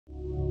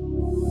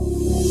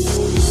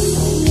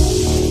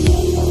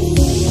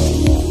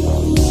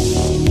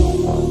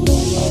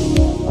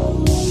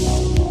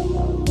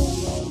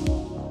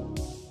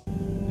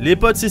Les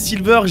potes, c'est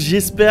Silver,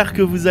 j'espère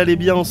que vous allez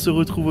bien. On se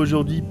retrouve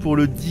aujourd'hui pour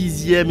le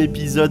 10e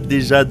épisode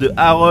déjà de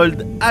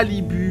Harold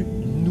Halibut.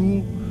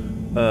 Nous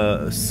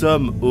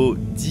sommes au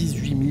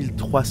 18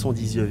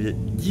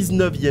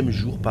 319e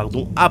jour,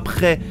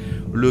 après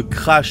le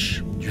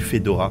crash du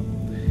Fedora.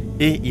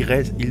 Et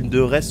il ne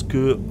reste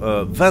que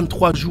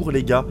 23 jours,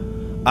 les gars,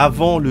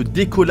 avant le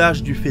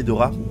décollage du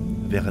Fedora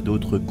vers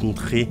d'autres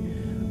contrées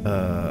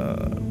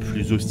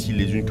plus hostiles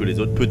les unes que les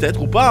autres.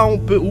 Peut-être ou pas,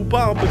 peut-être on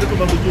va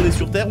retourner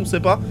sur Terre, on sait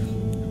pas.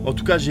 En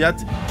tout cas, j'ai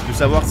hâte de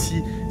savoir si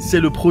c'est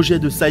le projet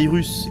de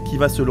Cyrus qui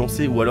va se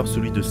lancer ou alors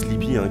celui de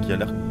Sleepy, qui a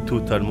l'air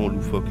totalement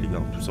loufoque, les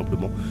gars, tout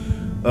simplement.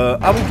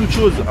 Avant toute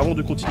chose, avant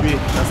de continuer,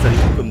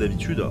 installez-vous comme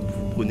d'habitude.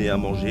 Vous prenez à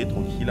manger,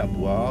 tranquille, à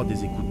boire,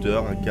 des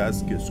écouteurs, un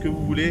casque, ce que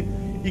vous voulez.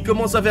 Il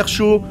commence à faire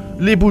chaud,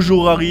 les beaux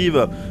jours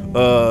arrivent.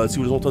 Si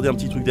vous entendez un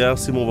petit truc derrière,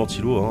 c'est mon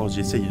ventilo. J'ai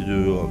essayé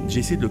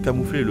de le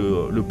camoufler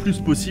le plus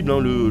possible,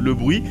 le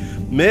bruit.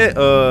 Mais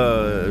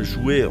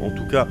jouer en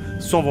tout cas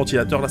sans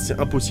ventilateur, là c'est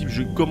impossible.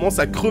 Je commence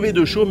à crever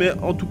de chaud, mais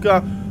en tout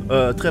cas,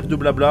 trêve de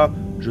blabla.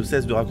 Je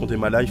cesse de raconter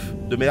ma life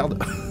de merde.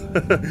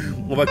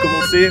 On va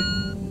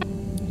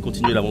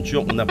continuer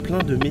l'aventure. On a plein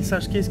de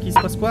messages. Qu'est-ce qui se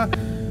passe, quoi?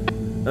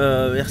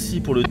 Merci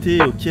pour le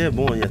thé. Ok,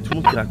 bon, il y a tout le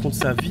monde qui raconte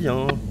sa vie,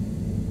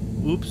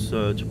 Oups,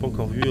 tu n'as pas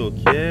encore vu,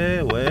 ok,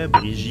 ouais,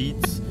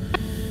 Brigitte,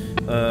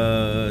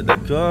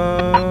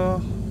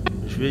 d'accord,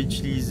 je vais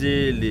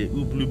utiliser les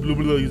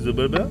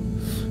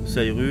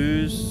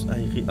Cyrus,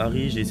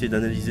 Harry, j'ai essayé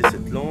d'analyser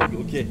cette langue,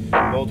 ok,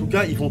 bon, en tout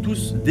cas, ils font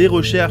tous des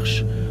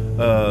recherches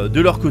de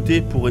leur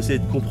côté pour essayer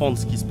de comprendre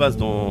ce qui se passe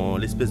dans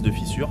l'espèce de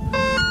fissure.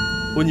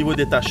 Au niveau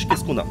des tâches,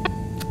 qu'est-ce qu'on a?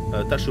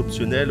 Tâche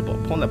optionnelle, bon,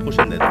 prendre la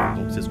prochaine lettre,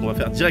 donc c'est ce qu'on va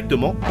faire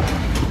directement,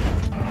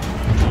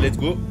 let's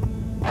go.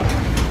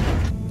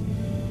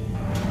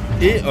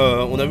 Et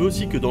on avait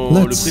aussi que dans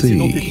le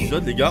précédent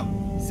épisode, les gars,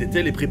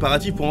 c'était les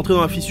préparatifs pour entrer dans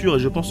la fissure. Et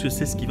je pense que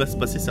c'est ce qui va se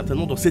passer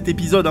certainement dans cet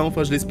épisode,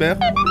 enfin je l'espère.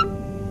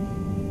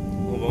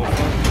 On va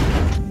enfin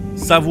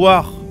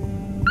savoir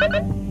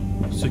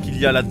ce qu'il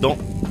y a là-dedans.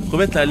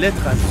 Remettre la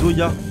lettre à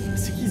Zoya.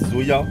 C'est qui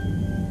Zoya?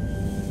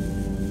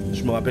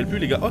 Je me rappelle plus,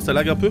 les gars. Oh, ça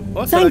lag un peu.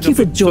 Oh, Thank you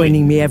for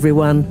joining me,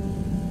 everyone.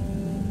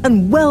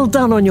 And well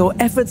done on your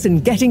efforts in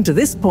getting to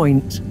this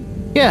point.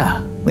 Yeah,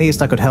 at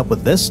least I could help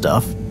with this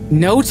stuff.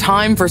 No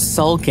time for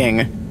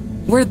sulking.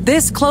 We're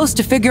this close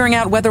to figuring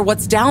out whether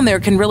what's down there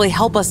can really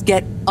help us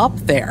get up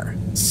there.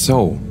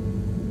 So,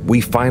 we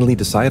finally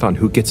decide on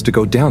who gets to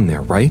go down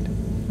there, right?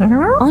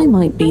 I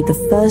might be the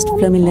first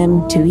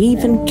Flumilim to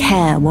even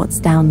care what's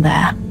down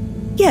there.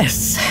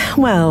 Yes,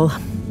 well,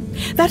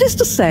 that is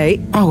to say...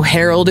 Oh,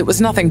 Harold, it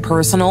was nothing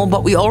personal,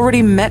 but we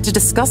already met to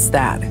discuss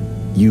that.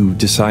 You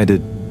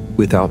decided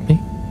without me?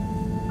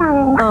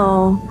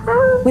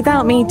 Oh,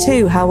 without me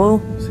too,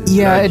 Howell.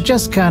 Yeah, it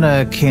just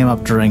kinda came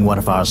up during one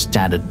of our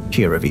standard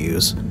peer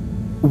reviews.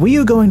 We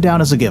were going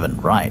down as a given,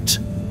 right?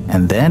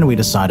 And then we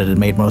decided it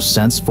made most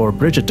sense for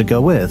Bridget to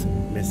go with.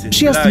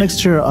 She has the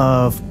mixture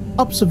of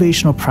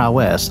observational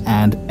prowess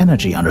and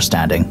energy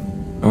understanding.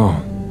 Oh,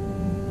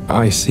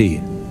 I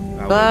see.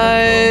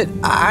 But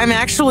I'm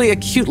actually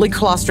acutely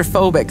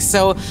claustrophobic,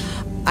 so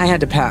I had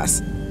to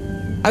pass.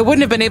 I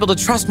wouldn't have been able to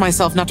trust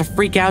myself not to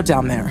freak out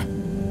down there.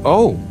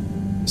 Oh,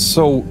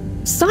 so...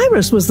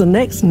 Cyrus was the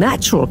next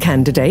natural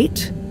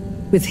candidate,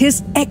 with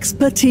his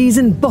expertise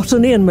in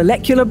botany and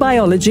molecular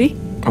biology.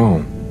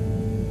 Oh,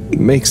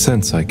 makes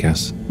sense, I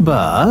guess.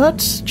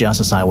 But, just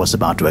as I was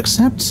about to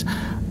accept,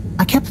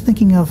 I kept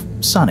thinking of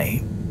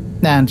Sunny.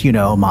 And, you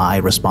know, my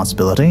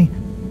responsibility.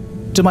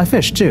 To my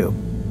fish, too.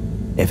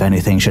 If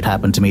anything should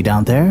happen to me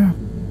down there,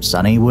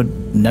 Sunny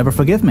would never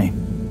forgive me.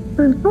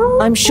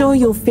 I'm sure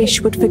your fish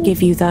would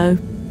forgive you, though.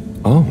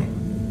 Oh.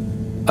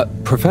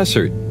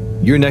 Professor,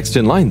 you're next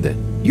in line, then.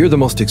 You're the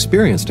most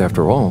experienced,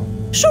 after all.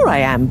 Sure I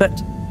am, but...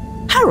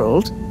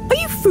 Harold, are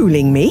you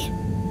fooling me?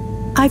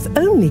 I've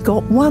only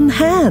got one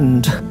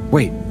hand.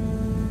 Wait.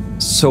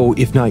 So,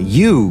 if not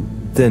you,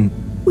 then...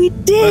 We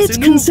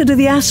did consider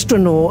the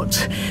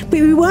astronaut,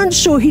 but we weren't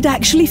sure he'd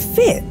actually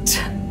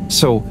fit.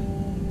 So...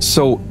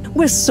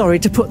 We're sorry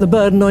to put the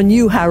burden on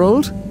you,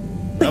 Harold,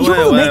 but you're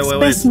the next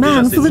best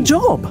man for the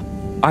job.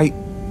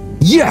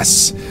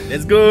 Yes!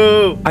 Let's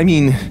go! I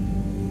mean...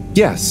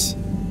 Yes.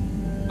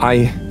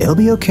 It'll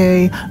be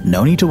okay.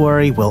 No need to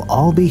worry. We'll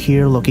all be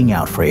here looking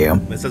out for you.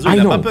 I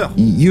know.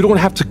 You don't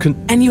have to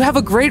And you have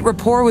a great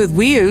rapport with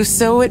Wiu,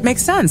 so it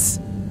makes sense.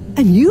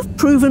 And you've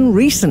proven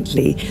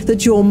recently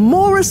that you're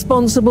more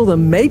responsible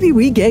than maybe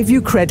we gave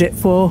you credit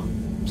for.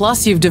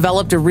 Plus, you've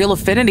developed a real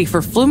affinity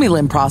for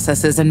Flumilim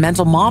processes and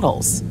mental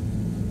models.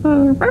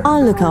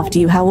 I'll look after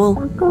you, Howell.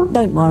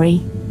 Don't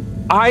worry.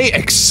 I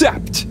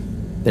accept!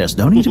 There's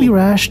no need to be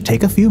rash.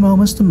 Take a few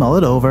moments to mull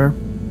it over.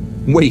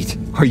 Wait,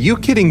 are you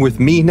kidding with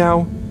me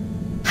now?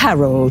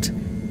 Harold,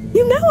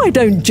 you know I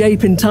don't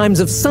jape in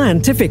times of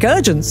scientific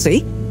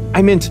urgency.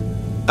 I meant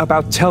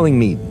about telling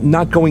me,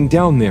 not going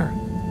down there.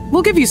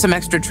 We'll give you some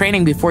extra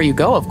training before you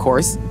go, of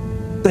course.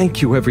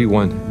 Thank you,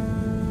 everyone.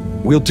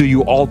 We'll do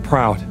you all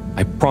proud,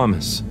 I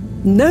promise.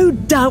 No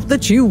doubt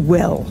that you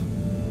will.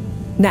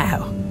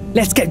 Now,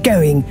 let's get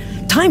going.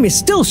 time is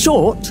still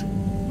short.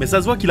 Mais ça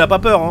se voit qu'il a pas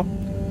peur, hein.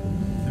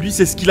 Lui,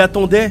 c'est ce qu'il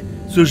attendait.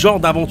 Ce genre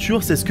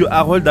d'aventure, c'est ce que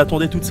Harold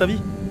attendait toute sa vie.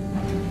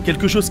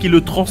 Quelque chose qui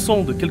le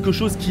transcende, quelque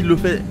chose qui le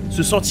fait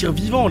se sentir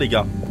vivant, les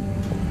gars.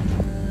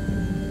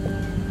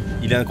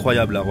 Il est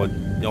incroyable, Harold.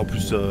 Et en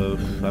plus,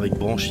 avec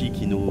Branchy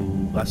qui nous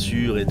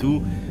rassure et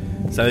tout,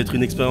 ça va être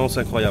une expérience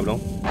incroyable, hein.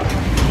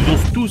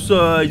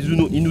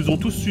 Ils nous ont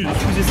tous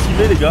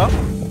sous-estimés, les gars.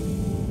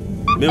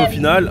 Mais au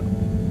final,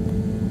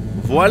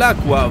 voilà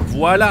quoi,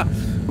 voilà.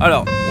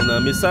 Alors, on a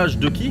un message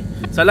de qui?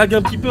 Ça lag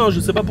un petit peu, hein, je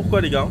sais pas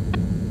pourquoi, les gars.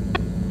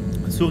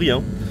 Sorry,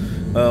 hein.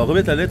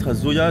 Remettre la lettre à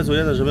Zoya.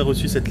 Zoya n'a jamais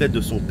reçu cette lettre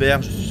de son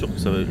père. Je suis sûr que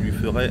ça lui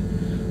ferait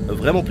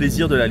vraiment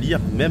plaisir de la lire,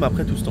 même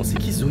après tout ce temps. C'est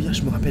qui Zoya?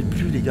 Je me rappelle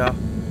plus, les gars.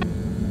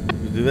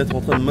 Vous devez être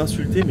en train de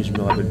m'insulter, mais je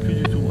me rappelle plus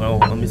du tout.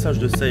 Alors, un message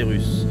de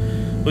Cyrus.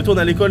 Retourne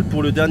à l'école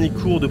pour le dernier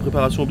cours de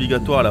préparation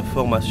obligatoire à la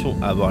formation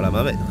à avoir la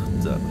main verte.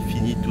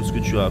 Finis tout ce que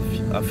tu as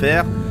à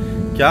faire,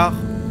 car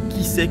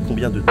qui sait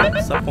combien de temps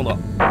ça prendra.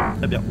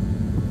 Très bien.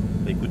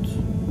 Écoute,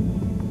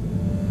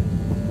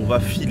 on va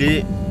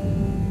filer.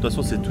 De toute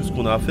façon, c'est tout ce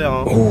qu'on a à faire,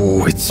 hein.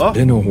 Oh, it's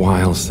been a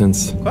while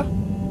since. Quoi?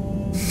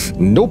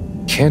 Nope,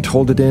 can't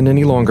hold it in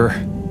any longer.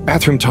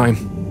 Bathroom time.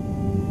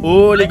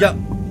 Oh, les gars,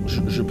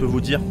 je peux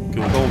vous dire que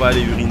quand on va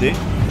aller uriner,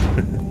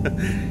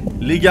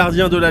 les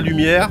gardiens de la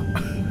lumière.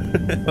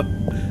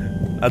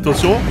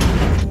 Attention.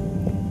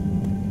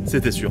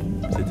 C'était sûr.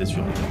 C'était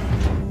sûr.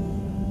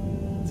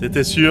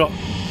 C'était sûr.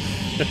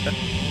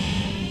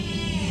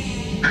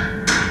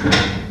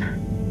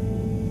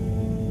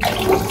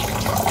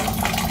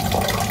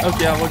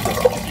 Ok, Harold, tu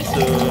pisses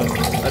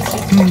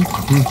assis.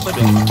 Très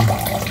bien.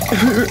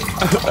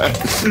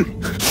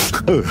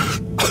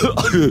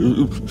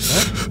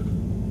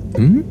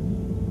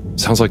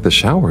 Sounds like the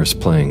shower is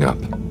playing up.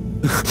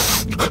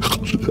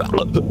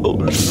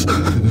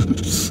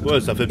 Ouais,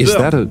 ça fait peur. Is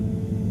that a...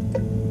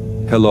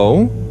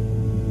 Hello?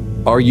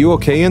 Are you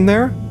okay in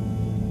there?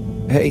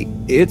 Hey,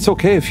 it's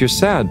okay if you're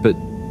sad, but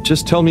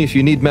just tell me if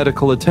you need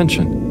medical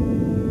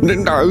attention.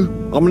 No,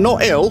 I'm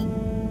not ill.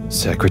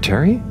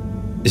 Secretary?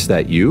 Is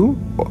that you?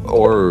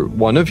 Or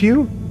one of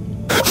you?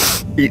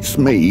 It's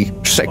me,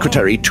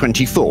 Secretary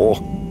 24.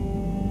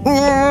 No,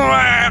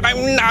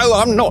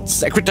 I'm not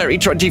Secretary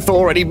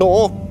 24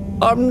 anymore.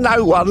 I'm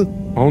no one.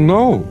 Oh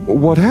no,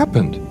 what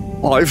happened?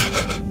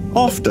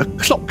 After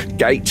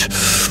Clockgate,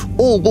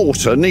 all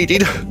water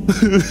needed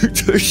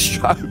to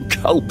show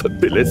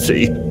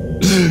culpability.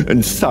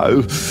 And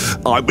so,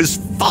 I was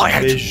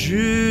fired. Mais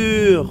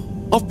jure!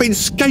 I've been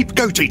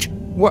scapegoated.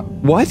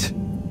 What?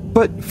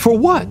 But for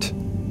what?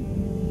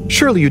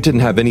 Surely you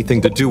didn't have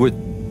anything to do with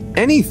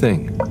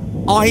anything.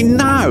 I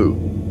know,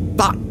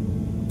 but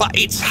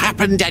it's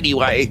happened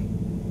anyway.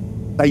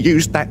 They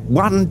used that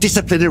one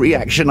disciplinary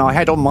action I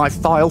had on my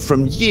file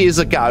from years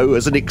ago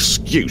as an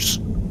excuse.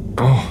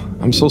 Oh,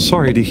 I'm so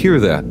sorry to hear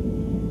that.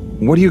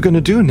 What are you going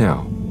to do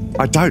now?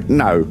 I don't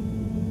know.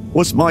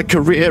 Was my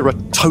career a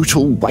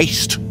total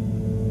waste?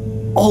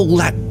 All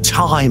that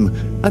time,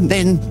 and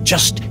then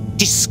just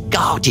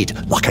discarded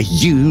like a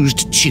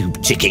used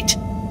tube ticket.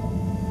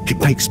 It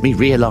makes me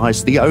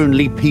realise the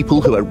only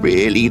people who are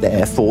really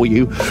there for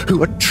you,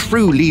 who are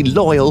truly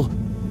loyal,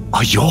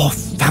 are your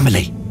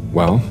family.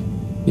 Well,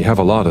 you have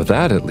a lot of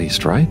that at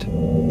least, right?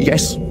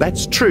 Yes,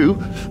 that's true,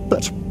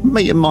 but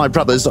me and my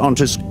brothers aren't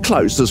as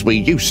close as we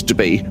used to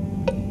be.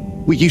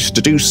 We used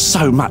to do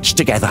so much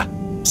together.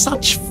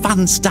 Such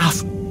fun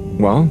stuff.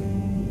 Well,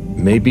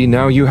 maybe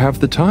now you have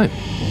the time.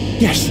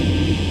 Yes.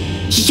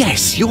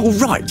 Yes, you're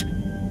right.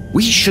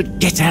 We should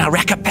get our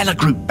a cappella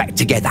group back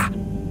together.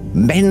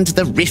 Mend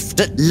the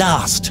rift at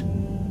last.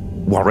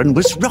 Warren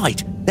was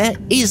right. There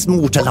is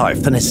more to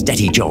life than a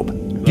steady job.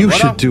 You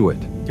should do it.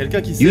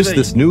 Use s'éveille.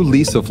 this new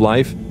lease of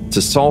life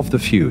to solve the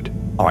feud.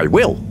 I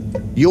will.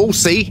 You'll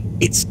see.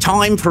 It's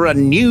time for a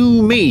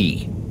new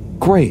me.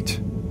 Great.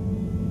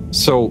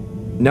 So,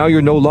 now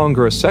you're no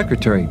longer a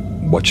secretary.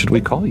 What should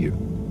we call you?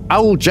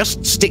 I'll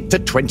just stick to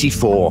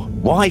 24.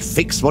 Why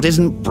fix what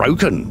isn't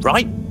broken,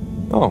 right?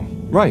 Oh,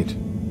 right.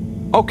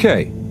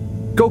 Okay.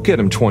 Go get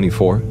him,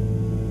 24.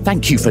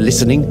 Thank you for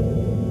listening,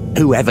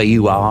 whoever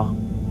you are.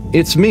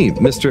 It's me,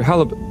 Mr.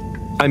 Harold.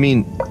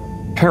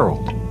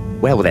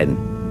 Well then,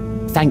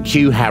 thank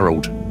you,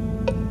 Harold.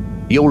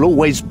 You'll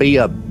always be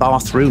a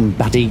bathroom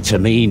buddy to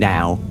me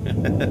now.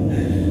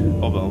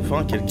 Oh bah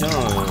enfin quelqu'un...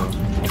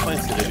 Enfin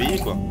il s'est réveillé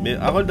quoi. Mais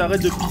Harold,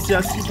 arrête de pisser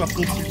assis par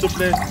contre s'il te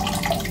plaît.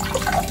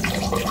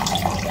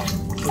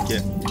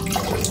 Ok.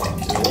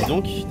 Dis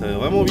donc, t'avais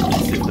vraiment envie de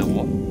pisser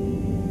frérot.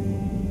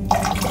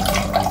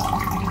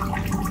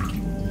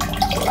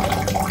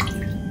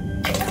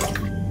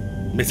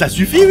 Mais ça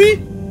suffit oui.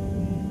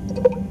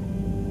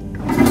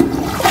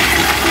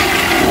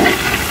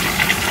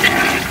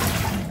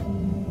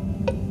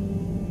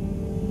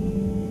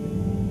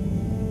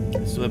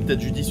 Ce serait peut-être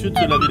judicieux de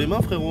se laver les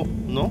mains frérot,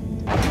 non?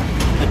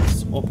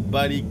 On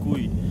bat les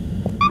couilles.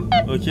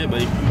 Ok bah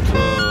écoute,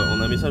 on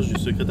a un message du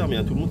secrétaire mais il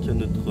y a tout le monde qui a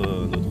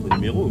notre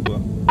numéro ou quoi.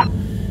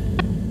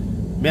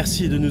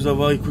 Merci de nous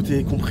avoir écoutés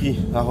et compris,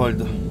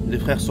 Harold. Les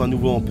frères sont à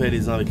nouveau en paix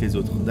les uns avec les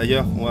autres.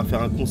 D'ailleurs, on va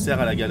faire un concert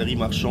à la galerie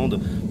marchande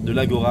de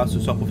l'Agora ce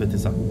soir pour fêter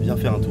ça. Viens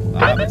faire un tour.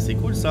 Ah bah c'est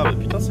cool ça, bah,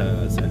 putain ça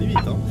allait vite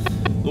hein.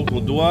 Donc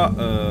on doit,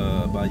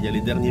 y a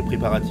les derniers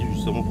préparatifs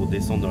justement pour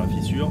descendre dans la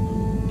fissure.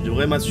 Je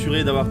devrais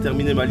m'assurer d'avoir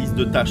terminé ma liste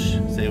de tâches.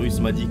 Cyrus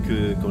m'a dit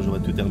que quand j'aurai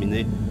tout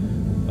terminé,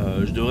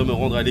 je devrais me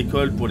rendre à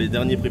l'école pour les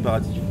derniers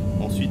préparatifs.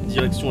 Ensuite,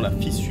 direction la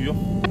fissure.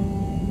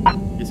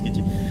 Qu'est-ce qu'il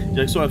dit?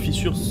 Direction la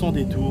fissure sans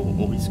détour.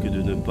 On risque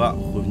de ne pas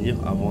revenir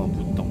avant un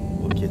bout de temps.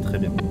 Ok, très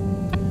bien.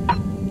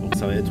 Donc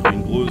ça va être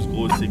une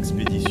grosse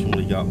expédition,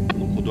 les gars.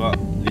 Donc on doit,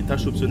 les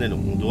tâches optionnelles,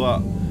 on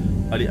doit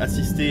aller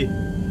assister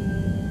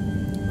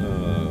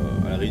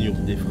à la réunion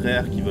des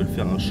frères qui veulent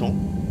faire un chant.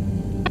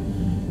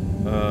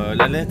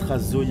 La lettre à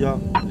Zoya,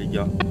 les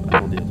gars.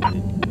 Attendez.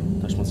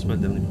 Tâche principale,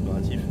 dernier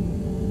préparatif.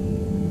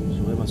 Je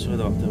devrais m'assurer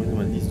d'avoir terminé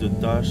ma liste de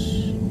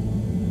tâches.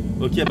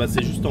 Ok, bah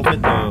c'est juste en fait,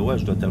 ouais,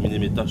 je dois terminer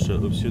mes tâches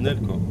optionnelles,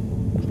 quoi.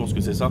 Je pense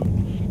que c'est ça.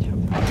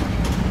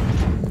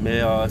 Mais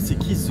c'est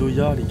qui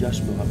Zoya, les gars?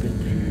 Je me rappelle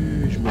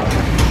plus. Je suis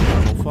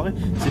un enfoiré.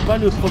 C'est pas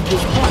le prof de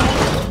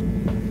sport?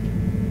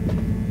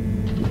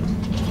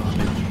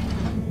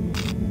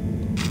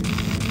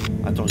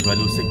 Attends, je vais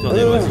aller au secteur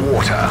des loisirs.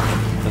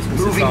 Parce que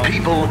c'est ça, hein.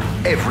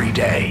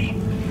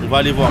 On va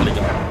aller voir, les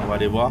gars. On va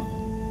aller voir.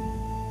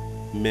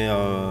 Mais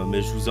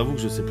je vous avoue que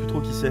je sais plus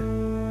trop qui c'est.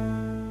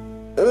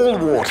 All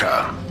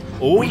water.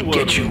 We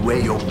get you where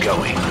you're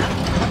going.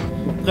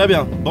 Très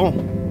bien, bon.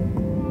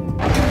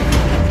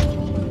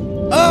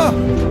 Ah!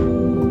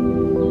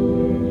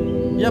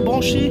 Il y a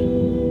Branchi.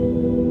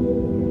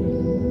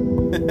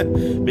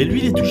 Mais lui,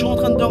 il est toujours en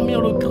train de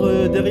dormir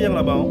l'autre derrière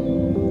là-bas. Hein.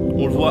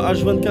 On le voit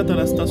H24 à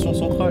la station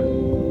centrale.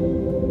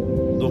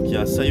 Donc il y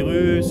a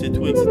Cyrus et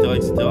tout, etc.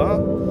 etc.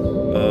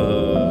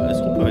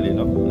 Est-ce qu'on peut aller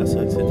là? Là, c'est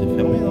vrai que c'était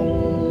fermé, non?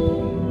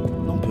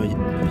 Non, on peut y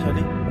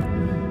aller.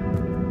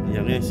 Il n'y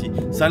a rien ici.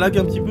 Ça lag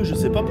un petit peu, je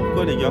sais pas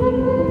pourquoi, les gars.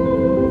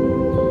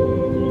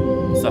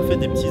 Ça fait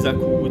des petits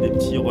à-coups ou des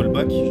petits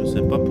rollbacks. Je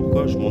sais pas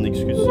pourquoi, je m'en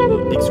excuse.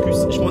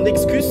 Je m'en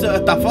excuse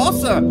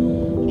d'avance. Je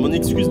m'en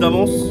excuse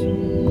d'avance.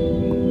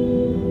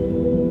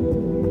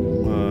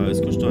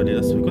 Est-ce que je dois aller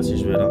là? Ça fait quoi si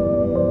je vais là?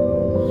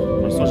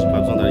 Pour l'instant, j'ai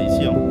pas besoin d'aller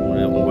ici. Hein.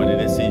 On va les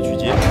laisser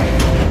étudier.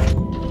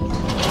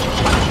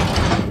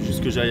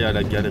 Juste que j'aille à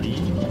la galerie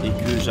et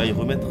que j'aille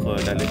remettre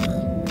la lettre.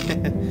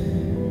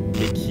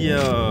 Mais qui est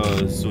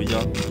Zoya?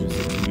 Je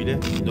sais plus où il est.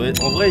 Il doit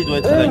être, en vrai, il doit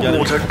être à la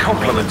galerie.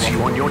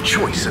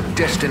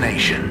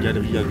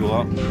 Galerie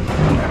Agora.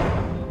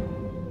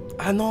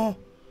 Ah non!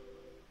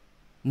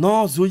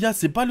 Non, Zoya,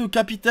 c'est pas le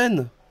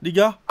capitaine, les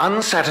gars.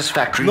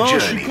 Unsatisfactory non,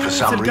 journey for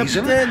some c'est le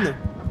reason. capitaine.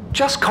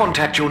 Just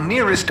contact your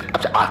nearest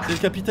C'est le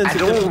capitaine, c'est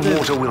and le all capitaine.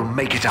 water will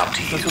make it up to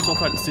you. Station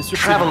centrale, c'est sûr.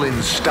 Travel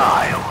in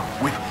style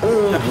with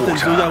all Capitaine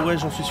Zoya, water. ouais,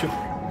 j'en suis sûr.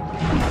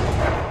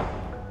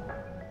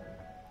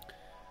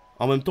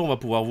 En même temps, on va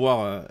pouvoir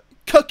voir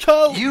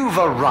Coco. You've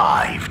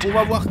arrived. On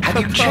va voir Have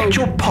you Coco. checked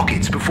your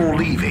pockets before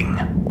leaving?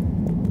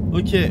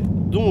 Ok,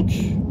 donc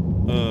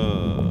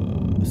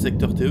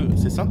secteur TE,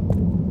 c'est ça? Je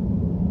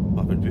me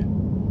rappelle plus.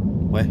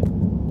 Ouais,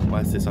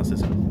 c'est ça.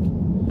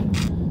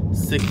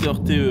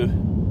 Secteur TE.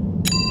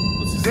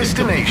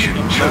 Destination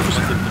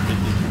chosen.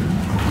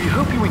 We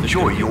hope you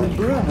enjoy your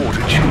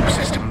all-water tube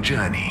system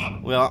journey.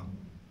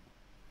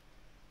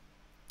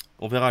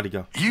 On verra, les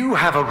gars. You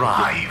have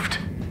arrived.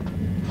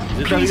 Vous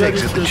êtes Please arrivés à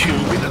exit the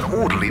destination. tube in an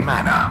orderly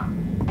manner.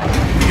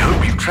 We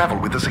hope you travel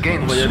with us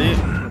again On va y aller.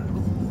 soon.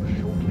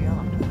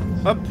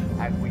 Hop.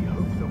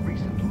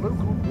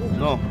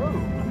 Non.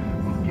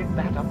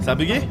 Ça a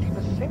bugué?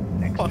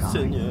 Oh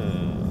Seigneur.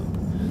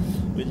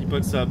 Me dis pas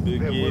que ça a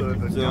bugué,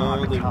 putain de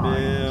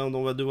merde.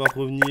 On va devoir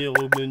revenir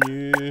au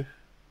menu.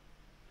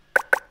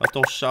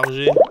 Attends,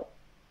 charger.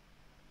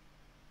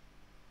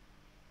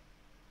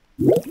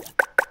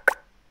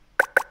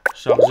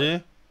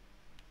 Charger.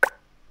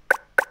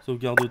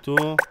 Sauvegarde auto.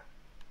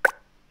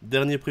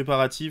 Dernier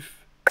préparatif.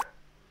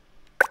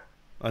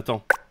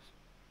 Attends.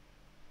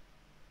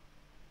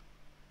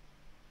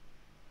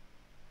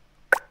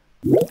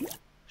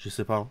 Je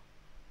sais pas. Hein.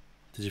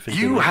 J'ai fait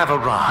You have non,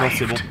 c'est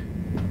bon. arrived.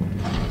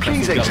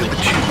 Please exit the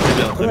tube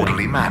in an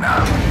orderly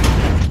manner.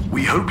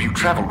 We hope you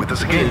travel with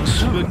us Il y a again des petits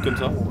soon. bugs comme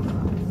ça.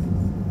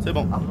 C'est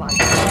bon.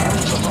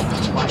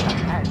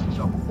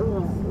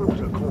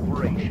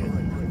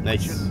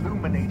 Nice.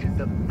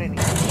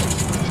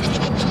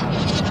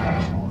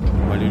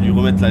 On va aller lui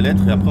remettre la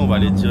lettre et après on va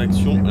aller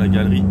direction la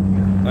galerie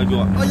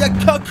Agora. Oh, y'a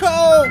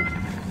Coco!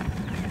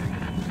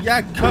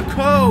 Y'a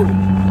Coco!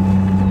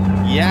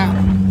 Y'a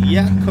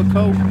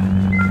Coco!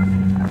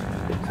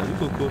 Salut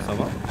Coco, ça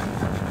va?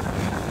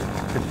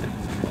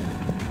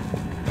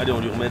 Allez, on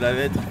lui remet la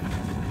lettre.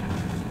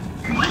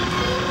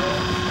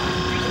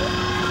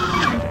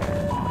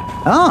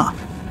 Ah!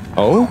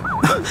 Oh?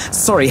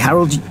 Sorry,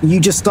 Harold,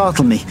 you just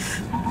startled me.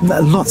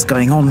 Lots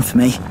going on for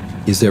me.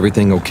 Is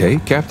everything okay,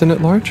 Captain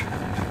at Large?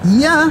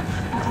 Yeah,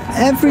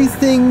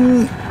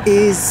 everything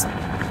is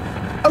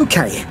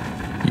okay.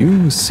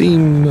 You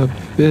seem a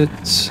bit...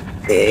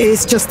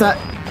 It's just that,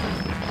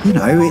 you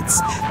know,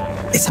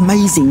 It's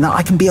amazing that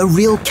I can be a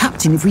real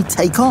captain if we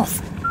take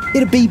off.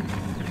 It'd be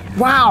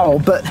wow,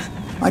 but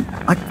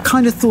I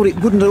kind of thought it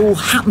wouldn't all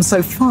happen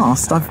so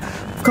fast. I've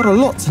got a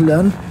lot to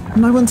learn,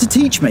 no one to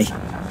teach me.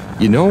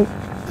 You know,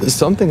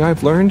 something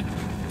I've learned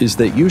is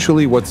that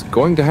usually what's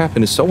going to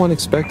happen is so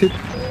unexpected,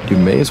 you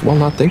may as well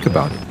not think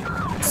about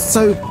it.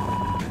 So,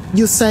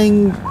 you're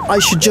saying I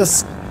should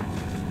just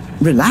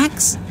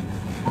relax?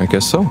 I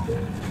guess so.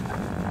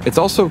 It's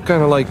also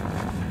kind of like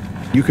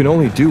you can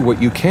only do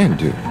what you can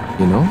do,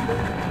 you know?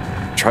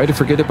 Try to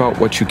forget about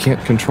what you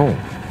can't control.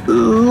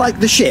 Like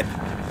the ship?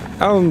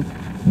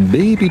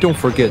 Maybe don't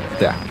forget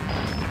that.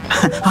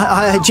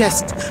 I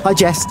jest,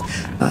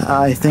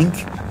 I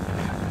think.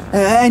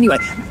 Anyway,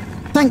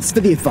 thanks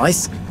for the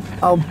advice.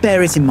 I'll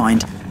bear it in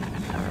mind.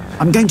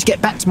 I'm going to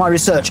get back to my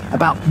research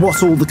about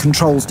what all the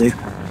controls do.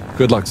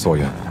 Good luck,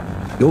 Zoya.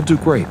 You'll do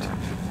great.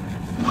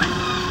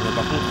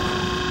 Par contre,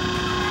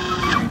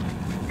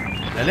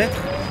 la lettre.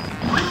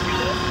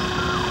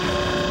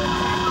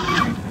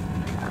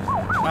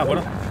 Ah,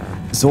 voilà.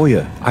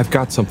 Zoya, I've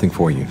got something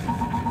for you.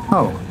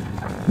 Oh.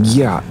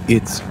 Yeah,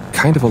 it's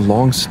kind of a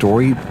long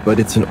story, but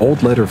it's an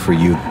old letter for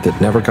you that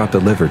never got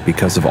delivered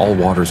because of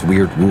Allwater's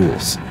weird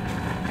rules.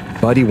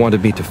 Buddy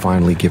wanted me to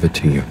finally give it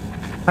to you.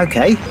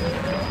 Okay.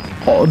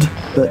 Odd,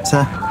 but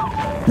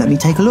let me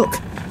take a look.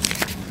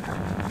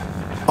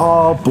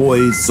 Our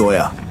boy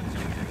Zoya.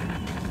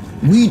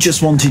 We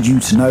just wanted you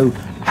to know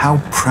how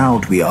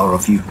proud we are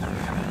of you.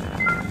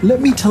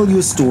 Let me tell you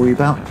a story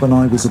about when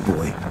I was a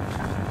boy.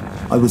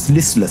 I was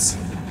listless,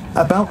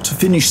 about to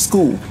finish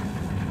school.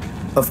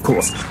 Of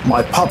course,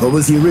 my papa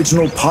was the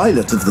original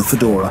pilot of the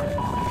Fedora.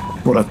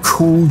 What a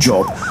cool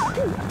job,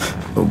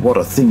 but what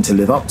a thing to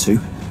live up to.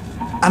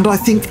 And I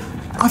think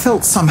I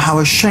felt somehow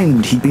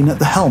ashamed he'd been at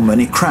the helm when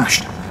it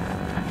crashed.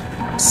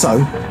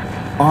 So,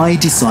 I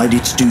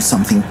decided to do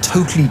something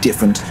totally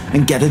different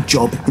and get a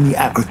job in the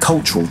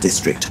agricultural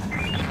district.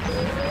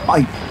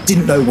 I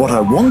didn't know what I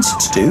wanted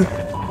to do,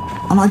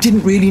 and I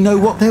didn't really know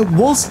what there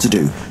was to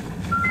do.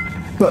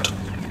 But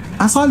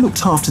as I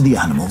looked after the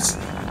animals,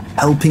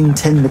 helping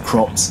tend the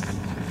crops,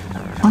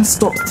 I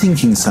stopped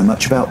thinking so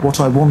much about what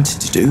I wanted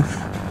to do.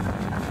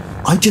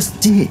 I just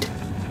did.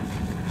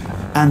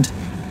 And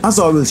as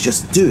I was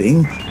just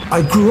doing,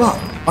 I grew up,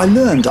 I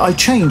learned, I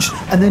changed,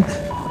 and then,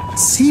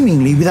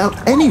 seemingly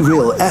without any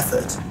real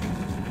effort,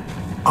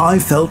 I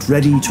felt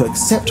ready to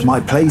accept my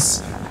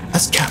place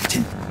as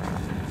captain.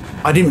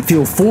 I didn't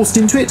feel forced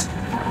into it,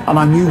 and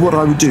I knew what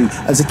I would do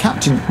as a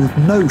captain with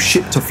no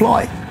ship to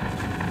fly.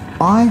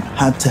 I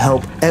had to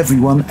help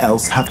everyone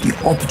else have the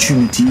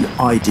opportunity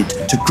I did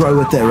to grow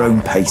at their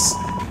own pace.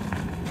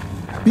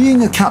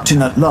 Being a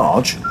captain at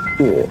large,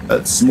 or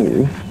at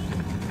small,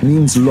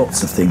 means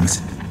lots of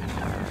things.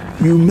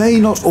 You may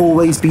not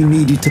always be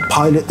needed to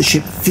pilot the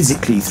ship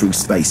physically through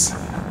space.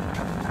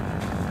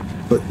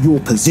 But your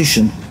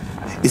position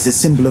is a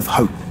symbol of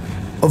hope,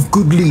 of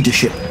good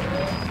leadership,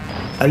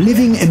 a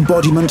living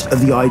embodiment of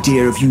the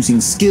idea of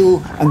using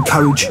skill and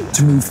courage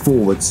to move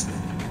forwards.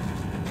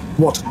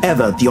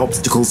 Whatever the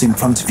obstacles in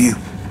front of you,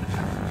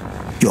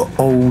 your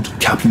old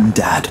Captain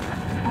Dad.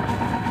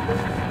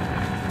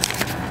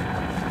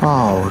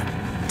 Oh,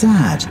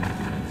 Dad.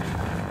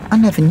 I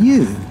never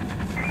knew.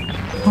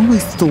 I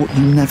always thought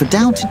you never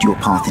doubted your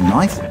path in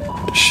life.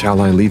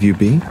 Shall I leave you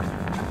be?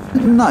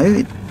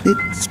 No,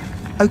 it's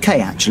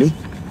okay, actually.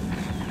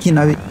 You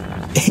know,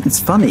 it's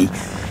funny.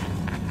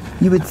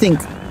 You would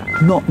think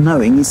not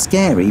knowing is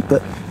scary,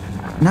 but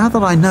now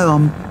that I know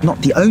I'm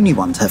not the only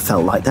one to have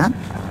felt like that,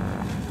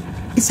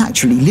 it's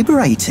actually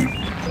liberating.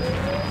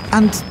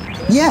 And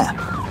yeah,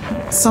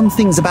 some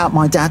things about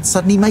my dad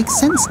suddenly make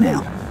sense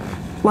now.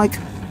 Like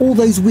all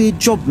those weird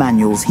job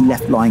manuals he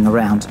left lying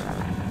around.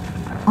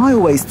 I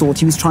always thought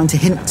he was trying to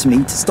hint to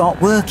me to start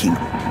working,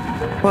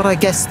 but I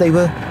guess they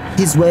were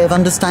his way of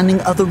understanding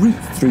other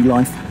routes through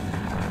life.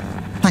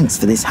 Thanks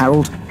for this,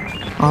 Harold.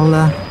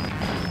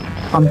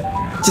 I'm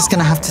just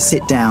gonna have to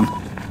sit down.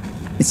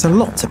 It's a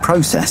lot to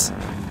process.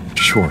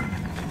 Sure.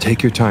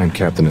 Take your time,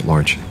 Captain at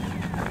Large.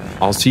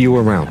 I'll see you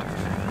around.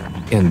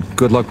 And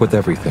good luck with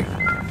everything.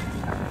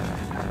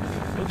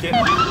 Ok.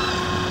 Bon,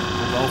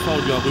 bah enfin,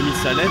 on lui a remis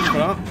sa lettre,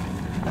 là.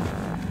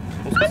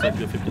 Je pense que ça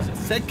lui a fait plaisir.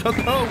 C'est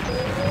coco.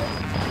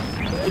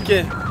 Ok.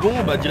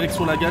 Bon, bah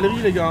direction la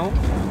galerie, les gars. Hein.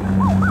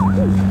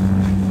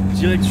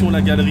 Direction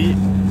la galerie.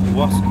 Pour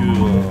voir ce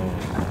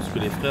que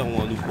les frères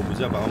ont à nous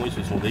proposer. Apparemment, ils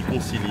se sont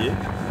réconciliés.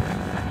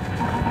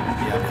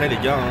 Et après, les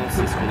gars, hein,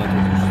 c'est ce qu'on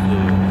attend tous.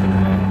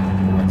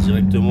 On va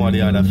directement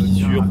aller à la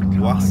fissure,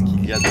 voir ce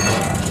qu'il y a dedans.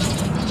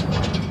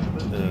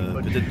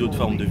 Peut-être d'autres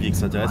formes de vie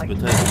extraterrestres,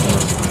 peut-être un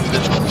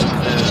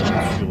secret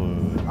sur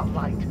la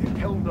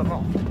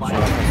façon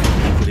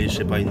de décoller, je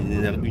sais pas,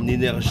 une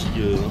énergie.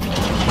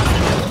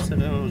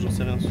 J'en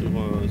sais rien sur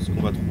ce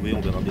qu'on va trouver,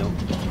 on verra bien.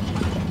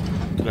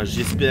 En tout cas,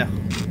 j'espère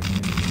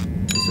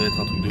que ça va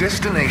être un truc de.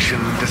 Destination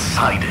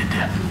decided.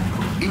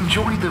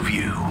 Enjoy the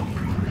view.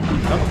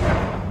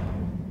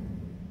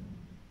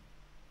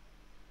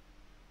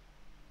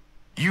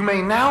 You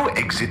may now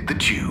exit the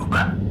tube.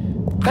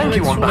 Thank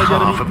you on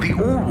behalf of the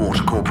All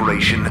Water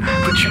Corporation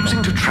for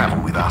choosing to travel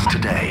with us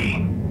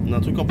today. On a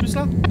un truc en plus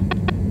là?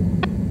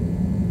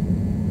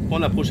 Prends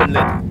la prochaine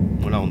lettre.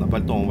 Voilà, on n'a pas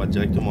le temps, on va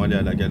directement aller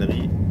à la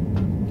galerie.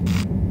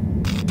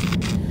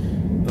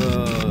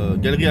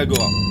 Galerie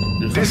Agora.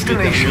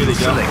 Destination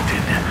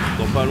selected.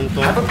 Dans pas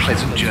longtemps. Have a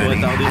pleasant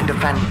journey and a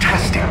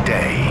fantastic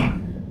day.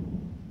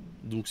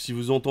 Donc si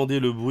vous entendez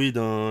le bruit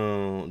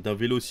d'un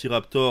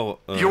vélociraptor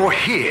You're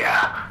here.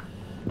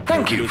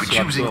 Thank you for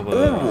choosing all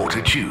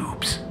water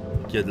tubes.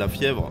 Qui a de la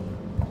fièvre,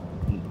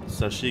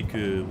 sachez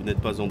que vous n'êtes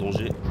pas en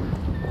danger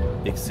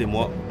et que c'est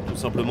moi, tout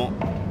simplement.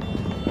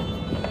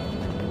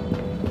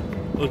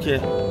 Ok.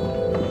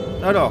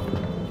 Alors,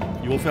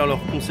 ils vont faire leur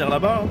concert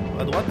là-bas,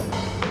 à droite.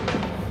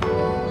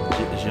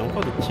 J'ai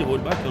encore des petits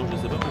rollbacks, hein, je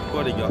sais pas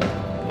pourquoi les gars.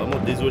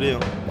 Vraiment désolé. Hein.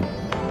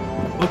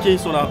 Ok, ils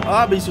sont là.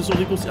 Ah, mais ils se sont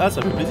réconciliés. Ah,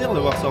 ça fait plaisir de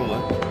voir ça en vrai.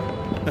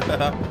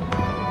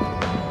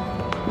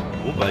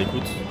 Bon, bah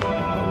écoute, on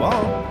va voir.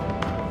 Hein.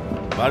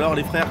 Bah alors,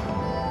 les frères.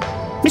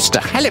 Mr.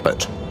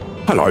 Halibut.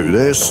 Hello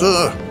there,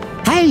 sir.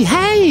 Hey,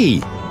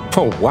 hey!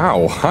 Oh,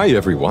 wow. Hi,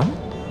 everyone.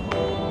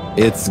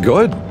 It's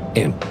good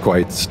and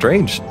quite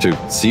strange to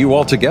see you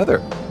all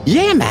together.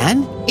 Yeah,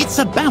 man. It's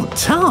about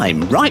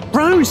time, right,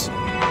 bros?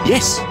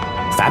 Yes.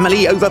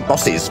 Family over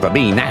bosses for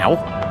me now.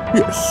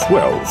 Yes,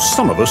 well,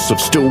 some of us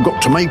have still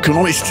got to make an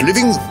honest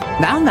living.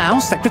 Now,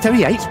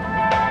 Secretary 8.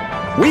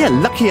 We're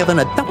luckier than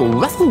a double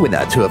raffle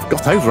winner to have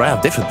got over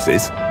our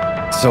differences.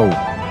 So,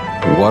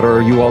 what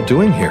are you all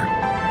doing here?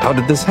 How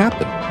did this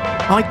happen?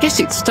 I guess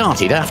it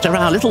started after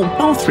our little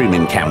bathroom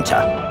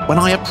encounter, when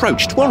I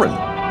approached Warren.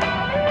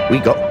 We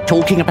got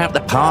talking about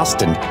the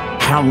past and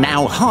how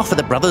now half of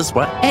the brothers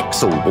were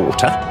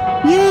ex-all-water.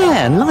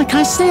 Yeah, and like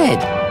I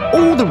said,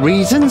 all the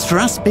reasons for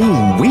us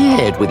being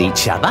weird with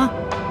each other.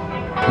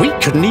 We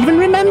couldn't even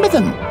remember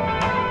them.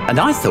 And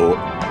I thought,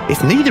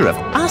 if neither of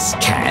us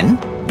can...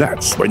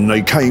 That's when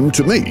they came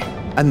to me.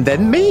 And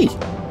then me.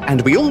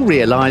 And we all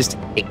realised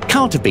it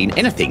can't have been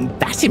anything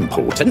that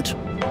important.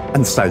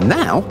 And so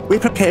now we're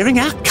preparing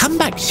our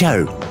comeback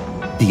show.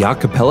 The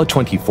Acapella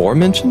 24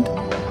 mentioned?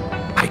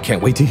 I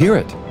can't wait to hear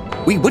it.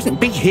 We wouldn't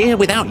be here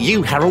without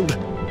you, Harold.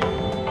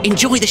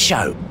 Enjoy the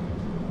show.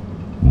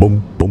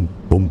 Boom, boom,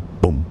 boom,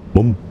 boom,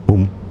 boom,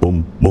 boom,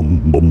 boom,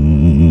 boom, boom,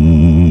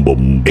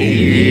 boom.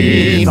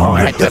 If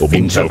I had the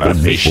fins of a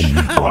fish,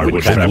 I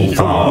would travel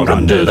far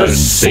under the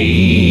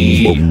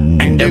sea.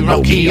 And a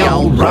rocky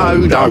old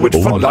road I would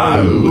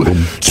follow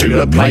to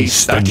the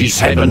place that is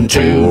heaven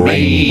to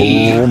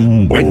me.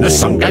 When the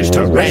sun goes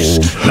to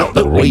rest, not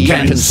that we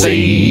can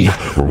see,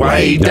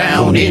 way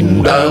down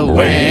in the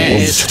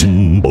west.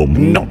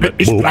 Not that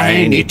this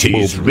planet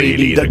is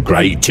really the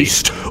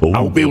greatest.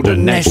 I'll build a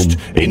nest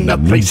in the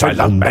place I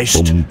love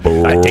best,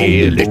 a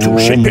dear little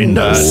ship in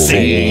the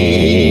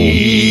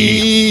sea.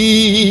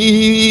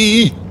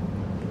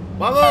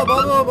 Bravo,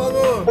 bravo,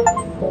 bravo.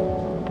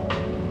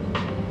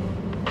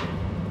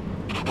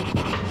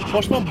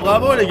 Franchement,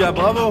 bravo les gars,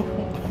 bravo.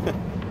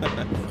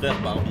 Frère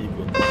Barbie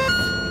quoi.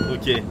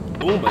 Ok,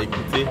 bon bah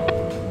écoutez,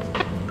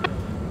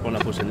 pour la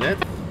prochaine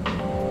lettre.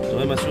 Je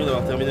devrais m'assurer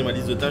d'avoir terminé ma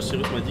liste de tâches.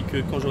 Cyrus m'a dit que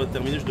quand j'aurai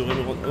terminé, je devrais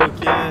me rendre.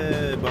 Ok,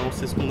 bah on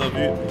sait ce qu'on a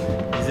vu.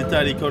 Ils étaient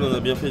à l'école, on a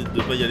bien fait de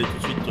ne pas y aller tout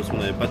de suite parce qu'on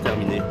n'avait pas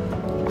terminé.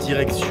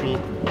 Direction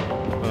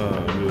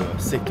le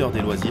secteur des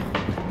loisirs.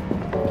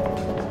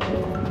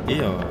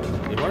 Et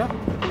voilà.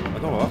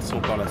 Attends, on va voir si on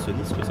parle à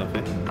Sonny, ce que ça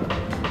fait.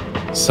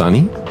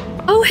 Sonny?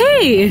 Oh,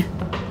 hey!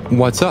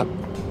 What's up?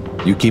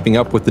 You keeping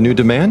up with the new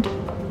demand?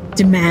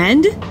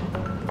 Demand?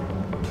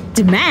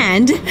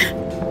 Demand?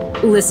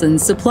 Listen,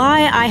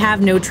 supply I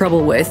have no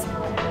trouble with.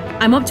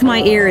 I'm up to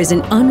my ears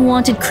in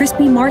unwanted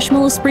crispy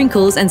marshmallow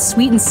sprinkles and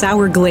sweet and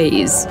sour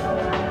glaze.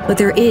 But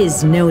there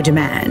is no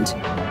demand.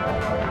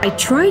 I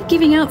tried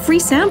giving out free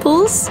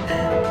samples.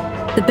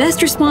 The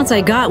best response I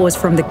got was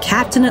from the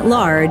captain at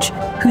large,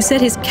 who said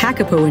his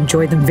kakapo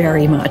enjoyed them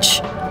very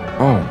much.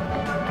 Oh,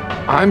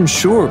 I'm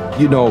sure,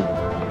 you know,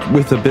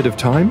 with a bit of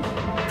time?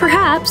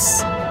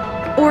 Perhaps.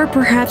 Or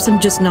perhaps I'm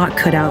just not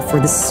cut out for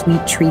the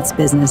sweet treats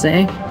business,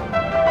 eh?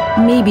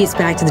 Maybe it's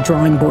back to the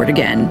drawing board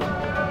again.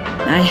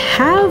 I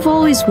have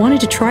always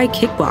wanted to try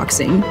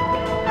kickboxing.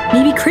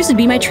 Maybe Chris would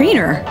be my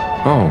trainer.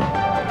 Oh.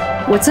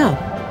 What's up?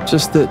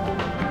 Just that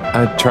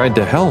I tried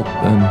to help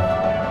and...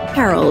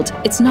 Harold,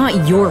 it's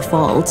not your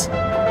fault.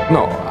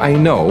 No, I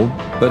know,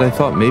 but I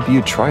thought maybe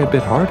you'd try a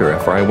bit harder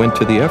after I went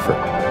to the effort.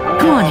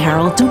 Come on,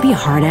 Harold, don't be a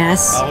hard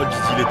ass.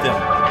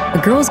 A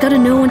girl's gotta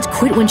know when to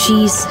quit when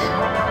she's...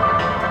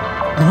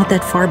 not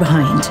that far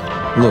behind.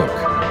 Look,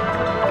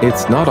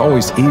 it's not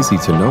always easy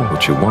to know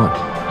what you want.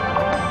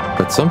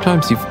 But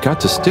sometimes you've got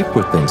to stick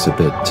with things a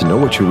bit to know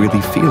what you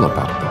really feel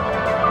about them.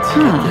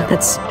 Huh,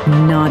 that's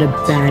not a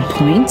bad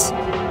point.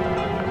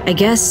 I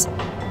guess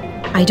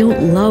I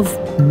don't love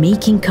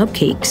making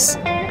cupcakes.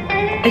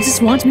 I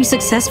just want to be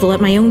successful at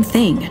my own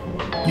thing.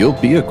 You'll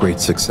be a great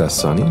success,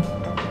 Sonny.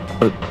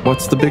 But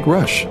what's the big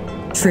rush?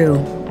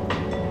 True.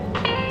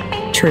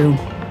 True.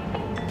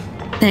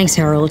 Thanks,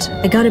 Harold.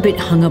 I got a bit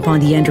hung up on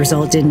the end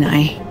result, didn't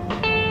I?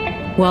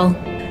 Well,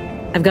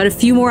 I've got a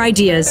few more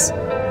ideas.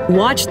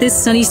 Watch this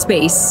sunny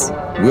space.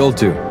 Will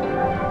do.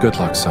 Good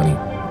luck, Sonny.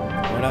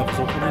 Voilà,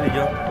 vous entendez les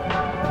gars.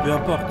 Peu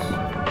importe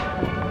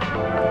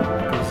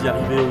que vous y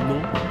arrivez ou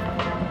non,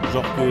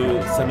 genre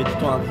que ça met du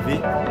temps à arriver,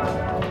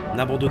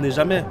 n'abandonnez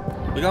jamais.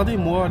 Regardez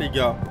moi les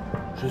gars,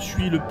 je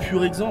suis le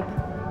pur exemple.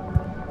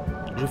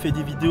 Je fais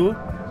des vidéos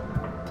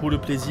pour le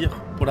plaisir,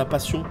 pour la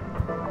passion,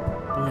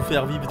 pour vous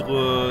faire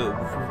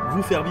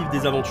vivre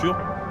des aventures.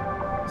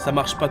 Ça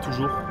marche pas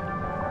toujours,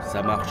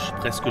 ça marche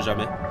presque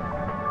jamais.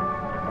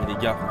 Mais les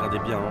gars, regardez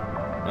bien,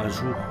 hein,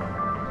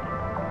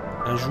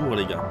 un jour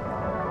les gars,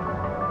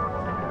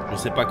 je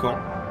sais pas quand,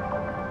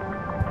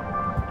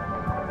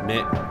 mais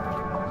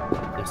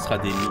on sera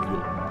des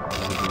millions, je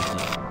vous le dis.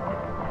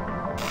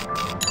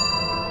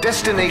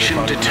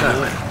 Destination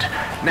determined.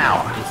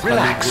 Now,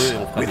 relax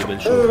with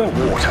all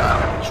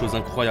water. Des choses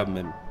incroyables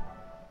même.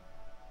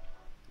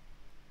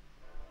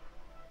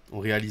 On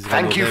réalisera.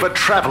 Thank you for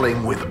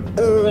traveling with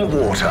all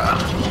water.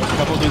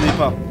 N'abandonnez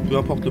pas, peu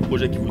importe le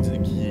projet qui vous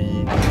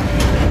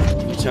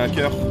tient à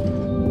cœur,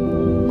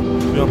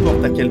 peu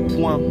importe à quel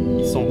point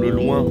il semble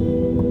loin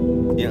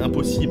et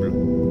impossible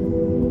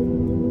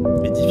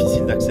et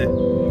difficile d'accès,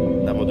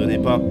 n'abandonnez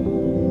pas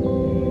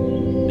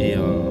et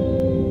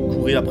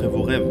courez après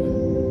vos rêves,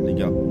 les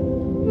gars,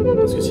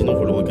 parce que sinon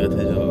vous le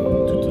regretterez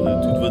toute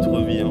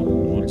votre vie, hein,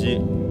 je vous le dis.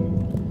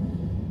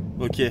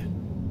 Ok.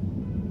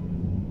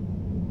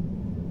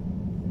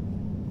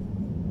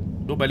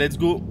 Bon bah let's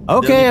go.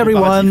 Okay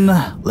everyone,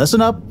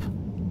 listen up.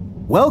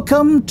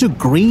 Welcome to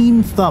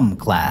Green Thumb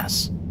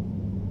class.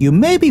 You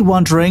may be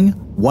wondering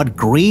what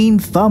Green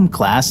Thumb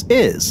class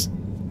is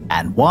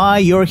and why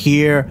you're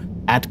here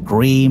at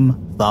Green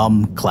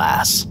Thumb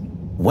class.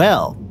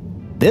 Well,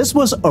 this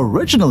was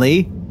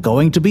originally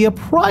going to be a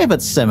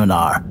private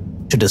seminar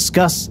to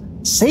discuss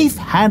safe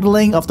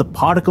handling of the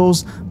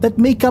particles that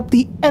make up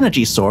the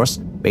energy source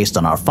based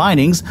on our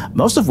findings,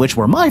 most of which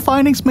were my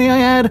findings, may I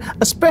add,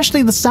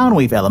 especially the sound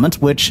wave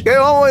element, which... Get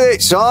on with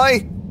it,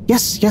 Si!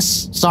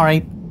 Yes,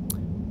 sorry.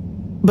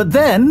 But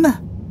then,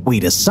 we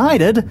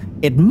decided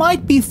it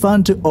might be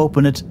fun to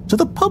open it to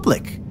the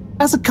public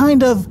as a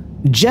kind of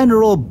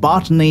general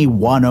botany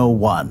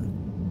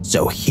 101.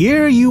 So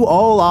here you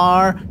all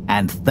are,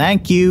 and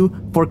thank you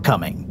for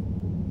coming.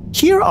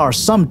 Here are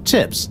some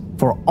tips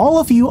for all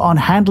of you on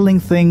handling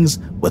things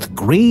with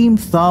Green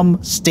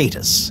Thumb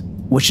status,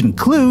 which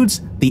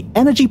includes the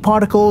energy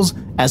particles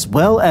as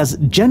well as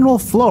general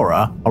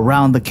flora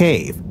around the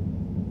cave.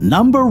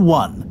 Number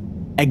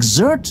 1,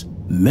 exert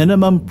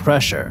minimum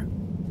pressure.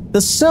 The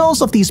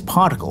cells of these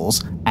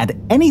particles and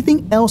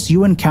anything else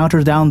you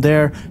encounter down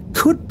there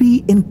could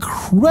be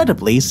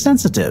incredibly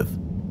sensitive.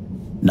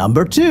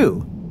 Number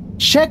 2,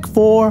 check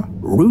for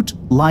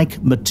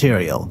root-like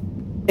material.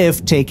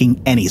 If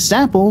taking any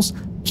samples,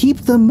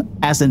 keep them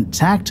as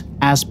intact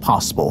as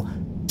possible,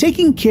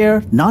 taking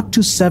care not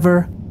to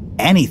sever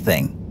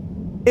anything.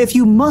 If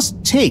you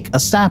must take a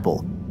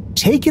sample,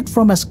 take it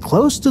from as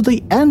close to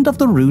the end of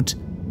the root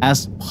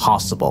as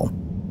possible.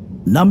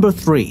 Number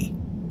 3,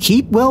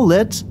 keep well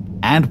lit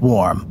and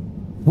warm.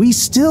 We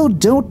still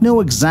don't know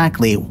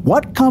exactly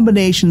what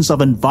combinations of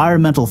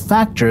environmental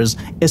factors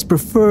is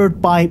preferred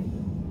by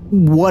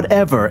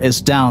whatever is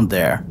down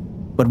there,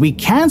 but we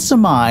can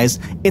surmise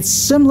it's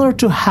similar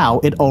to how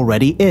it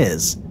already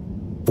is.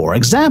 For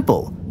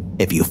example,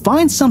 if you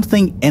find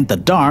something in the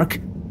dark,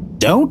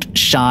 don't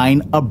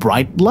shine a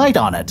bright light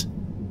on it.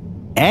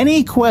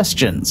 Any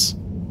questions?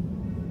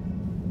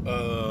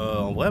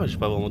 En vrai, j'ai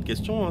pas vraiment de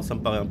questions, hein, ça me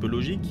paraît un peu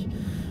logique.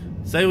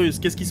 Cyrus,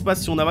 qu'est-ce qui se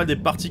passe si on avale des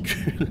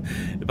particules?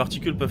 Les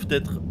particules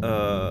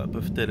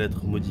peuvent-elles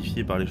être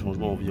modifiées par les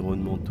changements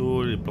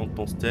environnementaux? Les plantes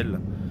pensent-elles?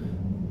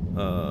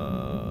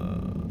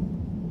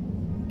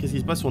 Qu'est-ce qui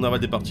se passe si on avale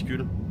des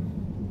particules?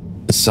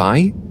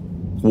 Si,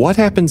 what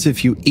happens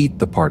if you eat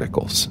the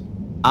particles?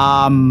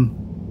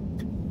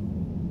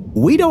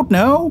 We don't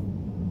know.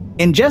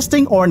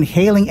 Ingesting or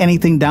inhaling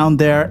anything down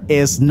there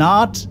is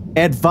not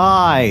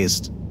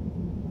advised.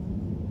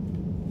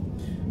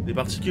 Les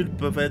particules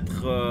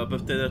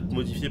peuvent-elles être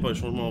modifiées par les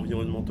changements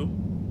environnementaux?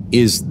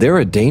 Is there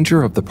a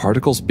danger of the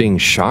particles being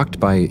shocked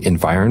by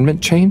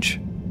environment change?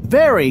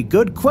 Very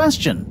good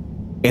question.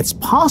 It's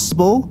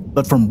possible,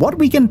 but from what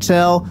we can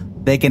tell,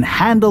 they can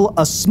handle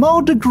a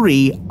small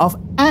degree of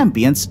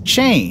ambience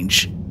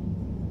change.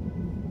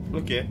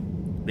 Ok.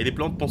 Mais les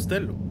plantes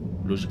pensent-elles?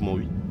 Logiquement,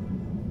 oui.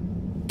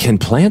 Can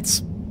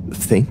plants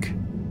think?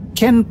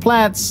 Can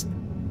plants...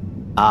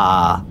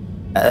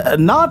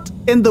 not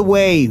in the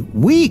way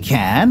we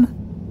can.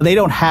 They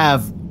don't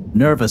have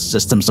nervous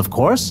systems, of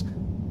course.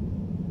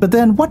 But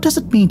then what does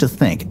it mean to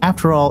think?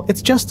 After all,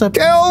 it's just a...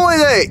 Get on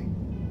with it!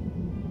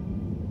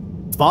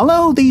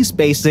 Follow these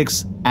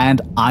basics,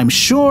 and I'm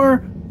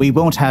sure we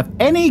won't have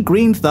any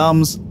green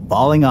thumbs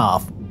falling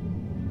off.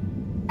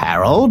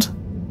 Harold?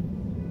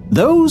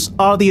 Those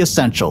are the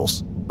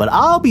essentials, but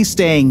I'll be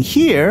staying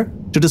here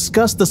to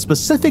discuss the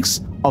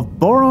specifics of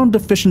boron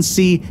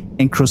deficiency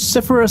in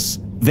cruciferous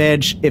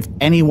veg if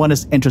anyone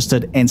is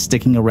interested in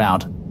sticking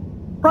around.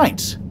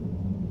 Right.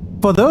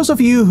 For those of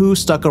you who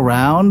stuck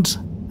around,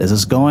 This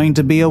is going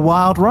to be a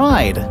wild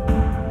ride.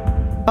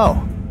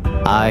 Oh,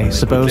 I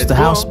suppose the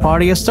house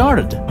party has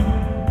started.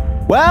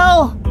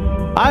 Well,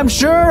 I'm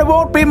sure it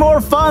won't be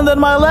more fun than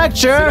my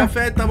lecture,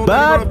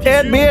 but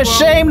it'd be a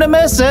shame to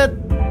miss it.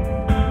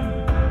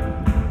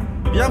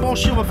 Bien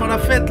branché, on va faire la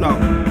fête là.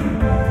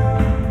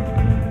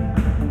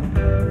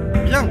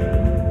 Bien.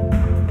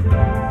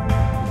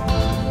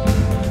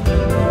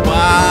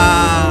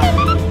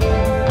 Waouh.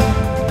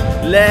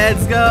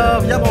 Let's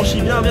go. Bien branché,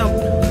 bien, bien.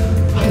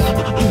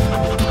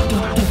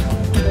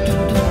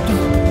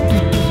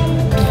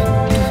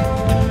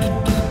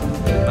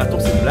 Attends,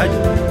 c'est une blague.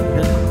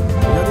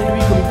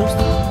 Regardez-lui comme il danse.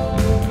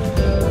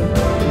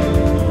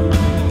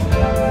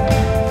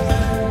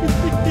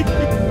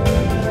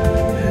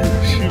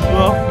 Je suis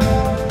mort.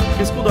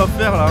 Qu'est-ce qu'on doit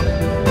faire là?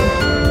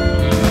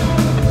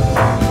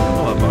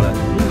 On va parler à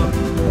tout le monde.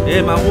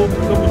 Eh Mareaux,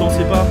 pourquoi vous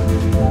dansez pas?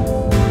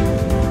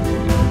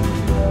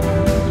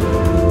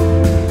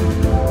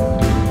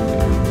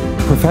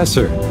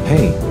 Professor,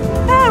 hey.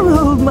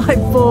 Harold, my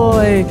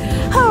boy.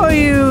 How are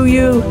you?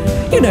 You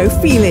know,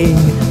 feeling?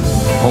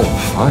 Oh,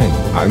 fine.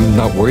 I'm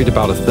not worried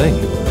about a thing.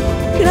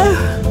 You know,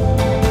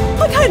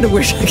 I kind of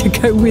wish I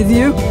could go with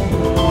you.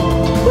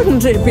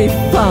 Wouldn't it be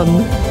fun?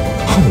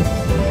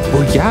 Oh,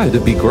 well, yeah,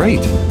 it'd be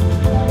great.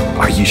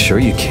 Are you sure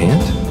you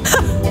can't?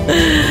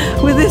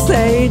 With this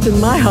age and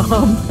my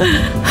arm,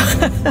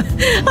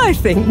 I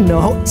think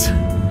not.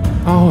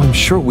 Oh, I'm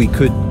sure we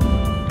could.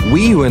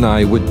 You and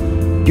I would.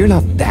 You're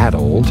not that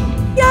old.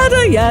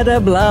 Yada yada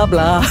blah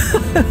blah.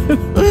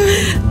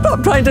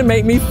 Stop trying to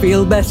make me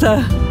feel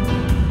better.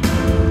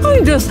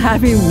 I'm just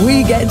happy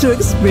we get to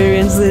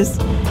experience this,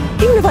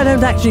 even if I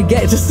don't actually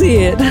get to see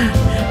it.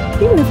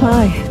 Even if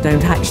I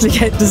don't actually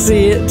get to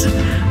see it.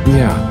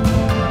 Yeah.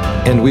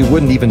 And we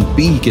wouldn't even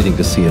be getting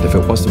to see it if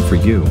it wasn't for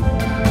you.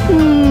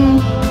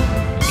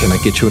 Can I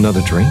get you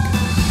another drink?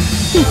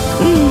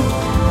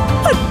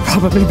 I'd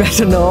probably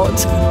better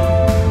not.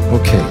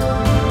 Okay.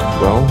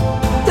 Well...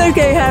 It's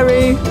okay,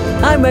 Harry.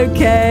 I'm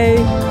okay.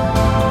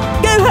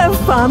 Go have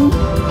fun.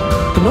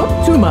 But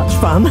not too much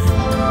fun.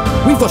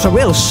 We've got a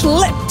real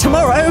schlep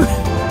tomorrow.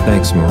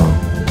 Thanks, Mareaux.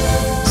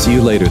 See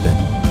you later then.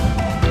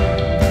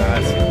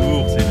 Ah, c'est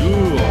lourd, c'est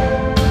lourd.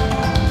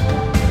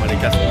 On va les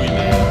casse-couilles,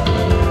 mais...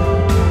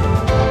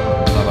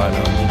 Ça va,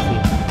 là, bon fond,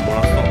 pour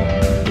l'instant.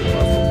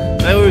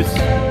 Eh oui.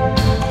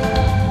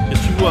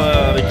 Qu'est-ce que tu vois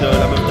avec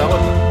la meuf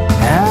d'Harold?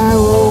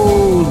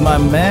 Harold, my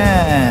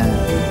man.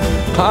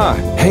 Ah,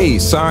 hey,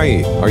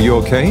 sorry. Are you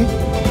okay?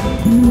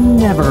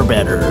 Never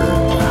better.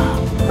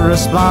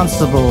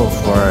 Responsible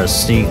for a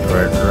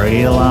secret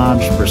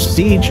relaunch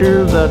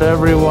procedure that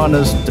everyone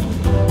is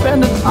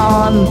dependent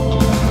on.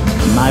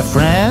 My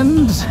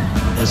friend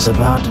is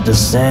about to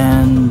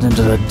descend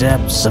into the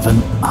depths of an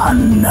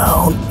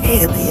unknown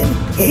alien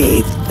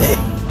cave thing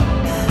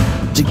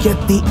to get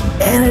the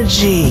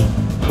energy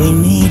we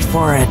need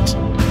for it.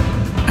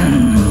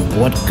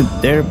 What could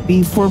there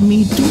be for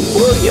me to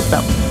worry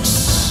about?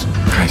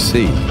 I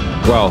see.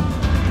 Well,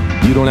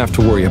 you don't have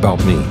to worry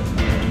about me.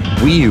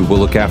 Will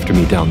look after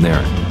me down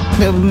there.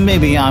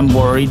 Maybe I'm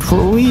worried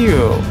for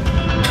you.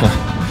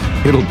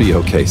 It'll be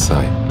okay,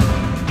 Sai.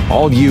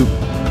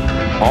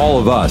 All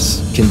of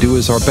us can do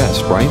is our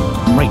best, right?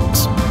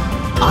 Right.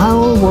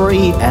 I'll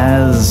worry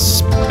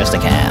as best I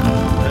can.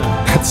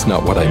 That's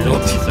not what I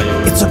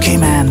meant. It's okay,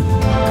 man.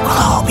 We'll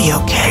all be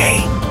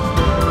okay.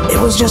 It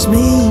was just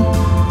me.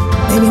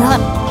 Maybe not.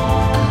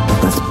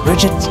 But with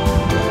Bridget,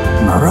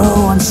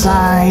 Mareaux on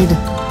side,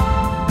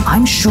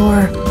 I'm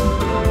sure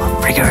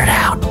we'll figure it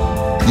out.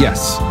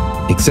 Yes,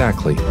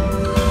 exactly.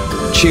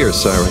 Cheers,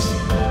 Cyrus.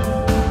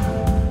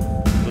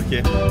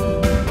 Ok.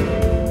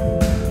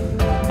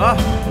 Ah,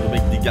 le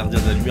mec des gardiens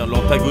de la lumière,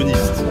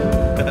 l'antagoniste.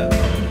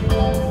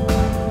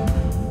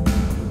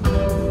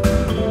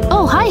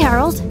 Oh, hi,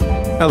 Harold.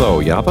 Hello,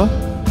 Yapa.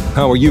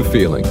 How are you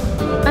feeling?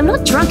 I'm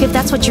not drunk if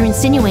that's what you're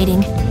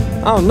insinuating.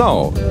 Oh,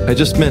 no. I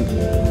just meant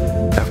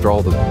after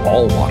all the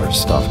all-water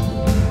stuff.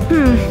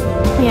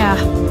 Yeah,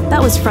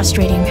 that was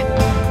frustrating.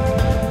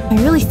 I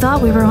really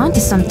thought we were onto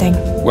something.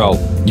 Well,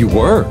 you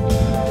were.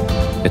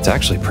 It's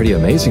actually pretty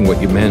amazing what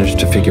you managed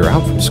to figure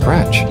out from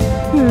scratch.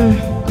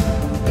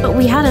 But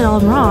we had it all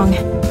wrong.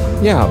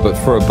 Yeah, but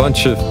for a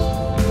bunch of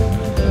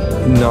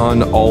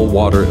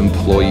non-all-water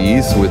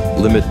employees with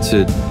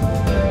limited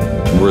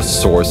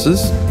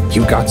resources,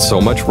 you got so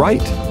much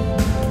right.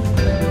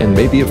 And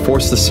maybe it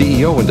forced the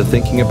CEO into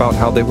thinking about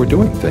how they were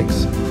doing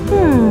things.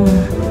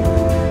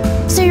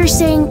 So you're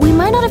saying we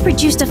might not have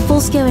produced a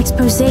full-scale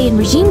expose and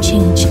regime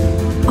change,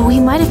 but we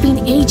might have been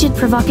aged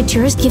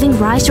provocateurs giving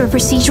rise to a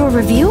procedural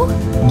review?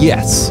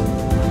 Yes,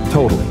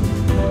 totally.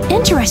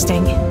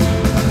 Interesting.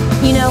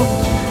 You know,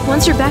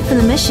 once you're back from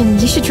the mission,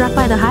 you should drop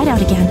by the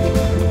hideout again.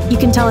 You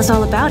can tell us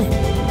all about it.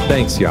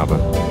 Thanks, Yaba.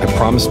 I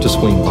promise to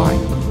swing by.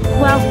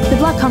 Well,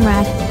 good luck,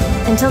 comrade.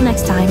 Until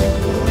next time.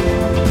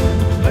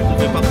 On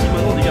fait partie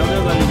maintenant des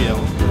gardiens de la lumière.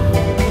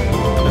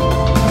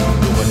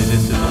 On va les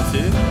laisser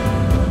danser.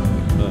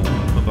 On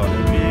va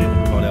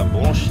parler à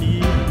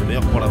Branchi.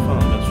 D'ailleurs pour la fin,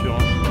 hein, bien sûr.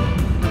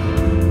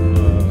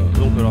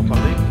 Donc on va leur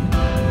parler.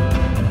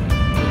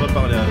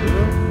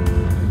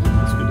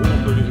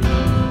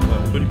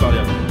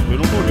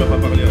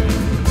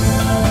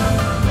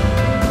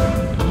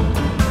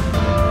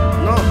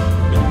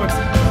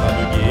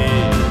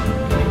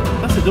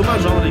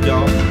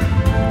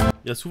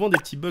 y a souvent des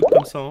petits bugs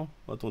comme ça. Hein.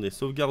 Attendez,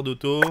 sauvegarde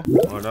auto.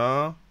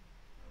 Voilà.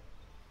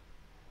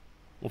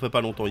 On fait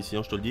pas longtemps ici,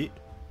 hein, je te le dis.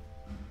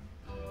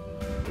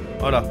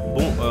 Voilà.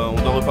 Bon,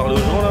 on doit reparler aux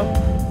gens là.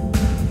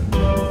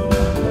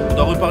 On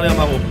doit reparler à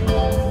Mareaux.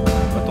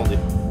 Attendez.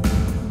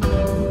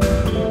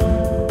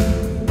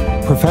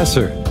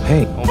 Professor,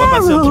 hey. On va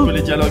passer un petit peu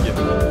les dialogues.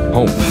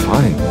 Oh,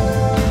 fine.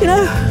 You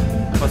know,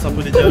 on passe un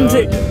peu les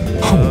dialogues.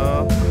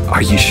 Oh,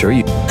 are you sure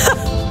you...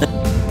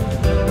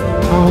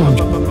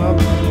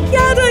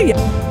 yeah, no, yeah.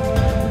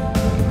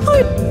 Parce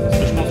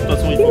que je pense de toute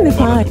façon il faut qu'on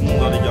parle à tout le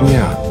monde, hein, les gars.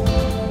 Yeah.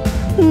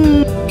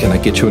 Can I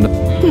get you an...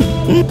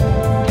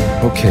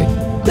 Okay.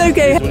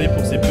 Okay. Désolé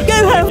pour ces petits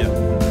bugs.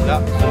 Là,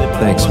 ce n'est pas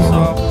Thanks,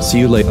 Mom. See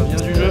you later. Ça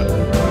vient du jeu.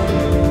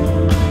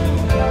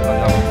 Pas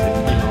grave, c'est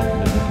fini, hein.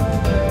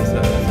 C'est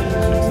ça, c'est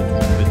toujours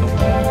compétent.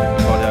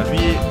 On va parler à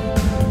lui.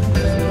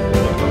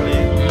 On va parler.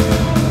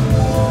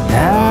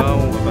 Là, on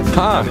va passer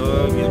au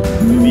dialogue.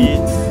 Plus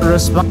vite.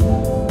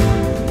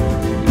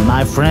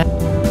 My friend.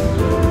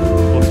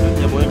 Je pense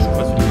qu'il y a moyen que je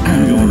fasse une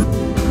figure.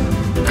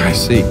 I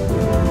see.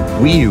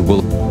 We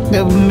will...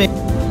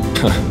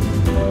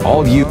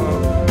 All you...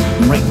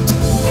 Right.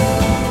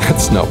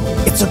 That's no...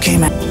 It's okay,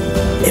 man.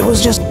 It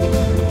was just...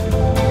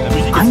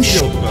 I'm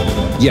sure...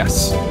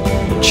 Yes.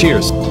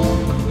 Cheers.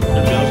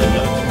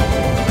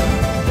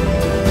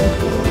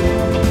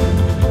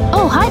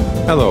 Oh, hi.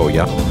 Hello,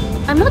 yeah.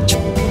 I'm not...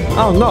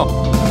 Oh, no.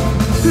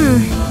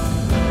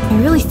 I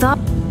really thought...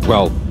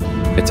 Well,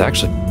 it's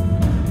actually...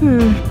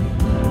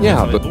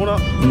 Yeah, but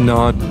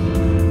not...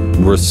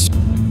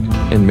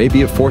 And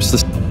maybe it forced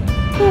this...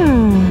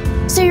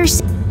 So you're...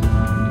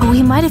 Oh,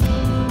 he might have...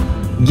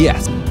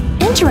 Yes.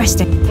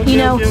 Interesting. You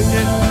know,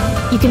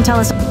 you can tell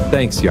us...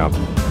 Thanks, Yab.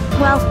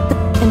 Well,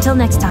 until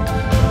next time.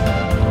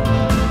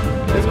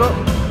 Let's go.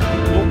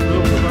 Bon, on peut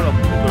leur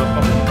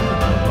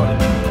parler.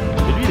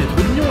 Et lui, il est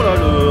trop mignon, là,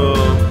 le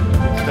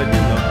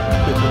italien, là.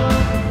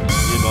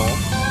 Il est marrant.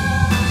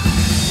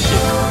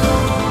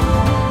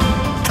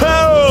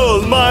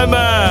 Hell, my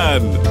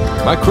man!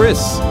 My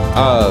Chris,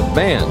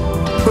 Van.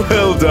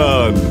 Well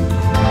done.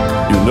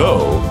 You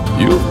know,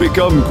 you've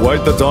become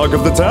quite the talk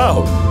of the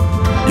town.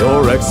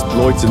 Your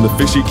exploits in the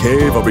fishy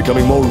cave are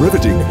becoming more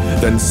riveting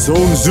than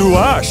Sun Tzu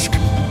Ashk.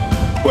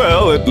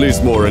 Well, at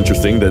least more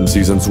interesting than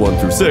seasons 1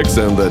 through 6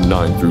 and then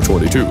 9 through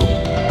 22.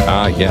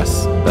 Ah,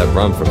 yes. That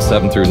run from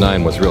 7 through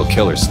 9 was real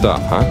killer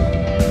stuff, huh?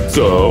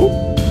 So,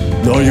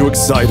 are you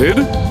excited?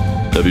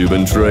 Have you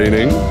been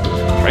training?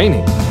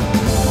 Training?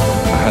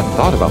 I hadn't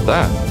thought about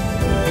that.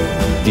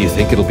 Do you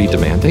think it'll be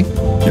demanding?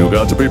 You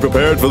got to be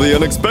prepared for the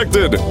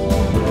unexpected.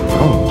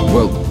 Oh,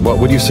 well, what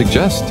would you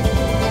suggest?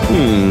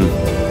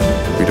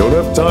 We don't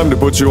have time to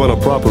put you on a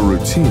proper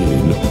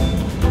routine.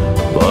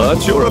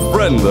 But you're a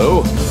friend,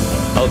 though.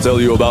 I'll tell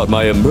you about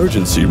my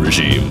emergency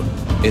regime.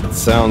 It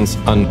sounds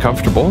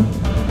uncomfortable.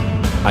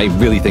 I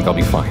really think I'll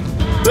be fine.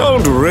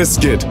 Don't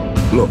risk it.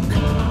 Look,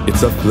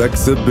 it's a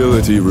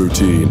flexibility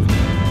routine.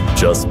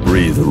 Just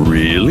breathe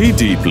really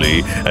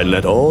deeply and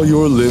let all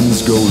your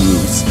limbs go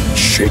loose.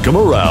 Shake them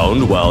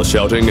around while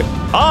shouting,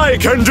 "I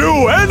can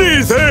do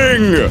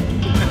anything!"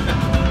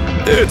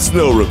 It's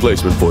no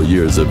replacement for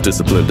years of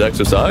disciplined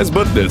exercise,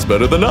 but it's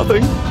better than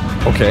nothing.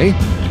 Okay,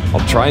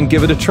 I'll try and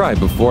give it a try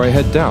before I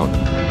head down.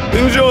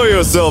 Enjoy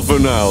yourself for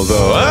now,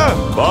 though, eh?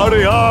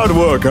 Party hard,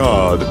 work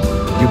hard.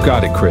 You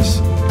got it,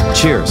 Chris.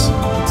 Cheers.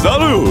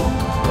 Salut!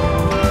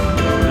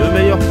 Le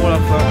meilleur pour la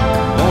fin.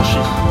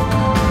 Banshee.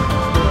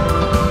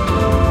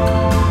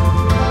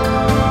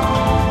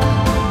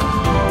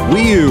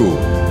 Wee-oo!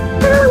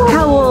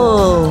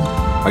 Howl!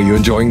 Are you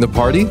enjoying the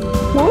party?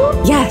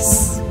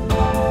 Yes.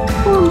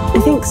 I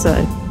think so.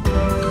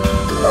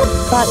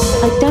 But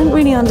I don't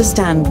really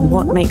understand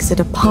what makes it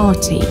a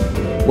party.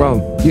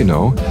 Well, you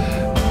know,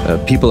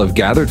 people have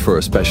gathered for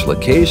a special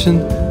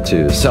occasion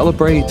to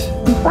celebrate.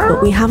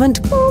 But we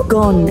haven't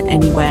gone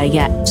anywhere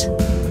yet.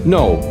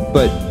 No,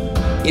 but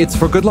it's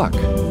for good luck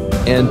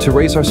and to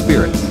raise our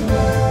spirits.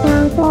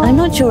 I'm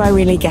not sure I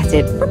really get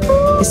it,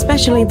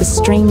 especially the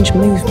strange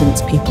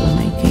movements people are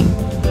making.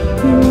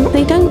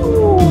 They don't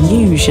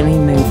usually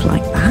move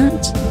like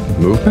that.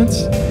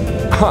 Movements?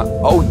 Huh,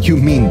 oh, you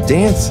mean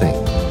dancing.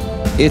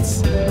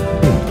 It's,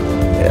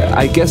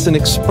 I guess, an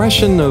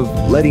expression of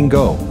letting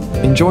go,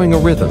 enjoying a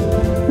rhythm.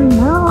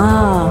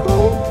 Ah,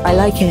 I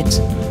like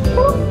it.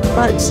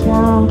 But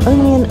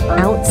only an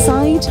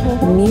outside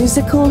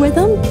musical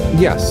rhythm?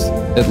 Yes,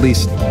 at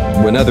least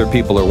when other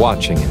people are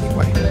watching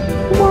anyway.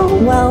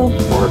 Well,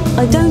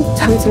 I don't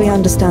totally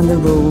understand the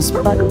rules,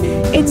 but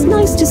it's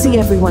nice to see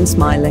everyone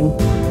smiling.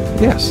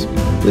 Yes,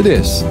 it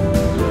is.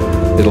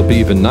 It'll be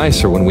even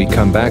nicer when we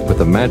come back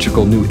with a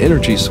magical new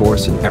energy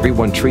source and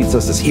everyone treats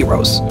us as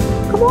heroes.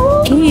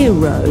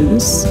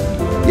 Heroes?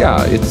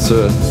 Yeah, it's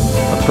a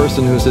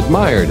person who's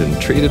admired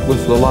and treated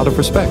with a lot of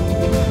respect.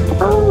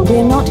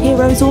 We're not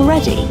heroes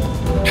already.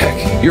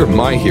 Heck, you're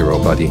my hero,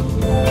 buddy.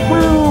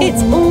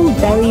 It's all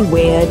very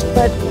weird,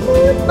 but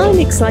I'm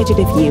excited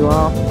if you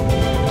are.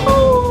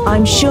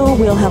 I'm sure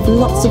we'll have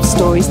lots of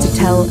stories to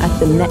tell at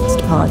the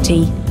next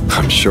party.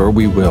 I'm sure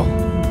we will.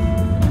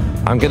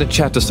 I'm gonna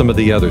chat to some of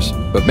the others,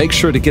 but make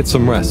sure to get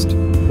some rest.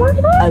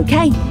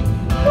 Okay.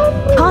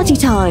 Party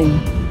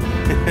time.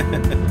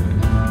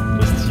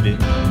 Trop stylé.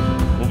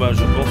 Bon bah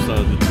je pense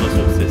de toute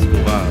façon c'est ce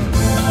qu'on va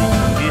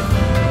découvrir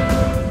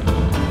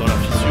dans la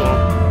fissure, hein.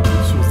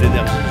 Une source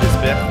d'énergie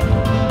j'espère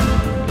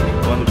qui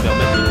pourra nous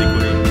permettre de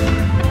décoller.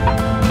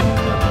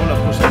 On va prendre la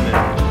prochaine mer.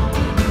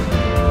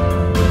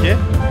 Ok.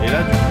 Et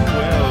là du coup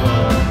ouais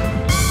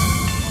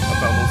ah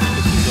pardon c'est ce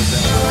que je dois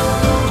faire.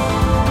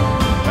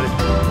 Allez,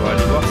 on va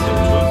aller voir s'il y a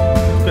autre chose.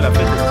 En tout cas la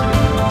fête est stylée.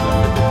 La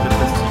fête est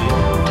très stylée.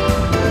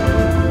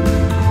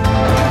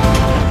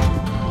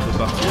 On peut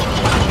partir.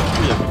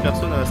 Il n'y a plus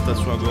personne à la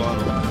station Agora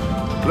non.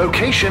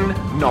 Location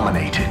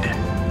nominated.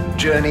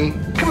 Journey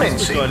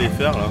commencing. Aller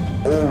faire, là.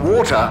 All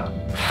water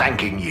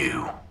thanking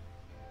you.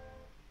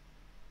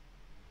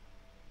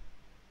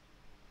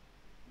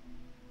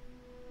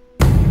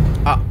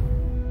 Ah.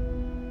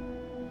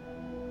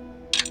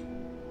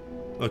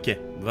 Ok,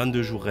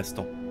 22 jours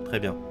restants. Très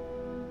bien.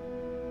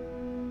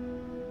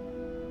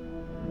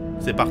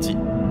 C'est parti.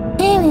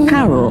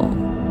 Carol,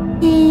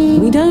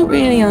 we don't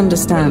really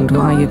understand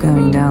why you're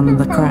going down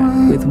the crack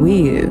with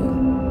Wii U.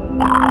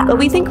 But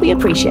we think we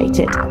appreciate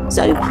it,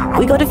 so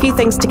we got a few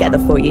things together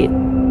for you.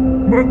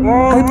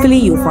 Hopefully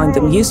you'll find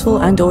them useful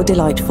and or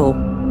delightful.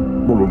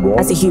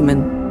 As a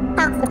human,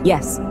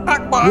 yes,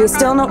 we're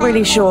still not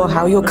really sure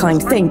how your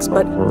kind thinks,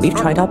 but we've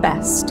tried our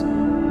best.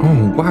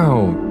 Oh,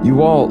 wow.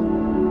 You all...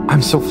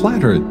 I'm so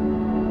flattered.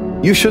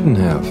 You shouldn't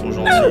have.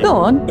 Go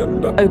on,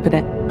 open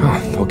it.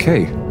 Oh,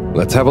 okay.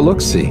 Let's have a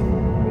look-see.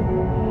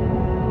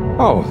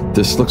 Oh,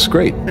 this looks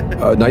great.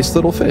 A nice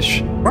little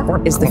fish.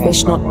 Is the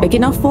fish not big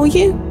enough for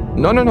you?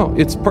 No, no, no.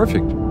 It's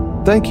perfect.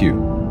 Thank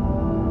you.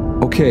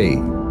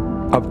 Okay.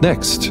 Up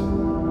next.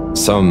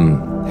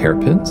 Some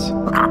hairpins?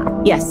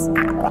 Yes.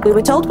 We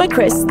were told by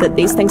Chris that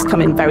these things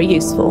come in very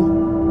useful.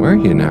 Where are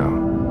you now?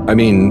 I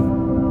mean,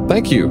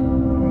 thank you.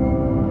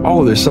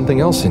 Oh, there's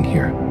something else in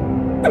here.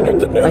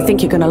 I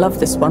think you're gonna love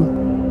this one.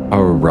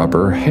 A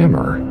rubber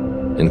hammer.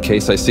 In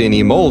case I see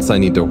any moles I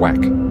need to whack.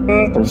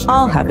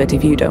 I'll have it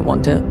if you don't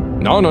want it.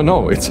 No, no,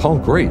 no. It's all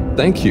great.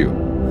 Thank you.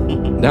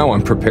 Now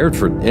I'm prepared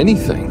for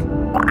anything.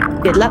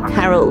 Good luck,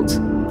 Harold.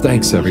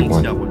 Thanks,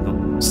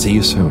 everyone. See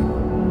you soon.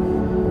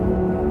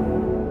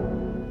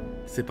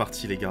 C'est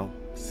parti, les gars.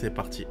 C'est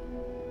parti.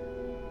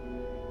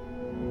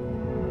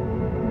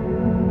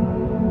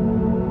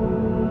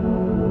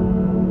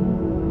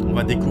 On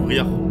va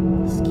découvrir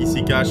ce qui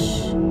s'y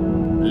cache.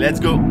 Let's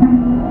go.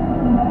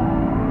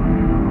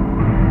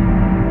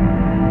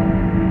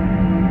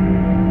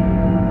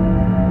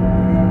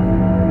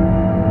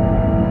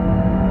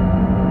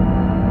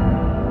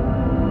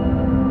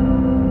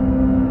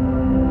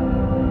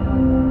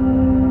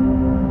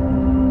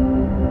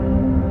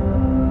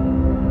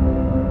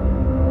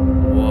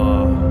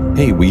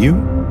 Hey, Wii U?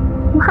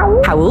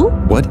 Howl?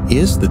 What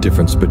is the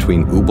difference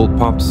between Ooble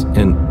Pops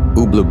and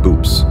Ooble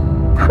Boops?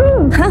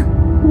 Huh.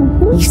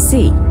 You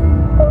see,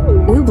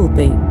 Ooble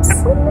Boops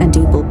and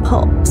Ooble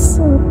Pops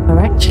are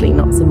actually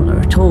not similar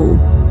at all.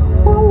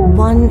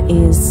 One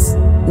is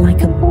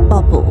like a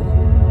bubble,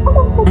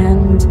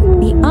 and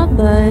the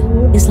other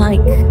is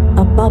like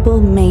a bubble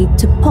made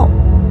to pop.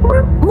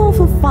 More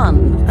for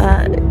fun,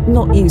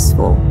 not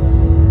useful.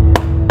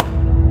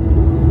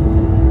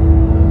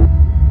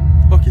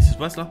 Oh, qu'est-ce qui se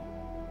passe là?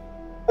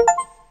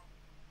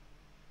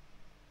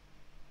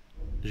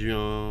 J'ai eu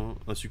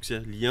un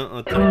succès. Lien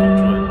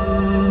interculturel.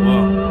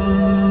 Wow.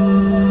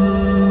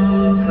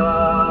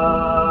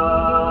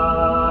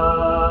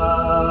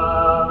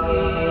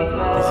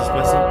 Qu'est-ce qui se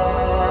passe là?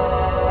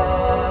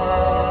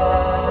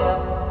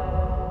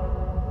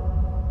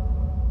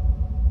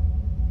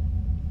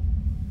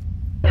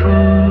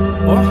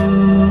 Oh.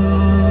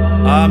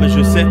 Ah, mais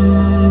je sais.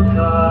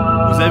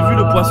 Vous avez vu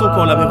le poisson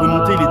quand on l'avait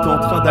remonté, il était en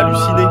train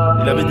d'halluciner.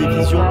 Il avait des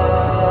visions.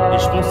 Et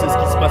je pense que c'est ce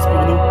qui se passe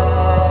pour nous.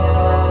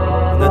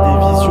 On a des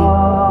visions.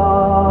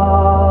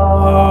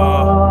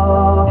 Wow.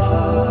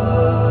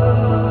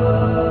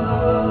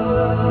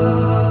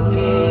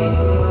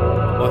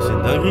 Oh, c'est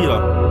une dinguerie là.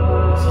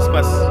 Qu'est-ce qui se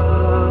passe?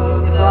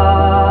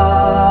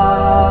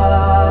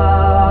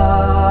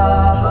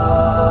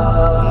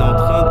 On est en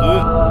train de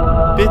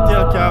péter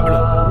un câble.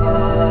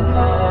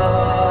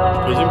 Je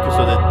présume que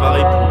ça doit être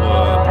pareil pour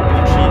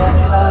Banshee.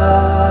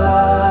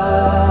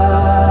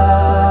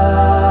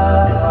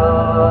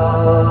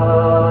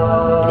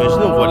 Imaginez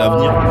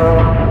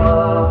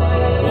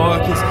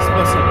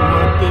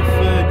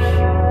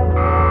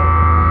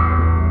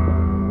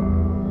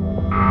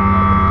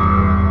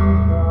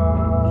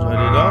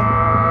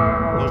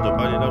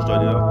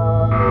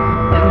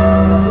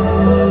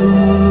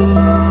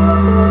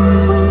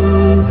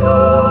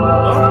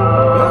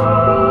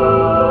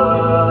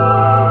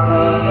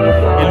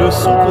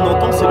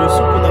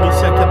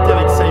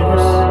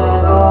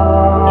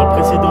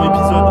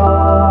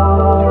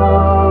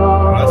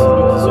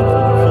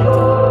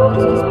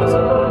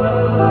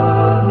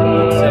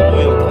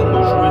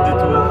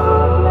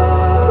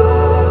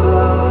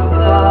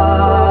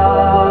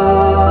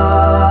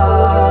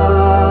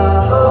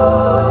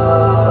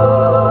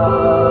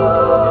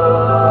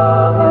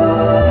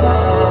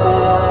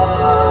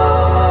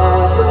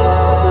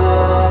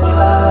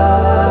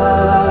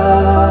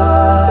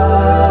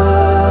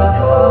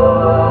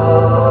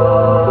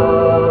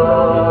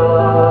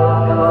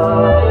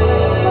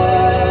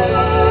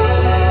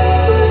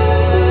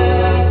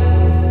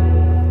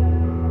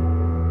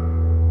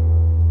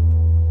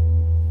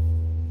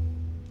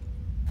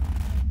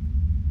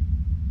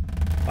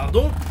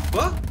Pardon?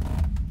 Quoi?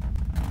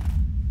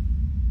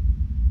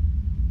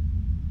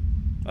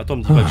 Attends,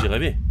 me dis pas que j'ai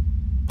rêvé.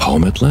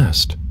 Home at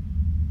last.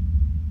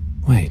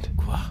 Wait.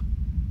 Quoi?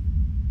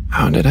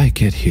 How did I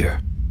get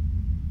here?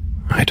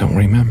 I don't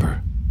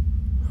remember.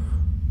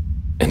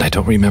 And I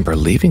don't remember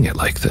leaving it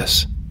like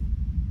this.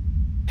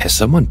 Has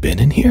someone been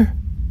in here?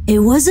 It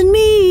wasn't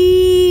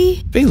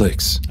me.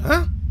 Felix.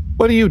 Huh?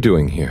 What are you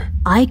doing here?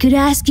 I could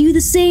ask you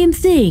the same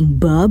thing,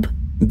 bub.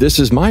 This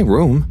is my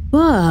room.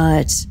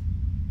 But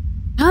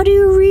how do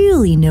you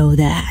really know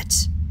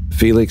that?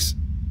 Felix,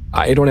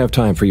 I don't have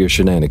time for your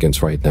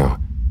shenanigans right now.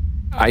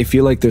 I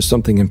feel like there's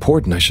something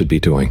important I should be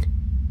doing.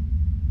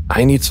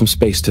 I need some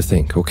space to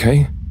think,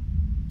 okay?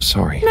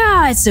 Sorry.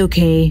 Nah, it's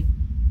okay.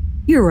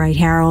 You're right,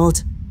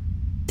 Harold.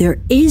 There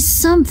is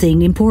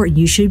something important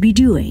you should be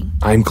doing.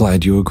 I'm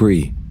glad you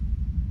agree.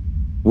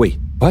 Wait,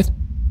 what?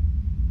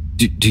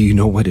 Do you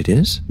know what it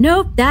is?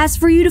 Nope, that's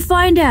for you to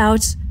find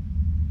out.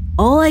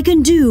 All I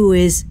can do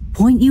is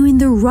point you in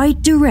the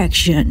right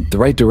direction. The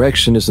right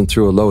direction isn't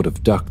through a load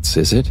of ducts,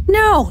 is it?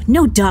 No,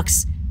 no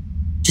ducks.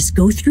 Just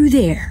go through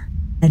there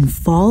and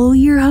follow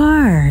your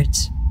heart.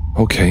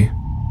 Okay.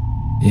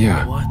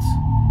 Yeah. What?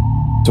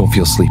 Don't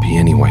feel sleepy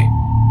anyway.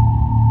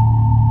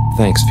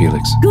 Thanks,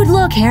 Felix. Good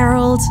luck,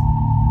 Harold.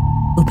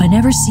 Hope I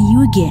never see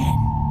you again.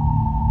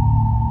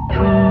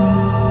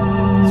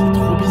 C'est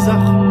trop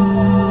bizarre.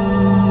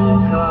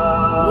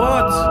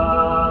 What?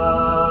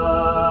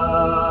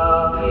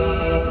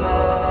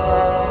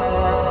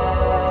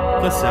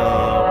 Ça c'est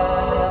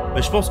un...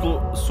 Mais je pense qu'on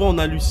soit on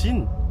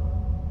hallucine.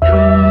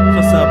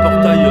 Ça c'est un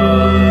portail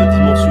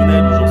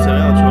dimensionnel ou j'en sais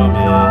rien, tu vois,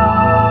 mais...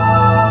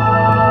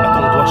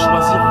 Attends, on doit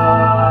choisir.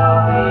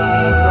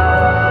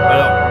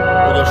 Alors,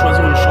 on doit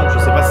choisir une chambre, je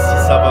sais pas si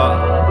ça va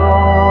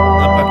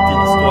impacter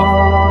l'histoire.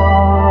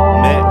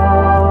 Mais,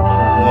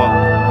 moi,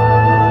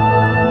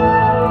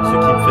 ce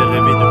qui me fait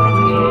rêver depuis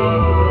toujours,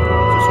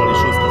 ce sont les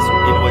choses qui sont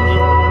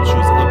éloignées, les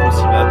choses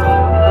impossibles à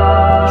atteindre,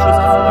 les choses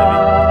qui font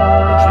rêver.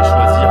 Donc je vais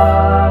choisir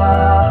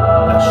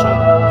la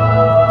chambre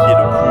qui est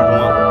le plus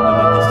loin de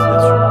ma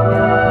destination.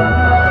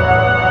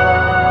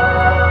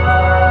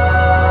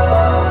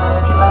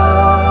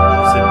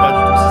 Je sais pas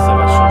du tout si ça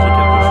va changer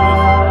quelque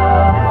chose.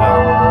 On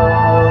verra.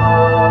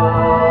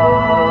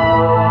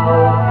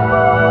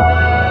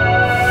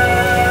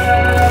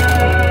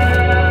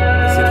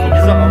 C'est trop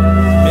bizarre, hein.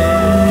 Mais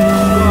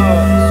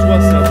soit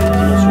c'est un truc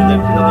dimensionnel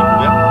qu'on a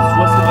découvert,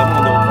 soit c'est vraiment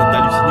on est en train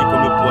d'halluciner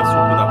comme le poisson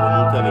qu'on a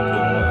remonté avec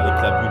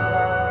la bulle.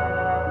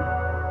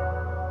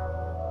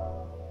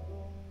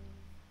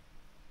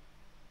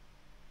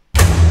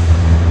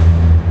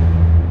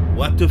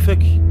 What the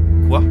fuck?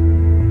 Quoi?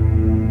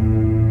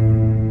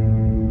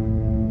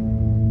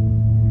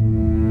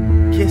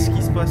 Qu'est-ce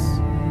qui se passe?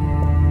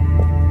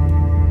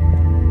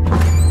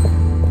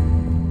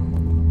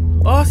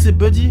 Oh, c'est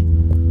Buddy!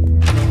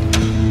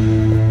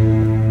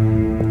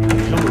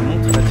 Là, on me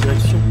montre la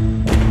direction.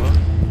 Tu vois?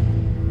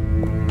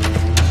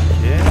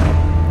 Ok.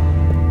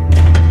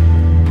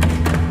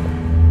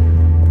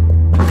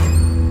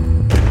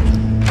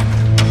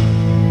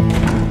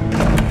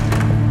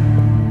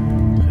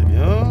 Très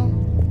bien.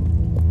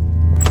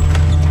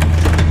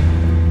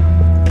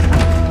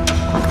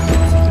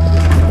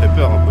 Ça fait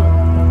peur un peu.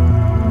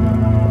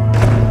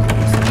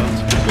 Ça fait un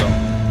petit peu peur.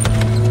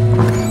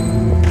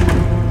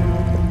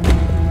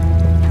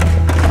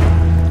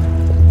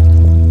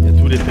 Il y a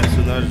tous les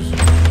personnages.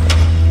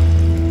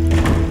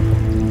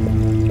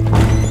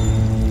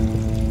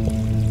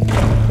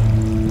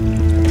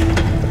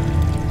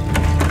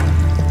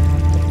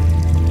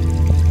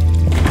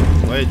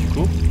 Ouais, du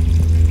coup,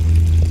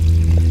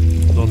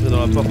 on doit entrer dans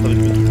la porte avec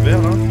le truc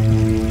vert là.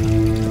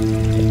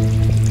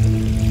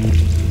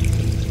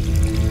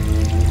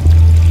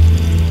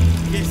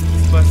 Qu'est-ce qui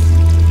se passe?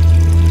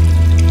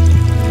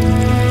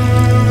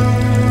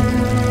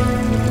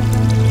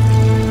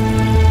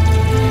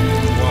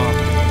 Waouh.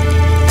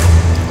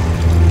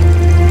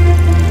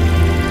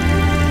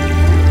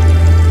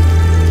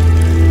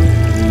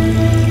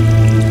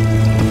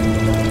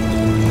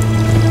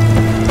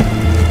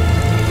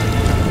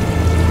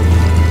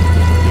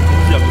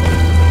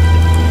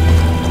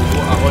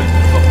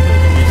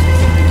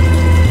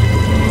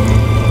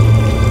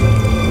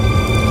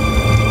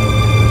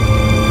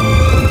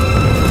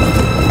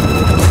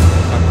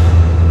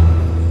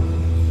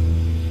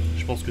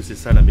 Je pense que c'est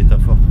ça la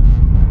métaphore.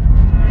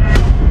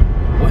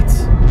 What?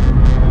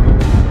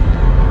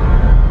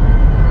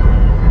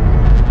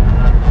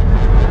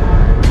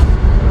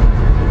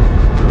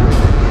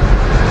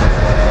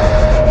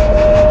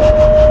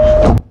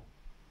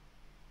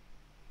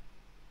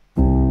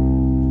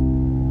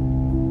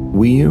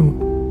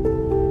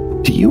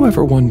 Do you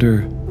ever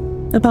wonder...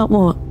 About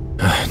what?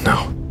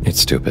 No, it's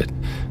stupid.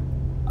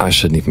 I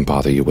shouldn't even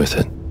bother you with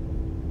it.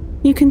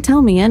 You can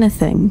tell me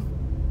anything.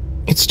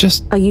 It's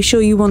just... Are you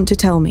sure you want to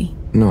tell me?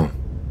 No.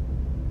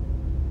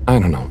 I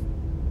don't know.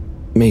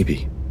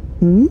 Maybe.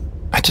 Hmm?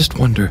 I just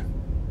wonder...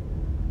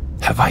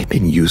 Have I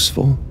been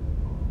useful?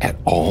 At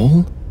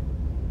all?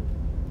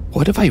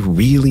 What have I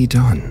really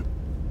done?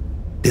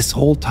 This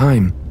whole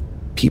time,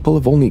 people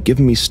have only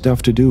given me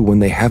stuff to do when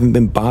they haven't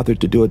been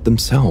bothered to do it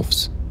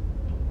themselves.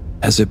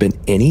 Has there been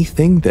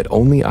anything that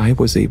only I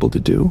was able to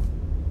do?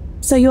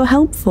 So you're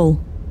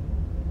helpful.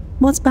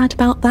 What's bad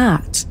about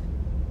that?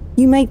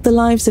 You make the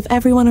lives of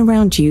everyone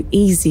around you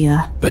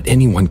easier. But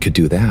anyone could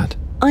do that.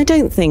 I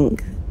don't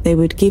think they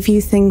would give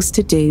you things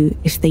to do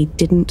if they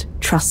didn't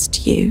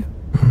trust you.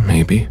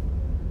 Maybe.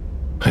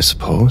 I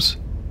suppose.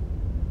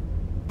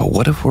 But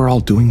what if we're all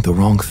doing the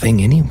wrong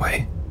thing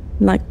anyway?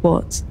 Like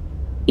what?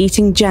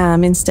 Eating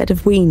jam instead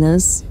of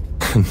wieners?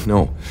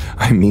 No,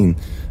 I mean,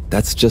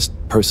 that's just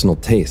personal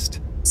taste.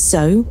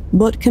 So,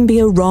 what can be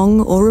a wrong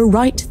or a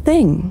right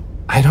thing?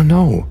 I don't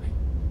know.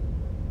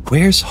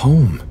 Where's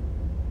home?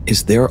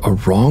 Is there a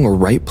wrong or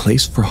right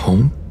place for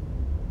home?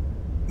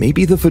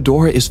 Maybe the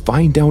fedora is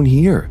fine down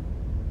here.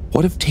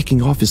 What if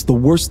taking off is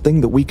the worst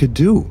thing that we could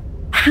do?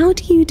 How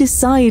do you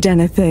decide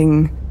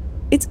anything?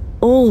 It's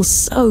all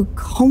so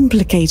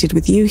complicated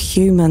with you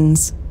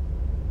humans.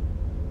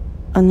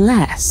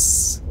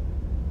 Unless...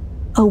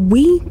 are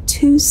we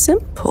too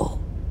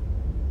simple?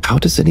 How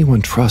does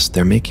anyone trust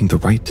they're making the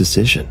right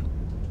decision?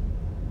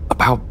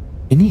 About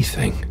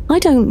anything? I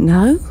don't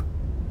know.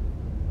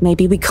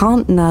 Maybe we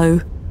can't know.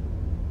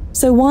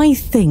 So why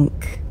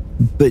think?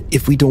 But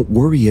if we don't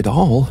worry at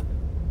all...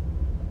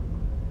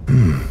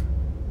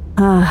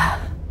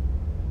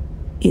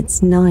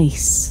 It's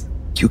nice.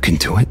 You can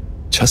do it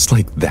just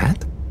like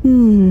that?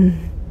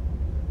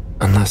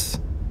 Unless...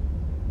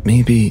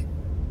 Maybe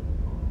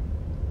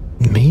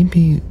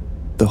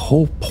the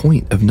whole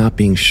point of not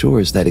being sure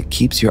is that it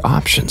keeps your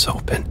options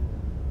open.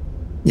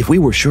 If we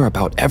were sure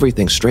about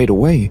everything straight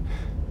away,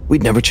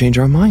 we'd never change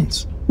our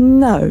minds.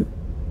 No.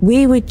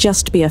 We would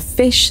just be a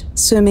fish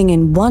swimming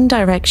in one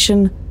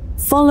direction,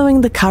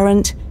 following the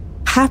current,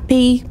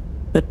 happy,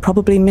 but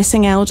probably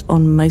missing out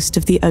on most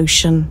of the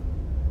ocean.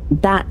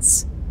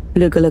 That's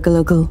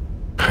blugaluggaluggal.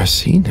 I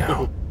see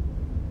now.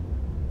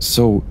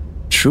 So,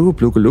 true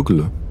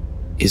blugaluggal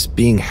is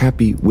being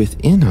happy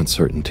within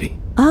uncertainty.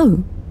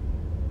 Oh.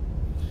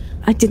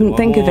 I didn't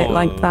think of it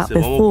like that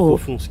before.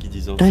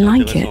 I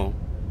like it.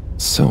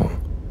 So,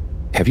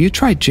 have you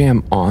tried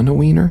jam on a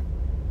wiener?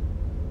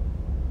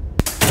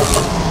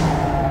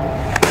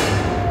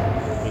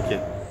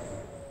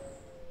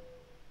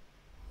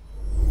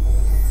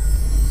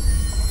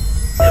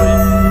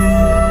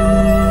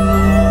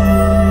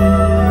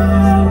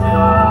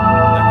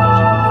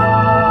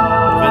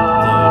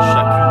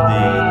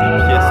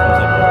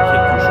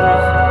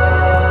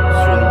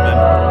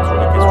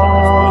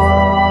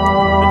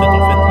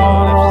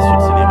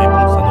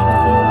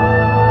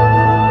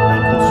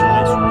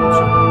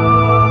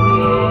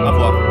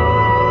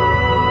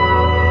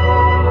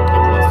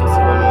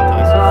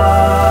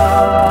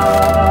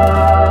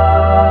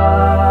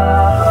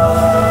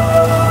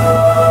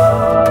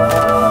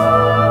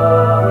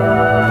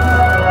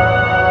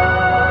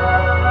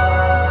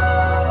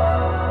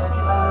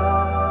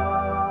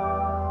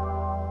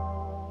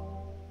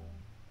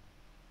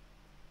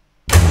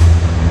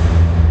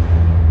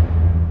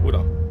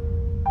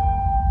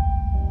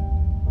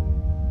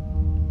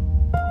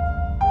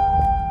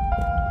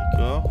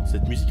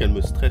 Cette musique, elle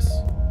me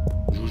stresse.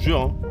 Je vous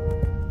jure, hein.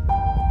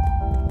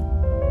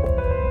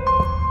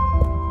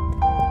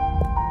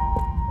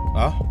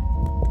 Ah.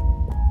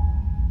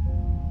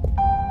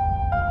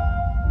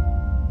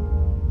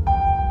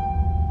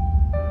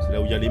 C'est là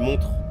où il y a les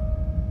montres.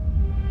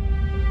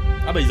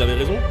 Ah bah ils avaient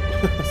raison.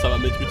 Ça va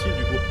m'être utile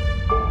du coup.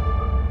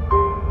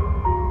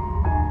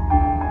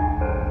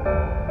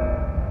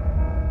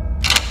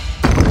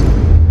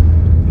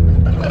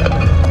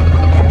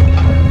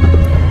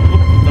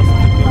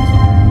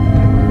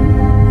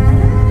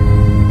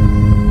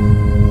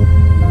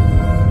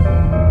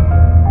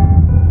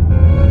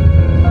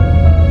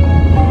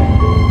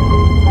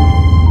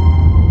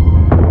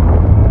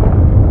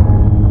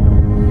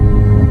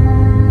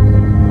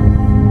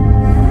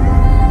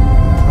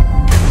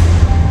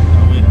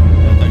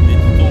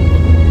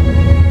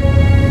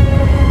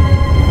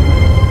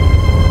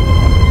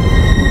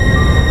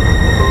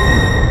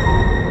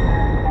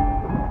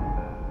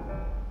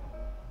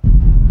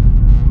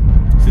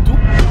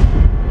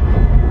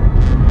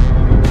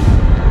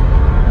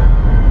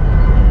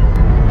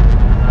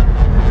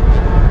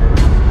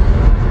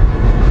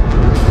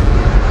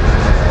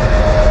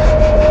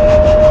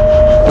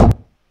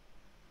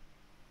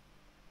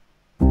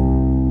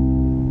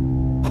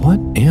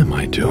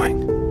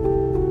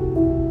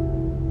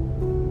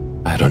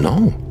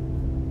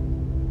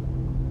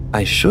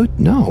 I should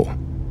know.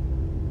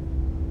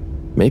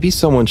 Maybe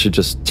someone should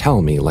just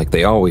tell me like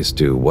they always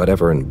do,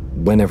 whatever and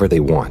whenever they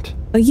want.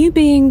 Are you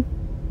being...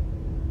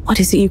 what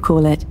is it you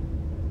call it?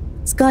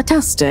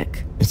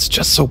 Scartastic? It's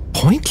just so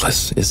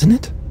pointless, isn't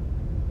it?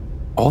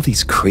 All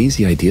these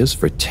crazy ideas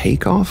for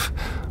takeoff,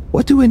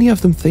 what do any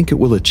of them think it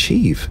will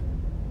achieve?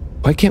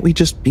 Why can't we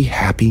just be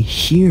happy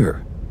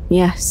here?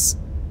 Yes.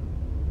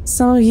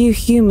 Some of you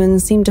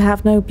humans seem to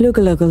have no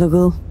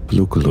blugaluggaluggal.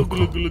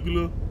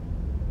 Blugaluggal.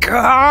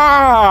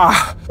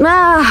 Ah!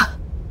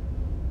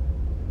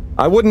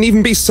 I wouldn't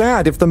even be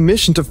sad if the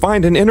mission to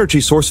find an energy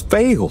source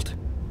failed.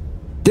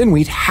 Then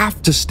we'd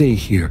have to stay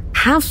here.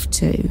 Have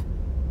to?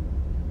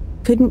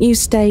 Couldn't you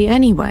stay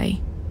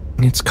anyway?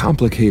 It's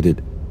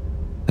complicated.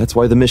 That's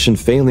why the mission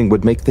failing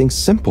would make things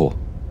simple.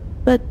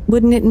 But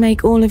wouldn't it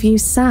make all of you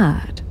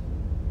sad?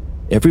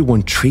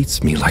 Everyone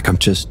treats me like I'm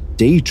just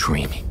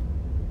daydreaming.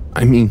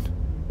 I mean,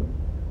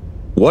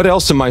 what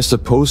else am I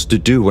supposed to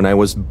do when I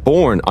was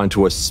born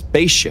onto a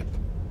spaceship?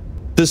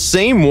 The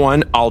same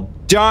one I'll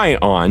die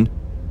on,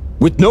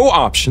 with no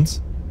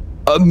options.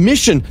 A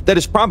mission that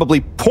is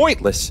probably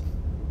pointless,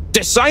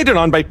 decided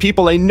on by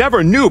people I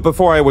never knew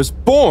before I was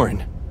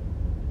born,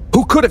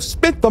 who could have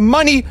spent the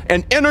money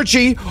and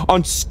energy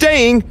on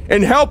staying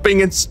and helping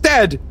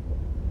instead,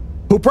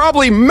 who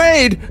probably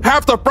made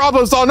half the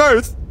problems on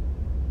Earth,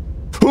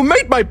 who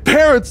made my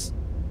parents,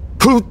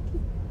 who...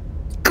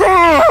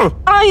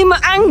 I'm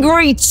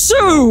angry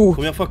too!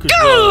 Première fois que je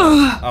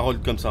vois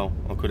Harold comme ça,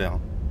 en colère.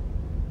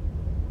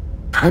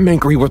 I'm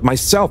angry with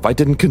myself. I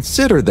didn't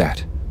consider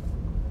that.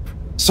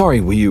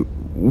 Sorry,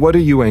 what are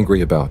you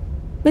angry about?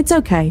 It's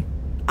okay.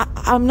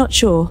 I'm not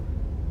sure.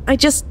 I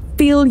just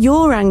feel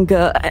your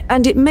anger,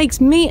 and it makes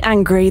me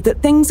angry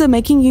that things are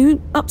making you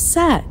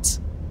upset.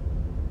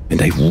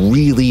 And I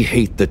really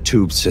hate the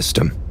tube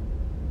system.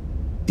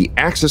 The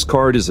access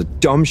card is a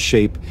dumb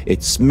shape,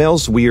 it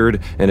smells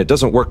weird, and it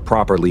doesn't work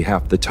properly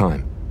half the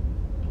time.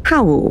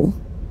 Howl,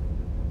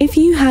 if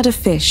you had a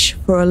fish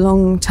for a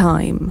long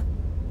time,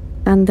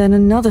 and then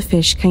another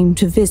fish came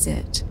to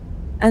visit,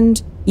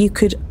 and you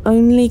could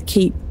only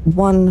keep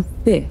one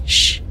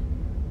fish,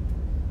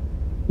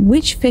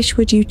 which fish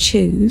would you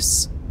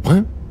choose?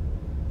 What?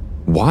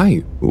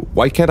 Why?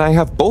 Why can't I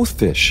have both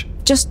fish?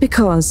 Just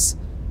because.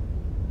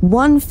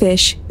 One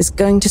fish is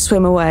going to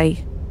swim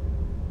away.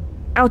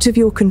 Out of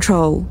your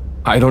control.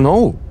 I don't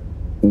know.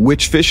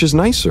 Which fish is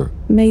nicer?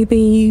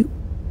 Maybe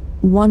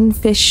one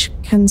fish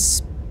can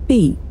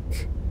speak.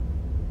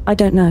 I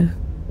don't know.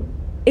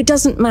 It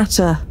doesn't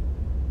matter.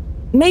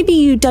 Maybe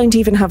you don't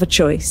even have a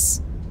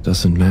choice.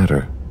 Doesn't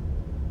matter.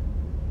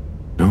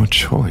 No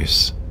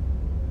choice.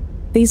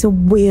 These are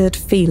weird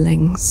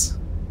feelings.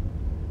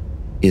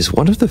 Is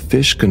one of the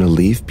fish gonna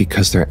leave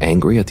because they're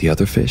angry at the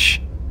other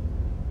fish?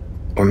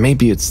 Or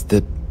maybe it's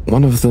that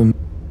one of them...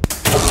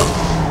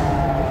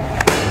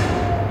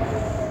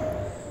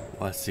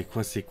 Ouais, c'est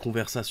quoi ces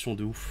conversations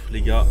de ouf,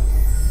 les gars?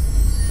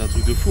 C'est un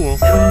truc de fou, hein?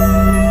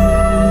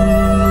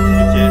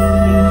 Ok,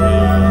 donc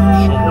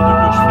chambre de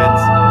gauche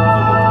faite, il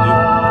en manque 2.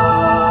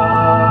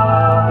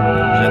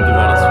 J'ai hâte de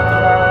voir la suite.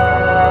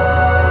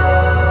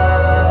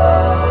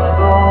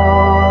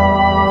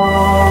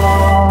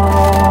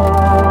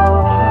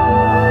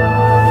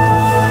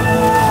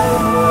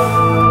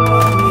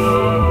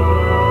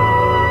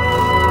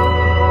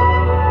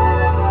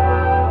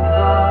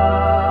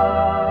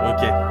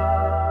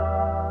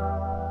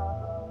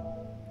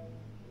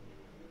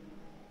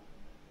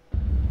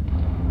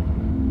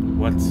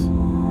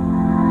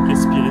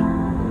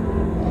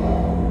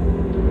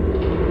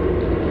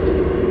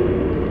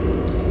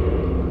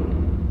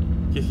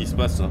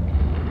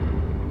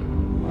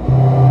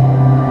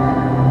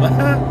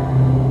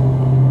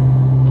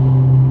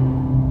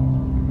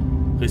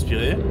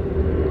 Respirez.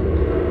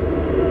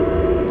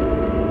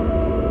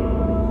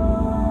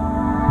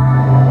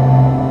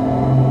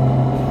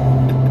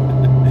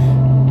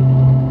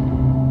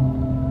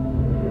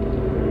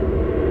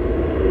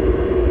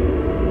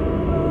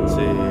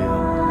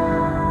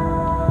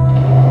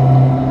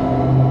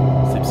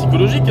 C'est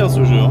psychologique, hein,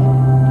 ce jeu. Hein.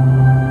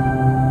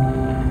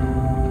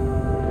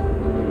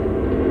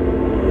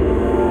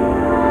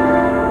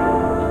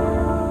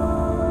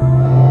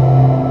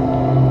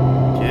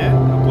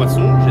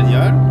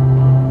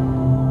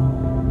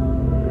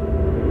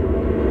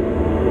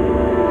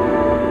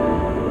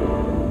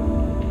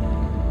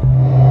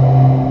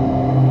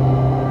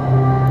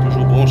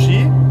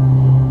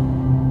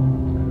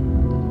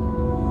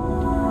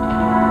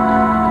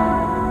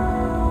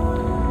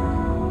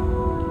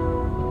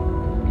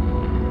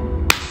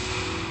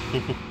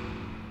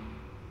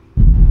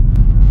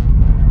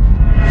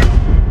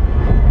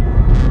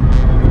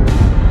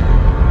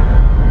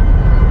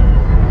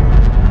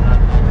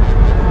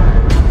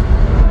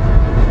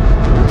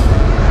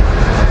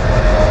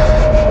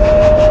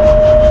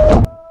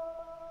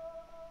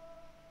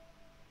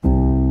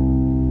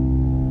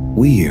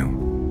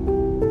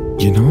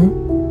 You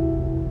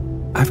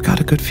know, I've got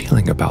a good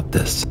feeling about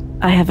this.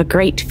 I have a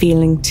great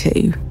feeling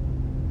too.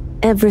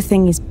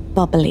 Everything is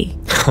bubbly.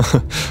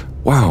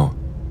 Wow,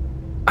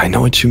 I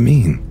know what you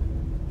mean.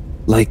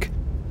 Like,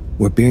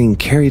 we're being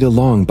carried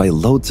along by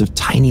loads of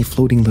tiny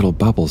floating little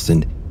bubbles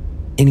and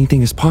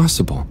anything is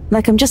possible.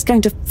 Like I'm just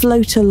going to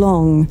float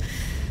along.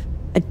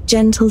 A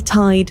gentle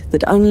tide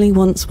that only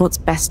wants what's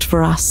best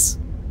for us.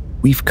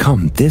 We've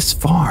come this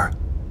far.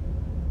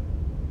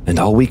 And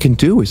all we can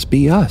do is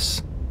be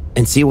us.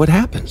 And see what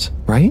happens,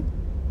 right?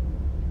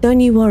 Don't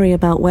you worry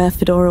about where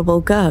Fedora will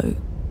go.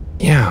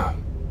 Yeah,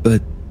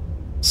 but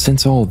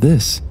since all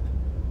this,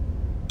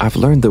 I've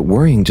learned that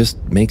worrying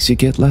just makes you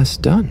get less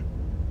done.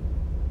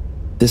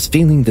 This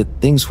feeling that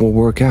things will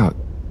work out,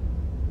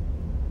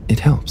 it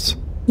helps.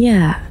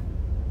 Yeah.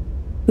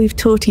 We've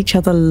taught each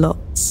other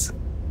lots.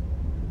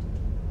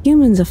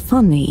 Humans are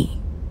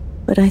funny,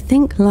 but I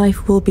think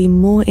life will be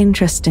more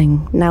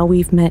interesting now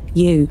we've met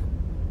you.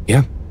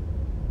 Yeah.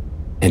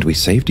 And we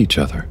saved each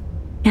other.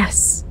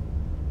 Yes.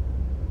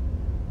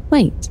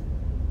 Wait.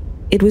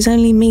 It was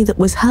only me that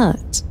was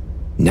hurt.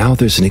 Now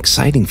there's an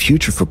exciting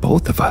future for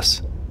both of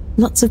us.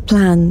 Lots of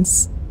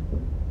plans.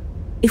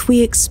 If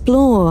we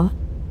explore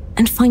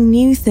and find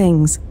new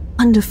things,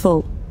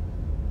 wonderful.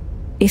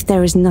 If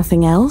there is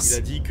nothing else, Il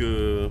a dit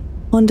que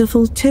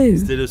wonderful too.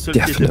 c'était le seul qui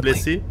était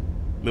blessé,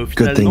 mais au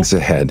final Good things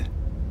ahead.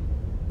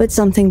 But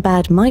something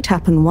bad might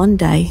happen one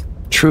day.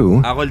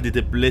 True. Harold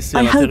était blessé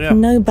à I hope l'intérieur.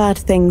 no bad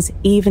things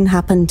even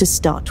happen to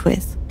start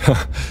with.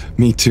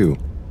 Me too.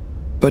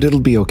 But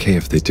it'll be okay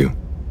if they do.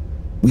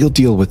 We'll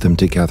deal with them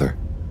together.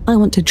 I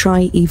want to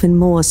try even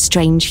more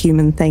strange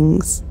human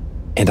things.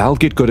 And I'll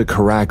get good at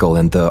Caragal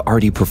and the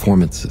arty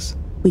performances.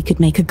 We could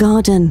make a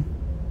garden,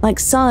 like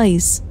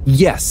size.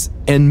 Yes,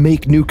 and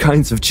make new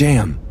kinds of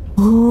jam.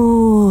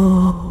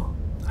 Oh.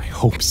 I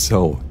hope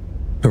so.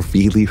 I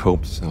really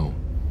hope so.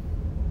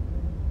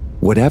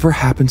 Whatever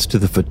happens to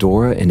the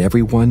fedora and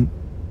everyone,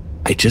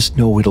 I just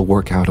know it'll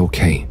work out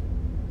okay.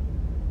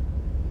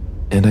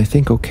 And I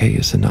think okay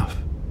is enough.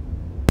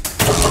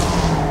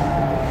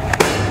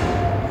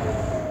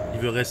 Il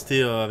veut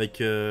rester avec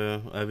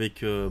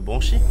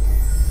Banshee,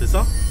 c'est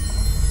ça?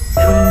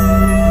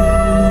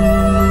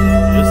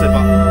 Je sais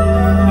pas.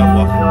 À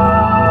voir.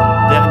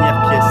 Dernière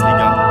pièce, les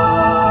gars.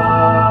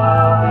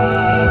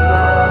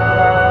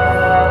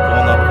 Pour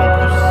en apprendre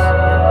plus.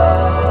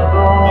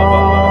 On va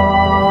voir, on va voir.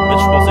 En fait,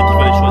 je pensais qu'il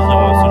fallait choisir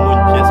seulement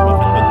une pièce, mais en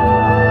fait, pas du tout.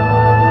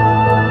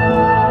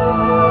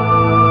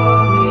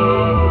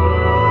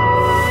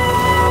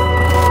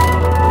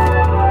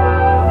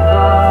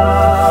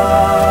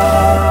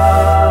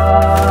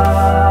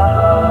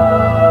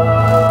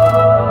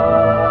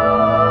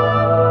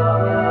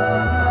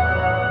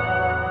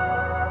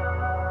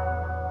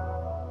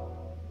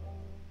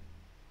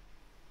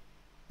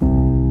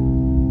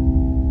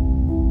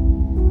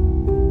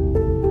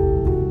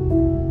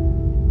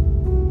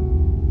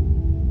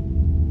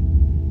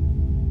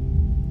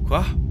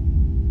 Quoi?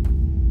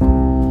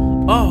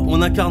 Oh,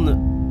 on incarne...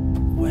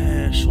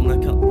 Wesh, on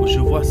incarne... Oh, je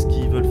vois ce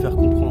qu'ils veulent faire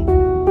comprendre.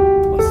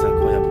 Oh, c'est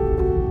incroyable.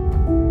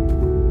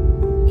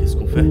 Qu'est-ce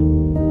qu'on fait?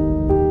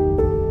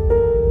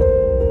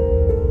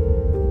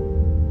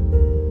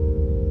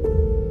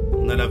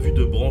 On a la vue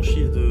de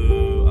Banshee et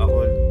de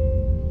Harold.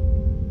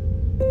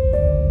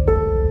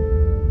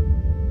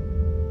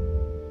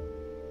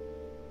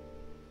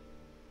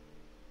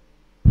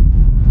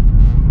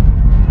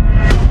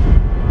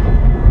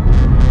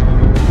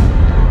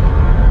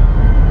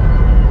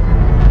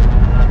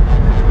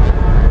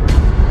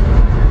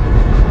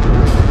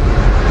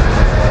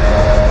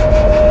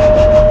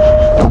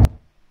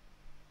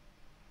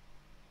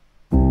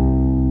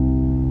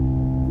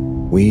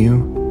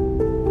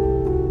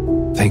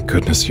 Thank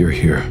goodness you're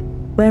here.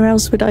 Where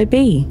else would I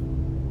be?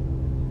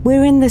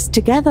 We're in this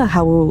together,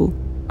 Howell.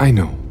 I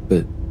know,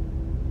 but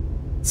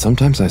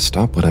sometimes I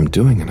stop what I'm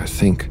doing and I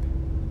think,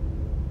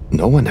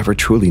 no one ever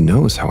truly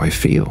knows how I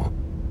feel,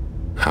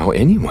 how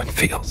anyone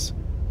feels.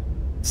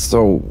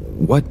 So,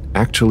 what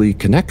actually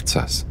connects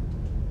us?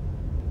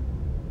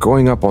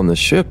 Growing up on the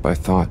ship, I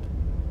thought,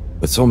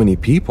 with so many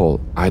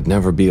people, I'd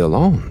never be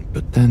alone,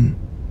 but then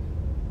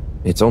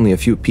it's only a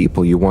few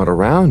people you want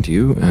around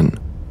you, and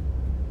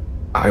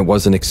I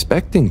wasn't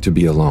expecting to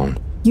be alone.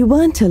 You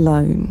weren't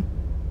alone.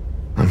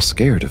 I'm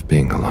scared of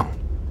being alone.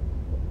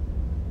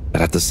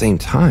 But at the same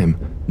time,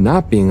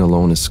 not being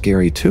alone is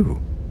scary too.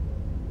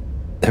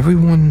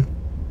 Everyone...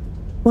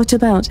 What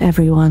about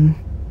everyone?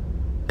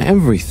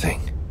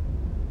 Everything.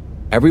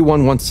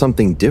 Everyone wants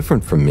something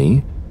different from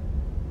me.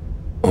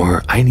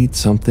 Or I need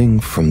something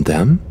from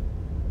them.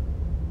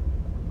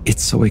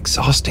 It's so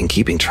exhausting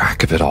keeping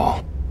track of it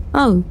all.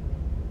 Oh,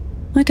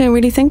 I don't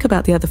really think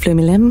about the other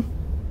Flumilim.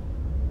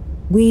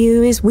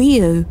 Wiu is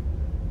Wiu,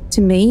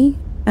 to me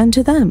and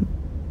to them.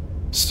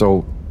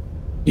 So,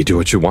 you do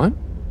what you want?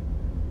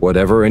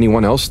 Whatever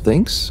anyone else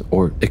thinks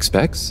or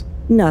expects?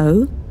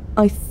 No,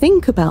 I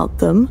think about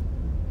them,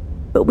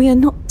 but we are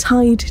not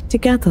tied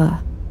together.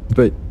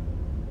 But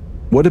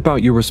what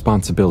about your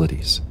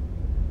responsibilities?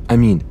 I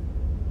mean,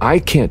 I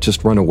can't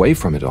just run away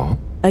from it all.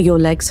 Are your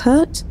legs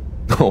hurt?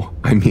 Oh,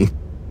 I mean,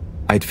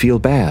 I'd feel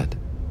bad.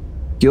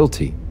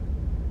 Guilty.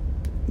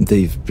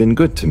 They've been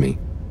good to me.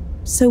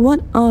 So what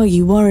are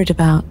you worried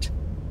about?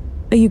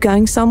 Are you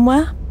going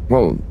somewhere?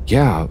 Well,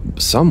 yeah,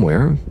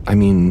 somewhere. I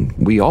mean,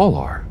 we all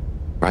are,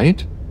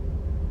 right?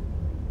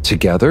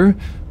 Together,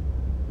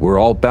 we're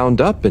all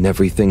bound up in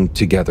everything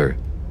together.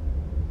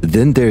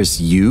 Then there's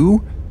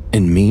you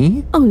and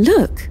me? Oh,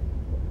 look.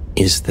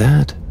 Is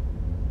that...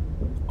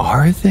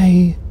 Are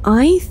they?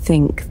 I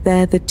think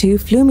they're the two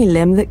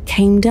Flumilim that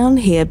came down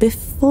here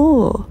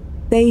before.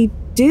 They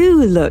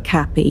do look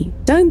happy,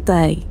 don't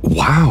they?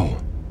 Wow.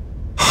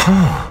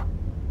 Huh.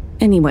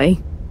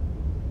 Anyway,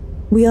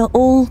 we are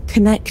all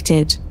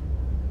connected,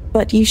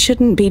 but you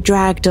shouldn't be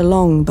dragged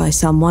along by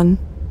someone.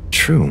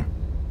 True.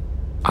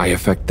 I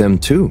affect them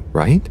too,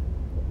 right?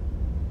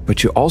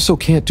 But you also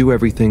can't do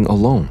everything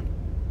alone.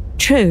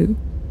 True.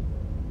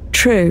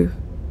 True.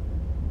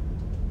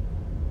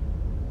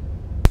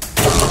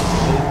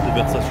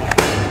 Conversation,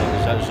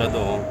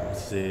 j'adore. Hein.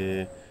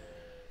 C'est.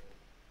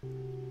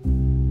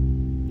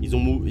 Ils ont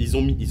mis,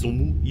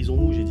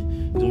 j'ai dit.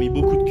 Ils ont mis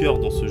beaucoup de cœur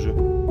dans ce jeu,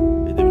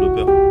 les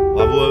développeurs.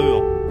 Bravo à eux,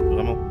 hein.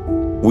 Vraiment.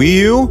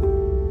 Wiyu?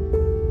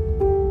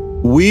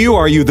 Wiyu,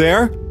 are you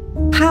there?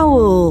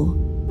 Powell.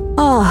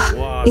 Ah,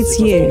 Wow, it's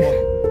you.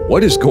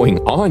 What is going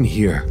on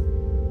here?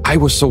 I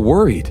was so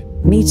worried.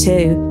 Me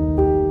too.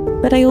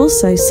 But I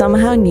also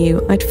somehow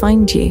knew I'd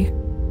find you.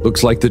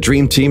 Looks like the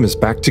dream team is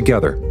back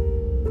together.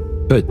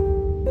 But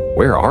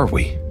where are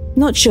we?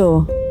 Not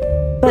sure.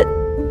 But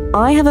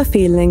I have a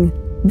feeling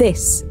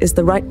this is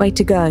the right way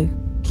to go.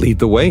 Lead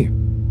the way.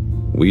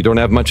 We don't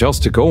have much else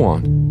to go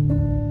on.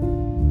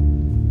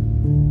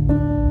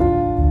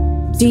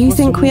 Do you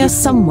think we are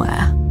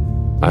somewhere?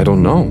 I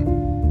don't know.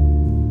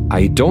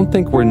 I don't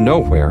think we're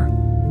nowhere.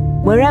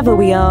 Wherever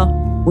we are,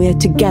 we're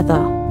together.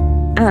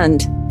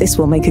 And this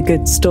will make a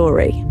good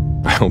story.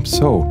 I hope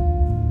so.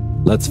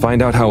 Let's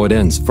find out how it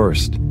ends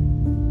first.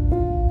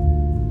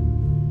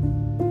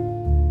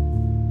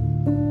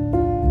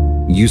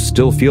 You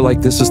still feel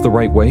like this is the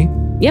right way?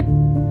 Yep.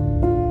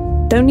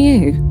 Don't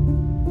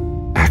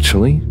you?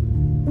 Actually,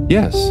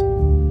 yes.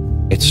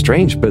 It's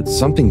strange, but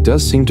something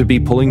does seem to be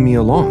pulling me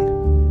along.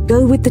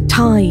 Go with the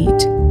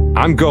tide.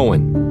 I'm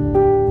going.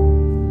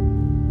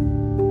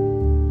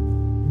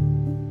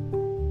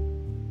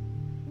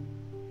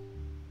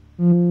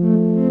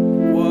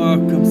 Wow,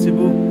 comme c'est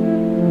beau.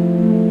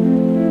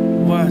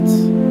 What?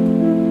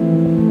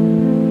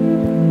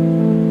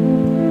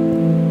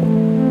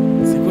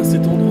 C'est quoi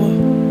cet endroit?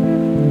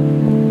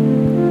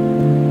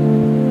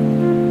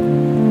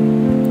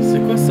 C'est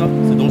quoi ça?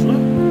 C'est dangereux?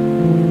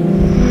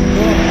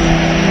 Wow.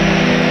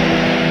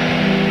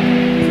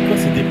 C'est quoi?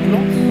 C'est des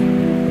plantes?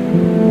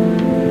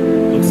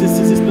 Donc c'est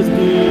ces espèces de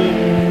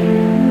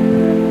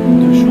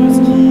choses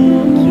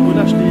qui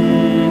relâchent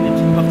les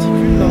petites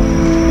particules là.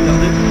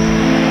 Regardez.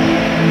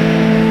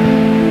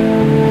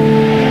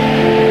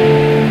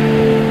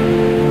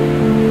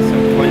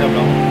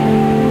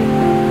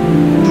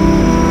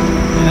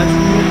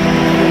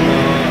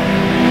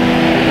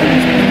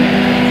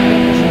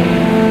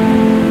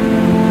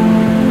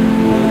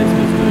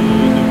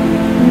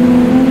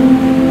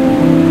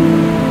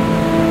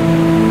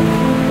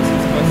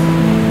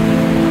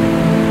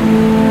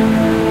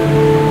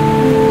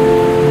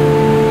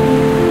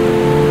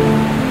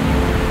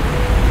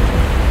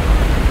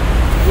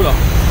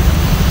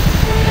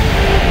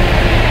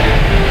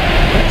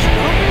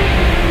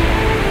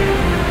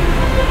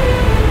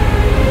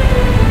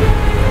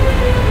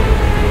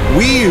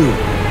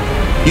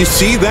 You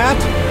see that?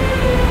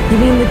 You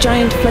mean the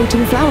giant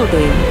floating flower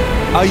beam?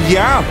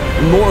 Yeah,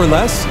 more or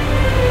less.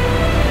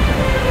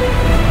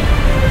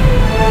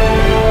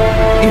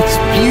 It's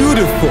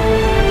beautiful.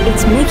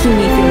 It's making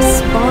me feel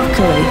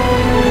sparkly.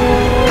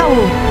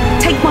 Powell,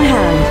 take my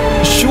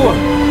hand. Sure.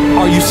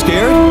 Are you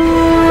scared? No.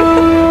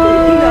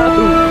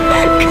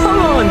 Come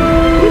on,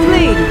 with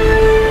me.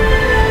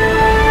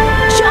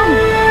 Jump.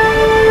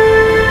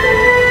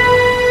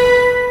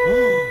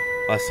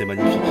 Ah, c'est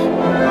magnifique.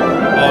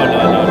 Oh là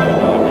là là là.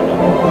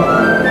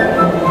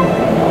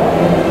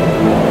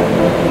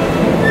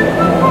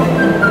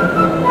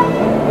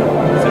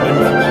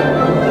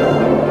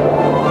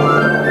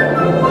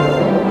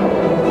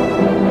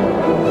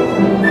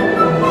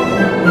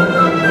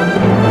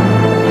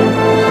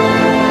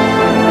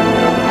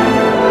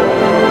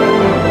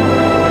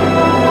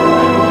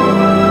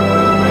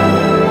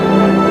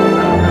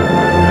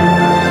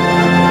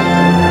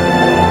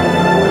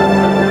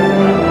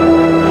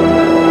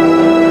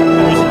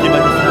 La musique est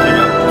magnifique, les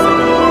gars, tout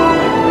simplement.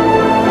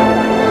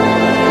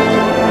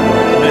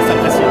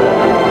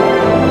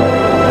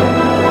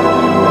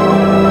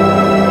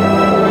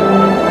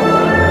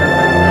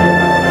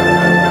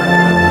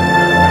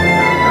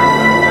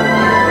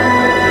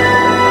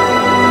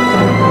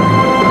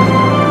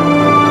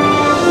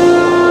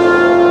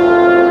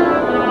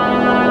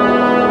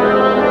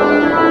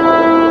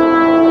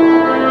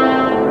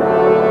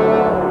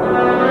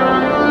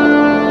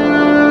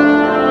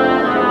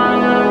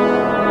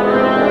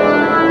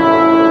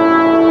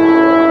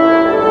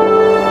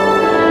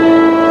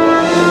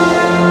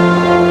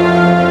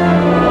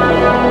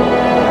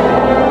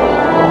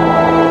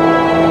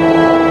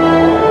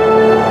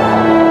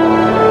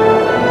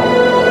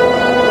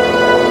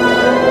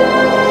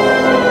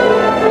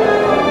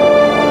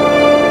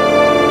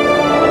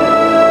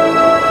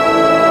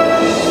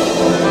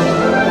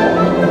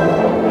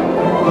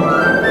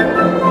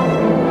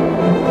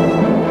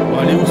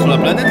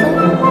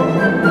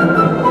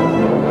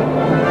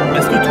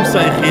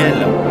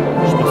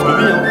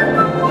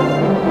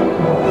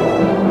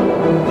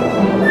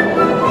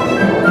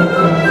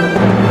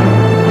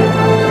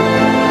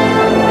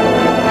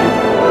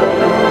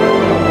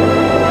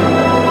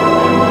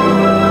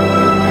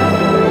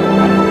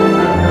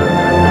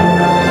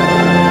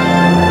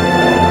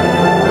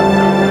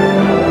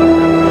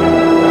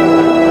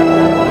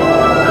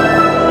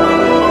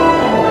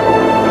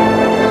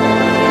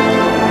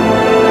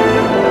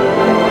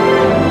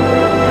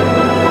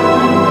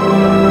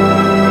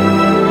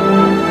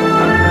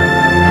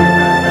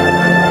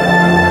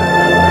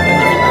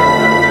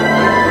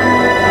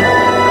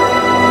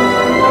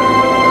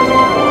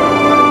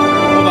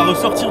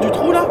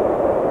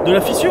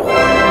 la fissure?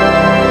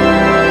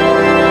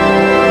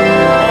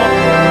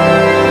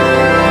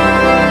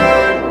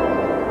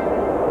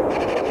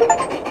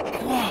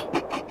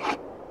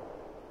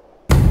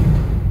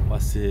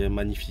 C'est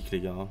magnifique les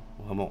gars, hein.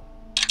 Vraiment.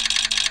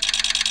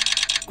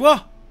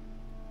 Quoi?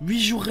 8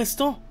 jours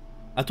restants?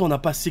 Attends, on a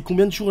passé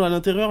combien de jours à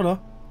l'intérieur là?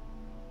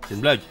 C'est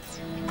une blague.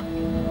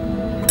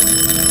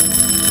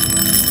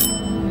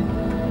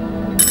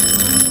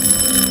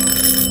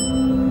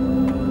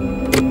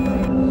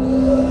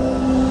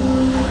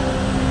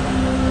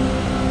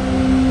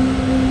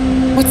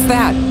 What's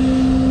that?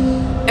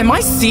 Am I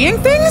seeing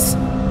things?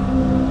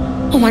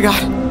 Oh my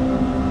god.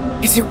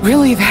 Is it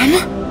really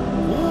them?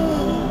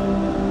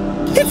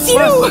 It's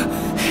you!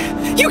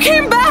 You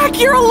came back!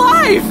 You're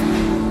alive!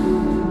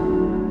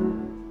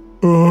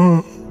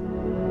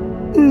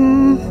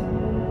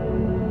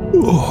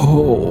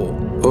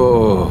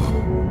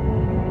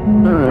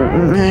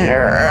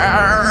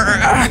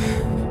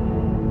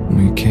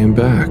 We came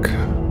back.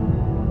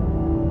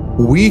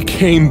 We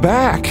came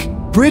back!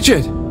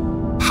 Bridget!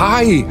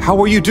 Hi, how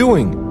are you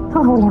doing?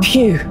 Phew.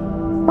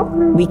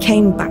 We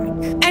came back.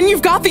 And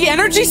you've got the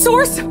energy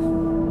source?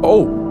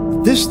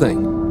 Oh, this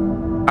thing.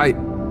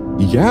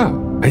 Yeah,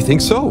 I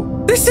think so.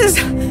 This is...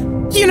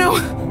 you know...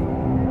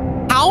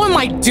 How am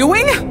I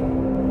doing?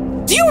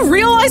 Do you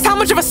realize how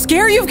much of a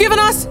scare you've given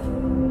us?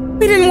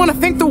 We didn't want to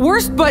think the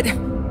worst, but...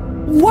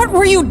 What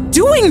were you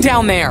doing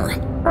down there?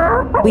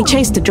 We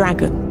chased a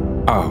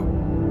dragon. Oh,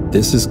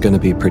 this is gonna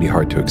be pretty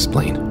hard to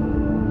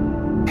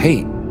explain.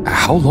 Hey,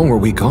 how long were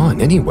we gone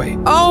anyway?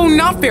 Oh,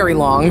 not very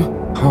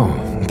long. Oh,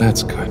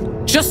 that's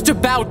good. Just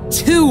about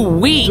 2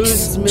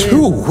 weeks.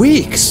 2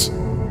 weeks?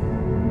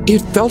 It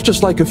felt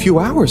just like a few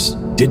hours,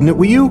 didn't it,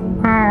 Wii U?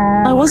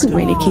 I wasn't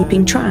really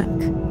keeping track.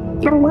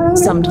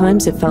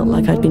 Sometimes it felt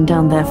like I'd been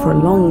down there for a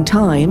long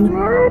time,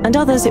 and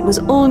others it was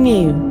all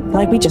new,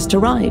 like we just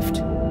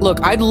arrived. Look,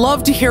 I'd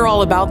love to hear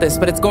all about this,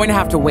 but it's going to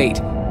have to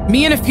wait.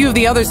 Me and a few of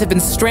the others have been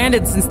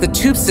stranded since the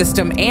tube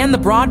system and the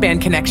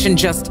broadband connection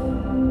just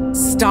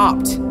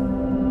stopped.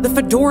 The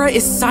Fedora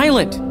is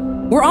silent.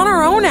 We're on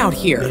our own out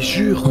here.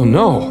 Oh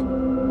no.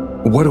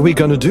 What are we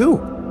gonna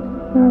do?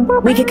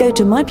 We could go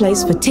to my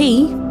place for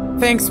tea.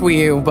 Thanks, Wii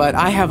U, but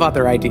I have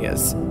other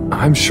ideas.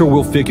 I'm sure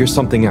we'll figure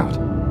something out.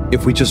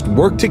 If we just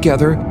work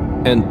together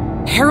and...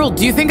 Harold,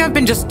 do you think I've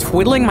been just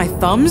twiddling my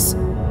thumbs?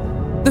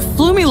 The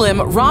Flumilim,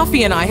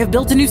 Rafi, and I have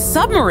built a new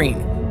submarine.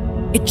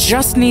 It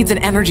just needs an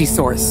energy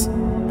source.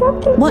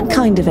 What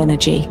kind of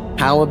energy?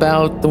 How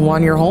about the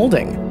one you're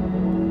holding?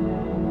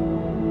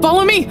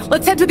 Follow me!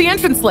 Let's head to the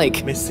entrance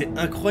lake! Mais c'est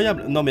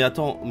incroyable! Non mais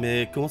attends,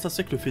 mais comment ça se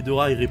fait que le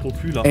Fedora il répond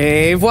plus là?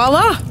 Et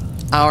voilà!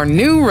 Our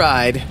new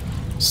ride.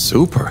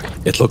 Super.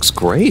 It looks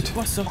great.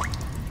 Quoi ça?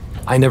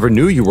 I never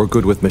knew you were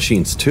good with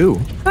machines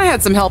too. I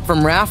had some help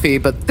from Rafi,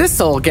 but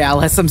this old gal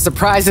has some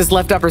surprises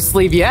left up her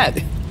sleeve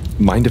yet.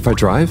 Mind if I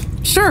drive?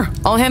 Sure,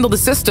 I'll handle the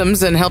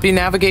systems and help you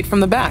navigate from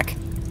the back.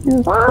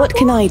 What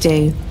can I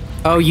do?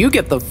 Oh, you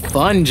get the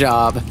fun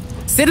job.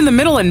 Sit in the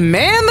middle and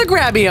man the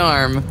grabby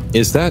arm.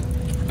 Is that,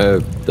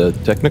 the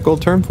technical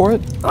term for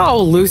it?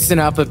 Oh, loosen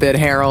up a bit,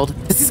 Harold.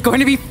 This is going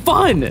to be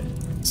fun.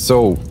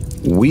 So,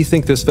 we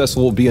think this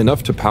vessel will be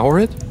enough to power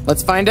it?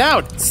 Let's find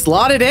out.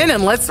 Slot it in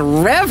and let's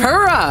rev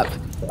her up.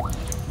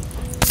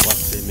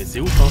 Mais c'est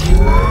ouf, hein?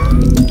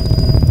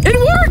 It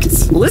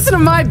worked! Listen to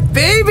my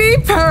baby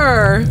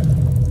purr.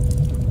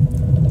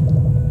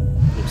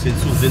 Donc c'est une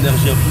source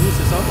d'énergie infinie,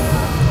 c'est ça?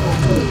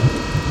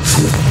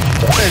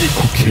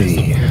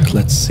 Okay,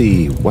 let's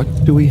see. What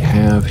do we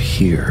have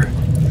here?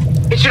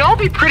 It should all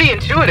be pretty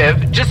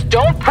intuitive. Just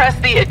don't press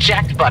the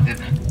eject button.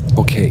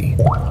 Okay,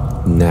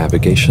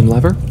 navigation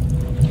lever.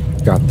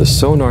 Got the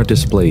sonar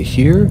display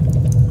here.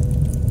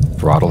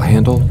 Throttle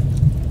handle.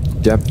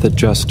 Depth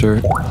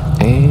adjuster.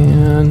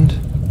 And...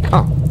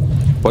 oh,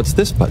 what's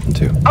this button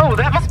do? Oh,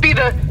 that must be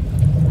the...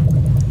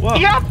 Wow.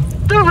 Yep,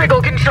 the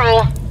wriggle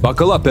control.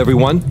 Buckle up,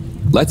 everyone.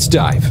 Let's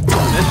dive.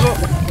 Let's go.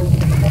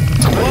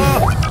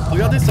 Wow.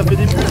 Regardez, ça fait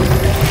des bulles.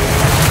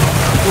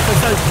 Au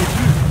passage, des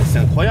bulles. C'est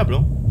incroyable,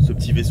 hein. Ce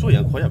petit vaisseau est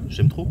incroyable.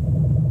 J'aime trop.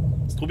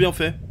 C'est trop bien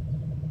fait.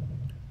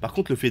 Par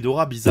contre, le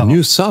Fedora, bizarre. The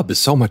new sub is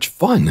so much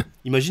fun.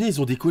 Imaginez,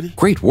 ils ont décollé.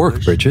 Great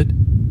work, Bridget.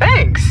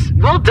 Thanks.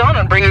 Well done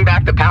on bringing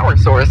back the power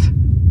source.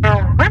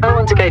 I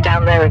want to go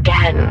down there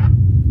again.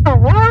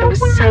 It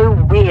was so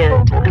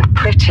weird and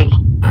pretty.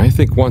 I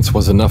think once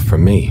was enough for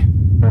me.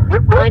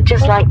 I'd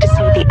just like to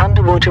see the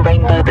underwater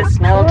rainbow that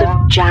smelled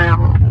of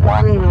jam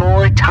one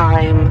more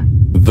time.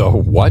 The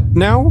what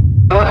now?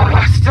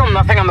 Still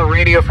nothing on the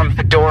radio from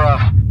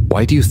Fedora.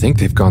 Why do you think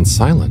they've gone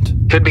silent?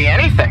 Could be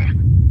anything.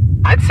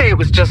 I'd say it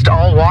was just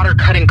all water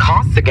cutting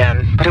costs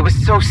again, but it was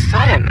so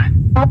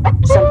sudden.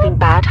 Something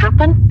bad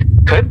happened?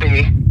 Could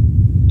be.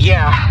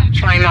 Yeah,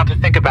 trying not to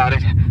think about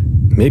it.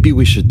 Maybe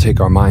we should take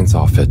our minds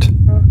off it.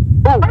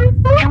 Oh,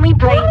 can we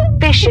play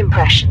fish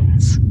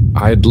impressions?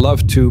 I'd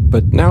love to,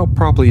 but now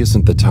probably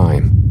isn't the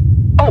time.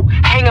 Oh,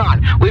 hang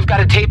on. We've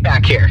got a tape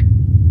back here.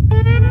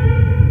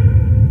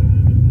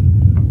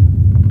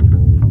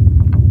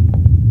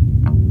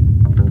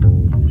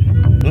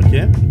 Ok,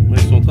 ils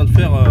sont en train de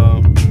faire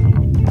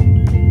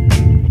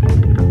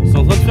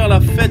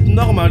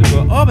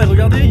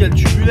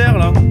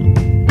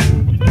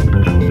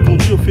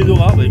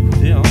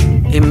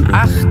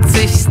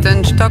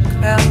 80.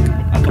 Stockwerk.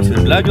 Attends, c'est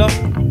une blague là?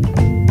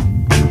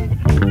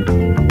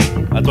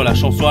 Attends, la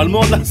chanson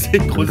allemande là, c'est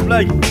une grosse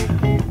blague.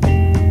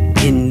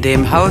 In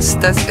dem Haus,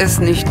 das es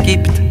nicht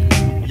gibt.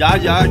 Ja,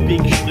 ja,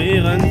 Pink,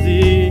 frieren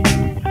Sie.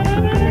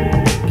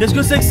 Qu'est-ce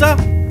que c'est que ça?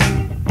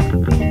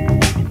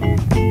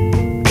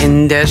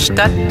 In der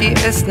Stadt, die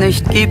es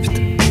nicht gibt.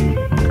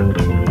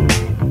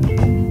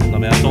 Non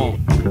mais attends.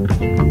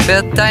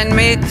 Wird ein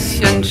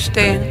Mädchen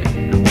stehen.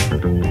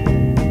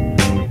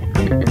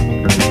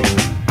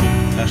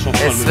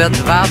 Es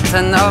wird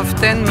warten auf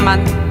den Mann.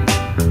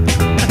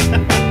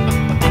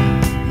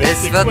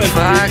 Es wird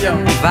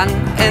fragen, wann,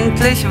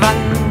 endlich wann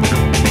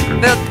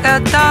wird er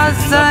da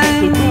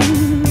sein?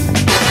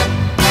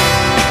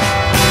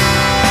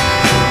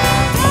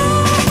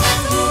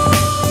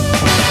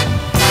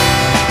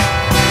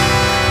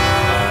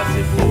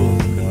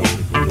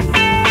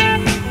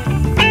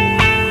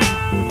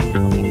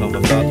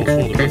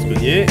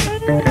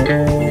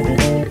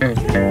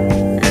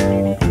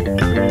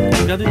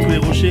 Regardez tous les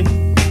rochers.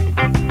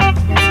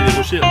 C'est les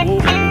rochers. Oh,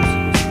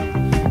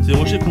 c'est les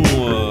rochers qu'on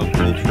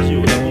étudie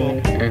au labo.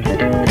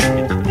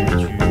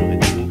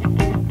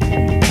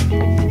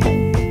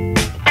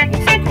 Bon,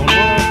 c'est encore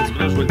loin parce que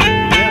là je vois le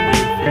triangulaire, mais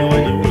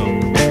le est où là?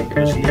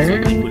 La Chine sont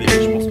décollés,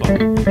 mais je pense pas.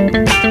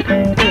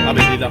 Ah,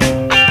 mais il est là.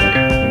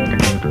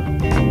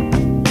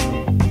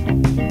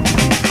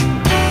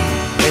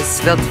 Es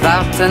wird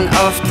warten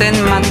auf den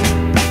Mann.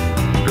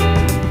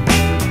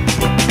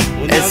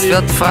 Es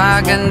wird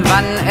fragen,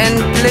 wann,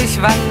 endlich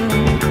wann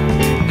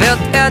wird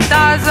er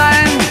da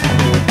sein?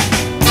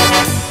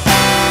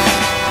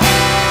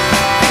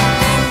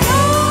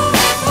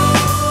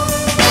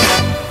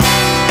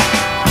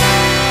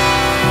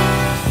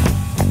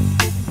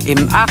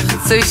 Im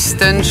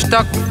 80.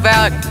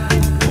 Stockwerk.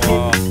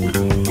 Oh.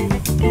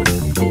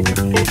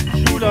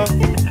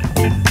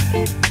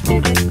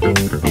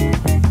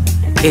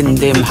 In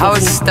dem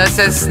Haus, das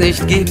es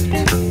nicht gibt.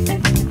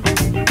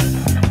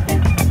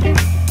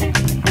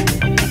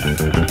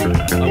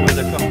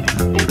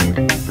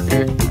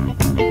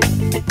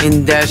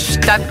 In der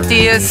Stadt,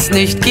 die es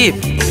nicht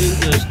gibt,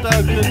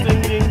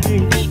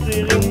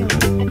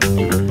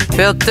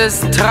 wird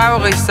es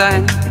traurig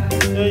sein.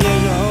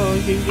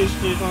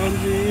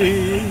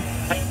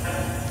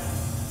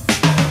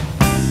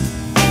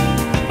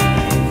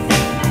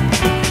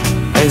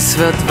 Es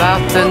wird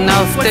warten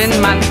auf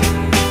den Mann.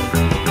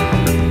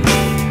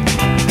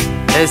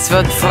 Es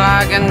wird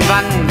fragen,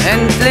 wann,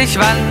 endlich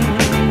wann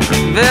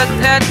wird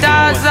er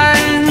da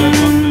sein?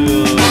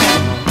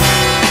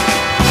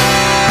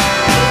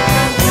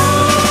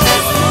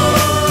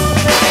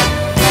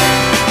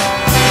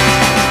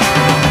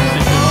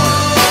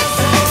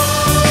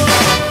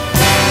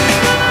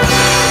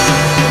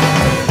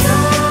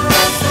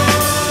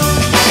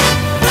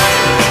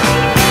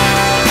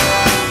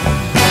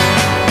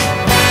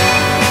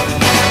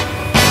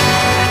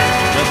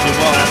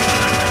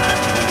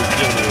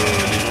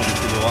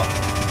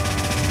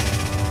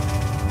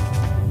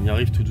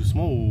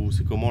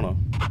 Comment là?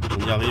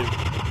 On y arrive.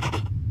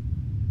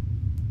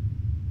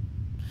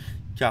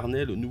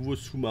 Carnet, le nouveau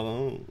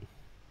sous-marin.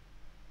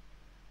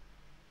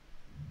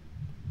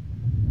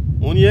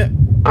 On y est.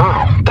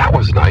 Oh, that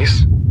was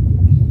nice.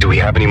 Do we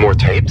have any more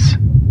tapes?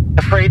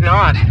 Afraid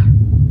not.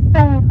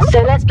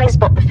 So let's play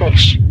Spot the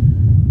Fish.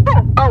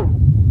 Oh,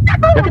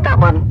 look at that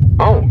one.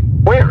 Oh,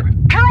 where?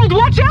 Harold,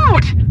 watch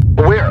out!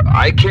 Where?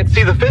 I can't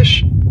see the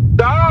fish.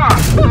 Ah!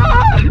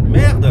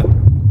 Merde!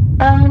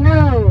 Oh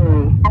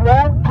no.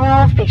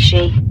 Poor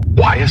fishy.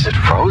 Why is it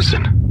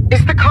frozen?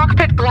 Is the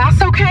cockpit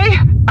glass okay?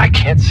 I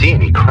can't see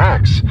any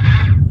cracks.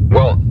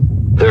 Well,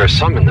 there are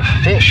some in the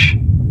fish.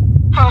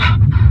 Huh.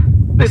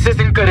 This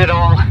isn't good at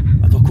all.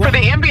 For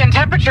the ambient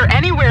temperature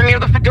anywhere near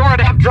the Fedora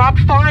to have dropped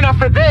far enough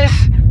for this.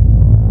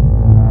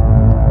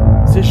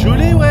 C'est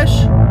gelé,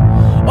 wesh.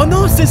 Oh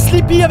non, c'est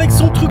Sleepy avec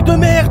son truc de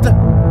merde.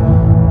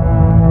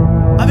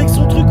 Avec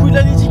son truc où il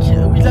avait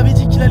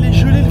dit qu'il allait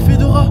geler le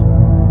Fedora.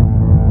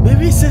 Mais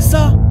oui, c'est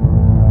ça.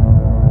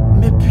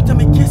 Mais putain,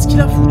 mais qu'est-ce qu'il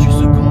a foutu,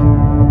 ce con?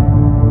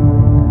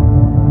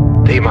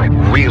 They might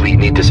really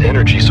need this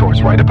energy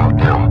source right about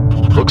now.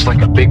 Looks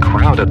like a big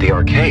crowd at the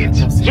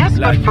arcades. Yes,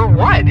 but for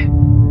what?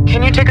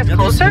 Can you take us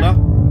closer?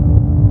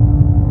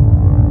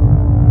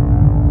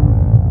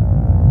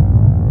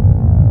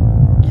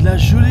 Il a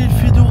gelé le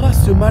Fedora,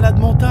 ce malade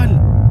mental.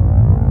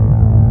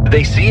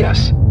 They see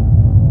us.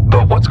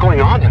 But what's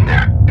going on in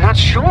there? Not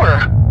sure.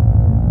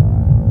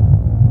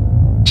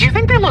 Do you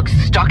think they look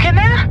stuck in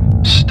there?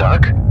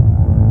 Stuck?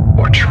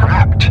 Or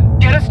trapped?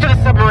 Get us to the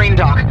submarine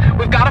dock.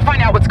 We've got to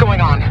find out what's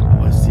going on.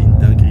 Oh, c'est une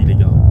dinguerie, les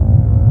gars.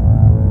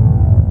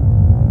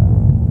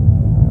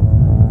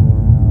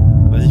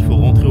 Vas-y, il faut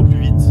rentrer au plus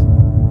vite.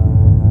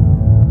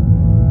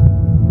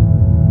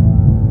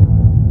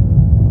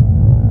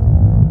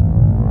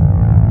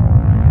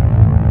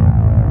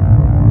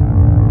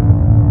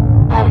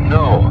 Oh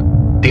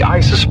no. The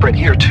ice is spread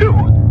here too.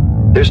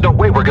 There's no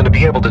way we're going to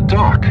be able to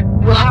dock.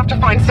 We'll have to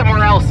find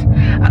somewhere else.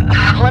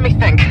 Let me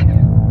think.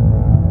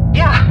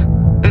 Yeah,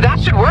 that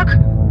should work.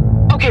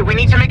 Okay, we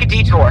need to make a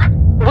detour.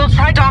 We'll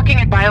try docking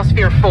at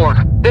Biosphere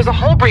 4. There's a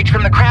hull breach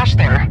from the crash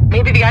there.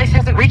 Maybe the ice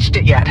hasn't reached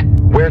it yet.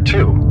 Where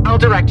to? I'll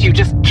direct you.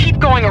 Just keep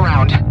going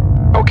around.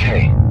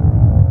 Okay.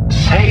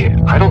 Say,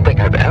 I don't think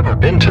I've ever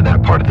been to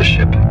that part of the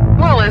ship.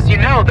 Well, as you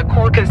know, the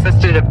core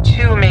consisted of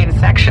 2 main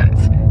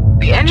sections.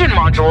 The engine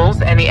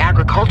modules and the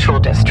agricultural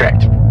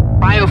district.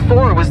 Bio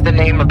 4 was the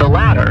name of the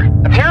latter.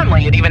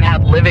 Apparently, it even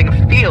had living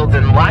fields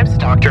and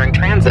livestock during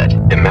transit.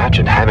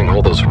 Imagine having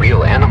all those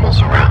real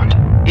animals around.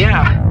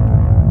 Yeah.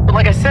 But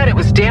like I said, it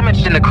was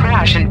damaged in the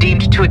crash and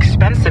deemed too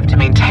expensive to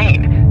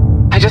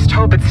maintain. I just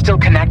hope it's still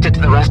connected to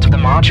the rest of the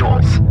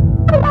modules.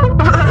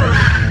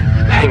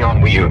 Hang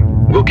on,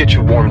 we'll get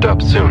you warmed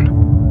up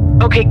soon.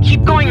 Okay,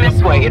 keep going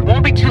this way. It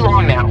won't be too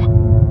long now.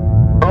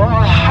 Oh,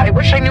 I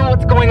wish I knew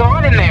what's going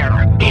on in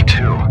there. Me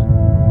too.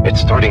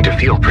 It's starting to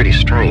feel pretty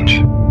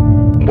strange.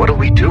 What'll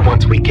we do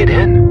once we get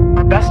in?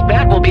 Our best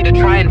bet will be to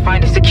try and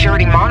find a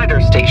security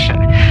monitor station,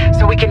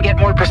 so we can get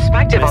more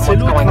perspective on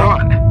what's going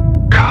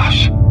on.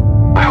 Gosh,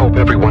 I hope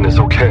everyone is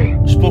okay.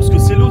 Je pense que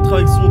c'est l'autre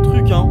avec son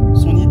truc, hein,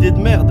 son idée de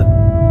merde.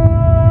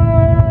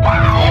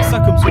 Wow, ça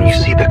comme when you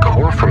see the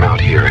core from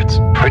out here, it's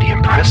pretty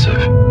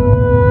impressive.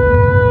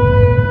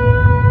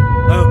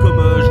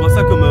 Je vois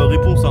ça comme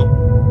réponse, hein.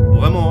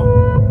 Vraiment, hein.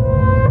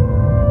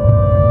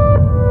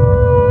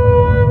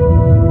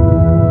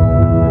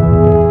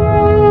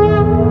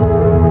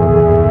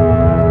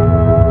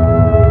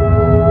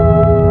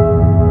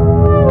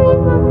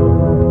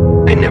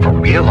 I never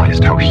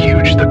realized how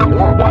huge the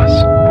core was.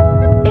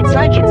 It's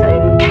like its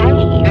own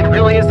cave. It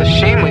really is a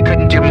shame we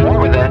couldn't do more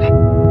with it.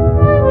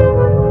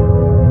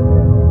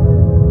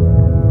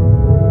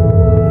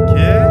 Ok,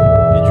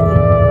 et du coup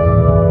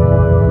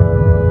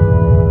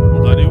on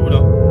doit aller où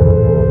là?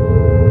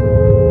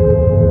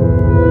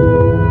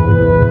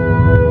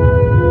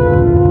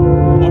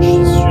 Moi je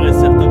suis sûr et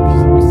certain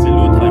que c'est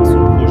l'autre avec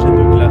son projet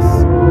de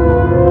glace.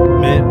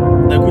 Mais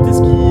d'un côté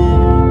ce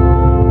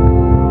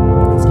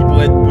qui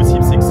pourrait être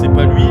possible c'est que c'est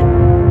pas lui.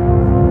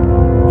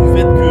 Du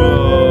fait que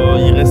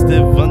il restait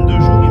 22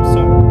 jours il me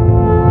semble.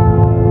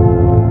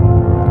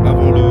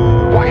 Avant le...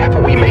 Why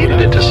haven't we made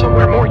it into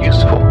somewhere more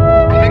useful?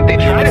 I think they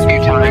tried a few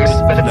times,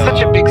 but it's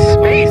such a big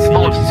space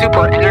full of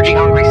super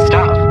energy-hungry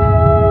stuff.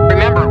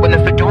 Remember, when the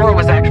Fedora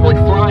was actually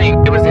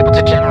flying, it was able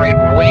to generate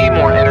way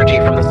more energy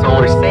from the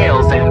solar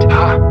sails and...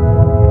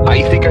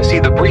 I think I see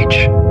the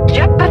breach.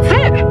 Yep, that's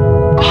it!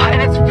 Oh,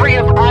 and it's free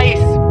of ice.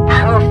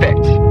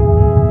 Perfect.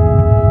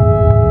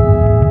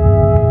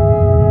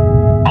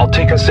 I'll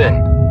take us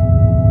in.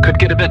 Could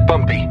get a bit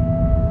bumpy.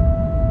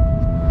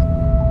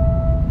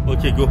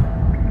 Ok, go.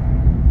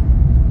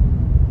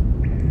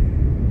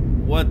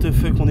 What the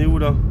fuck, on est où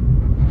là?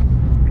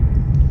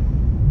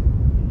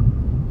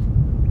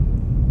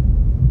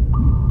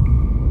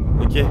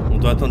 Ok, on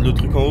doit atteindre le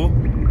truc en haut.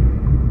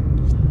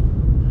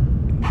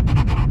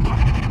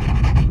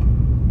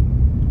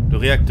 Le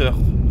réacteur.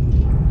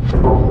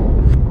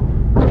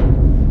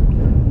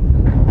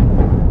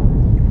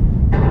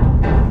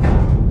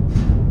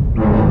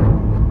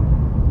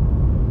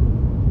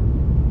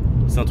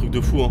 C'est un truc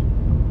de fou, hein.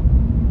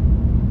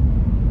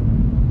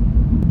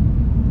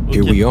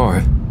 Here we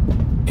are.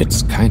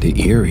 It's kinda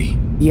eerie.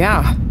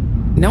 Yeah.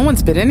 No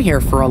one's been in here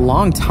for a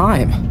long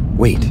time.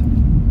 Wait.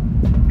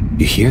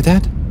 You hear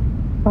that?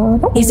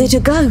 Is it a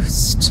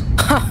ghost?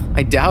 Huh,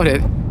 I doubt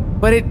it.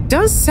 But it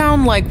does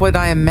sound like what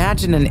I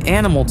imagine an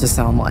animal to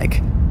sound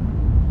like.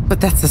 But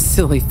that's a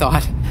silly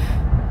thought.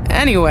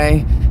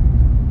 Anyway.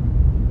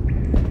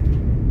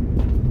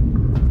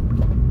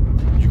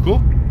 Du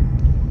coup?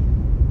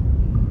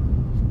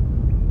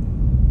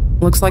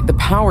 Looks like the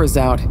power's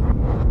out.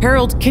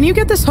 Harold, can you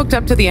get this hooked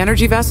up to the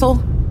energy vessel?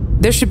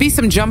 There should be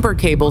some jumper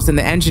cables in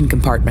the engine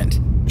compartment.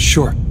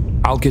 Sure,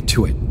 I'll get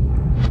to it.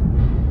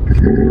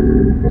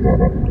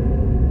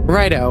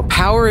 Righto,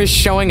 power is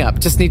showing up.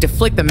 Just need to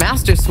flick the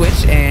master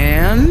switch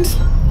and...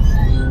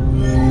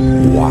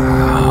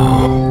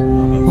 Wow.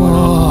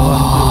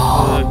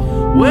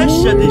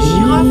 Wesh, y'a des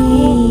girafes,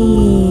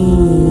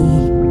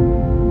 gros.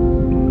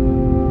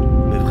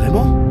 Mais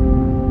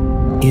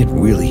vraiment? It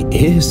really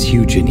is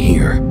huge in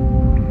here.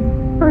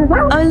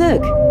 Oh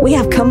look, we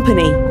have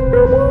company.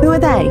 Who are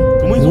they?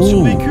 Comment ils ont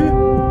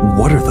survécu?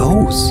 What are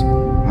those?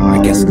 I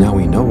guess now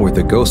we know where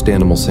the ghost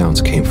animal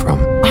sounds came from.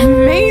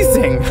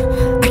 Amazing!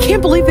 I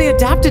can't believe they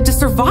adapted to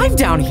survive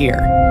down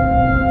here.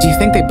 Do you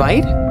think they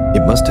bite?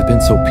 It must have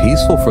been so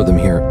peaceful for them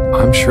here.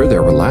 I'm sure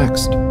they're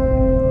relaxed.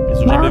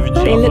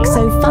 They look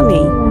so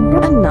funny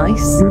and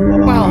nice.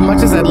 Well,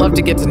 much as I'd love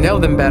to get to know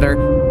them better,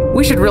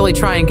 we should really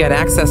try and get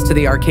access to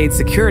the arcade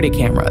security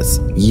cameras.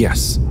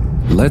 Yes.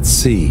 Let's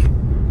see.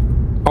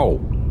 Oh,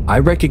 I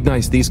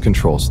recognize these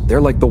controls.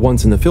 They're like the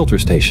ones in the filter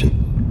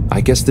station.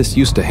 I guess this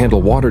used to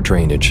handle water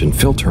drainage and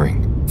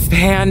filtering.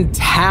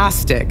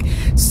 Fantastic.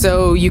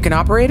 So you can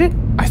operate it?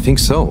 I think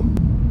so.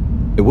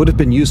 It would have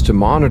been used to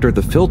monitor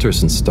the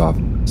filters and stuff.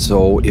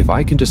 So if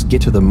I can just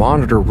get to the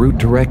monitor root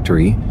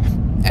directory,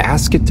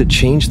 ask it to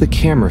change the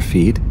camera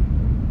feed,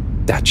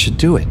 that should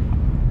do it.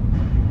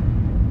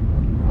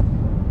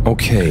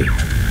 Okay,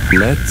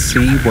 let's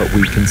see what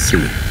we can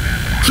see.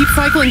 Keep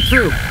cycling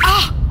through.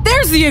 Ah,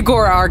 there's the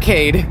Agora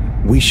arcade.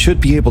 We should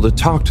be able to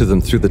talk to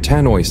them through the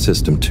tannoy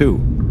system, too.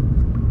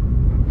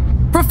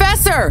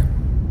 Professor!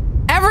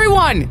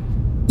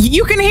 Everyone!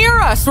 You can hear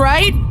us,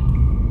 right?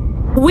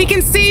 We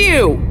can see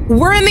you!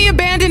 We're in the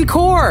abandoned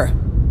core!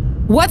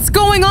 What's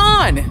going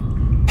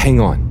on? Hang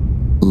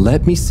on.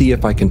 Let me see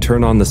if I can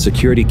turn on the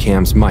security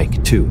cam's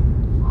mic, too.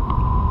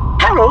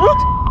 Harold?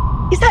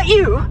 Is that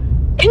you?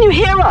 Can you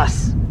hear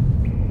us?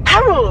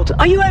 Harold,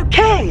 are you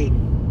okay?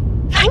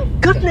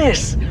 Thank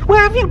goodness!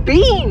 Where have you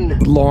been?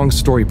 Long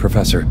story,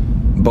 Professor.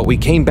 But we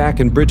came back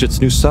in Bridget's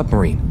new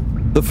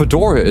submarine. The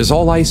Fedora is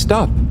all iced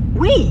up.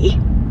 We?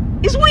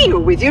 Is Wee-oo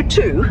with you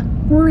too?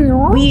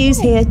 Wee-oo's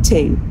here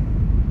too.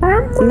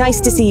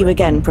 Nice to see you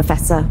again,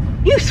 Professor.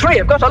 You three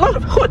have got a lot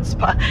of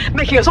chutzpah,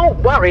 making us all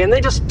worry and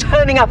they're just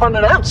turning up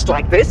unannounced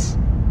like this.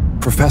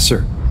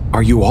 Professor,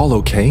 are you all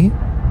okay?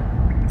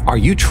 Are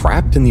you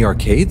trapped in the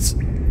arcades?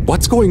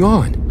 What's going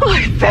on?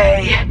 Oy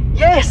vey.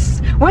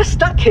 Yes, we're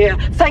stuck here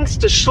thanks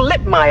to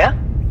Schlipmeyer.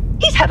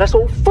 He's had us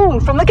all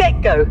fooled from the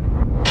get-go.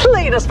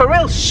 Played us for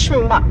real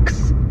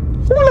schmucks.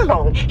 All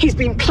along, he's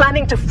been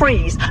planning to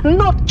freeze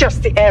not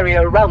just the area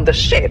around the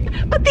ship,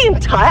 but the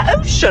entire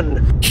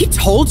ocean. He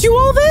told you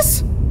all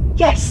this?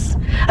 Yes,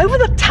 over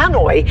the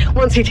tannoy,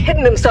 once he'd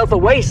hidden himself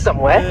away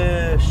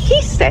somewhere.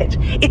 He said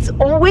it's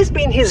always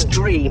been his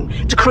dream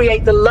to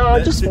create the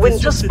largest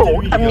winter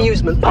sport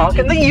amusement park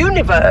in the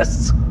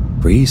universe.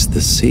 Freeze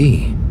the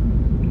sea.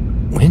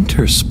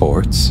 Winter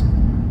sports?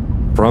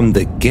 From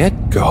the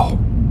get-go?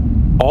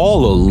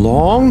 All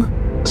along?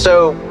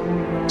 So,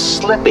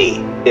 Slippy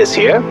is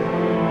here.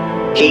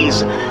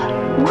 He's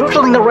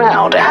rootling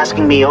around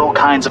asking me all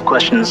kinds of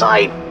questions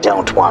I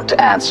don't want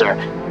to answer.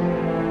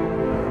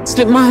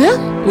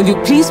 Slipmeyer, will you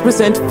please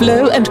present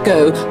Flow and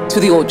Go to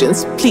the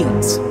audience,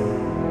 please?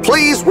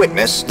 Please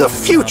witness the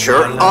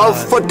future of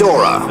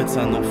Fedora.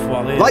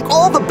 Like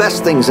all the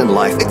best things in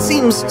life, it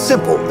seems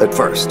simple at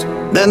first.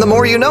 Then the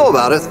more you know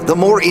about it, the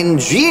more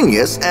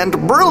ingenious and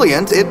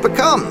brilliant it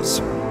becomes.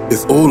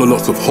 It's all a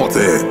lot of hot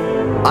air.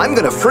 I'm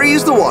gonna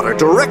freeze the water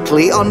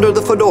directly under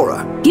the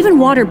Fedora. Given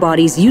water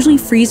bodies usually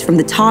freeze from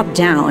the top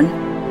down,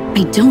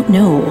 I don't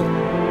know.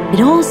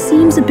 It all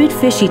seems a bit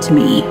fishy to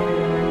me.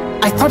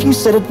 I thought you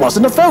said it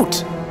wasn't a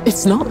vote.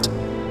 It's not.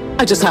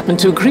 I just happen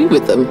to agree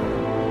with them.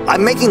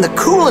 I'm making the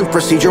coolant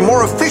procedure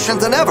more efficient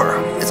than ever.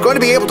 It's going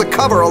to be able to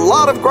cover a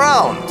lot of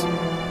ground.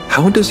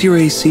 How does your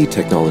AC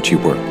technology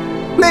work?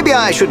 Maybe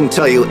I shouldn't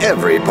tell you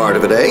every part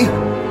of it, eh?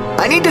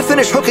 I need to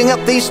finish hooking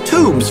up these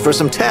tubes for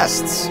some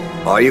tests.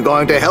 Are you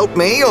going to help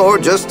me or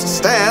just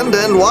stand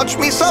and watch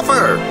me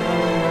suffer?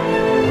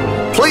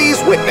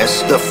 Please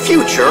witness the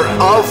future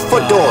of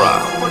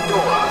Fedora.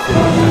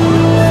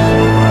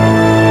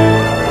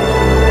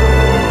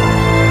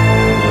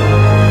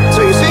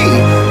 So you see,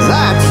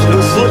 that's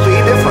the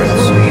Slippy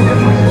difference.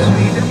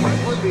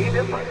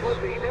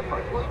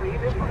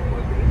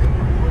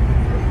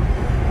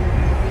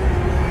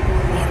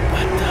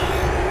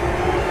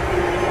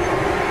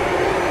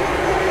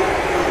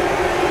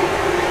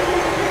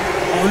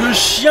 Oh, le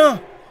chien!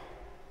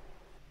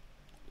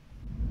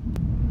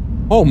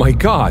 Oh my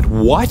god,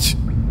 what?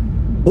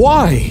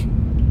 Why?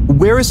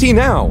 Where is he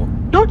now?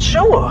 Not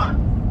sure.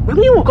 When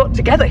we all got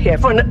together here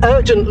for an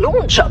urgent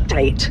launch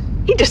update,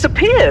 he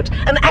disappeared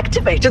and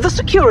activated the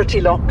security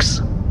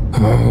locks.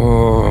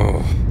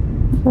 Oh.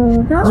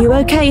 You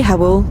okay,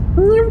 Howell?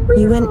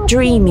 You went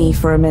dreamy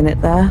for a minute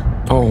there.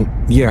 Oh,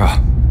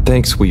 yeah.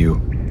 Thanks,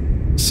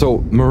 Wii-oo. So,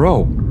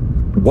 Mareaux,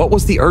 what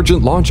was the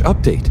urgent launch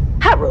update?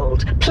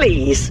 Harold,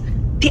 please.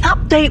 The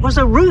update was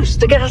a ruse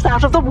to get us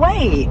out of the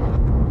way.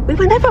 We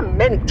were never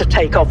meant to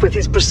take off with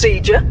his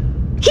procedure.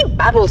 He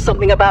babbles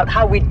something about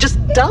how we'd just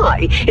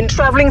die in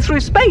traveling through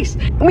space,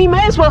 and we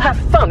may as well have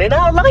fun in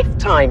our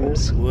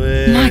lifetimes.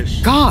 My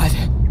God!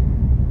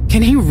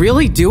 Can he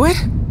really do it?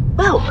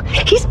 Well,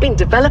 he's been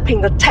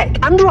developing the tech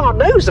under our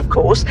nose, of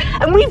course,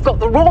 and we've got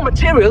the raw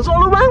materials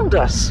all around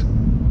us.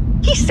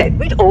 He said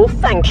we'd all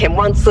thank him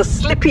once the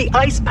Slippy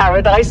Ice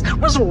Paradise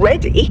was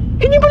ready.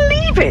 Can you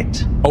believe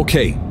it?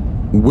 Okay,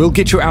 we'll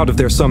get you out of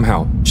there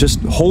somehow. Just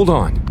hold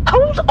on.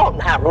 Hold on,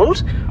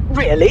 Harold.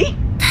 Really?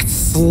 That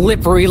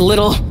slippery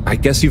little... I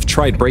guess you've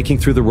tried breaking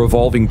through the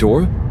revolving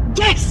door?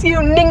 Yes,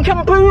 you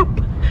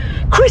nincompoop!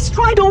 Chris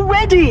tried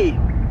already!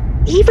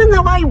 Even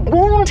though I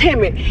warned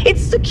him,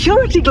 it's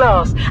security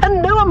glass,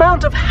 and no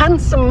amount of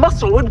handsome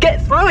muscle would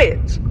get through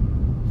it.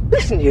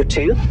 Listen, you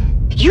two.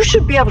 You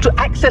should be able to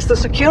access the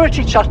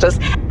security shutters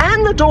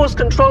and the door's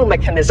control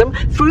mechanism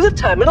through the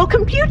terminal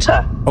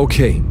computer.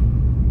 Okay,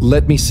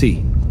 let me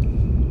see.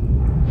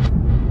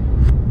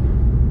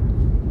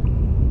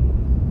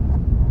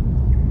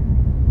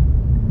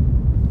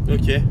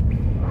 Ok.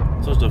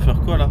 Attends, je dois faire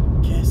quoi là?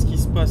 Qu'est-ce qui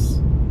se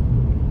passe?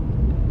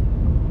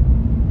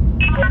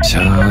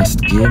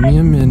 Just give me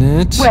a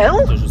minute. Well?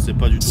 Attends, je sais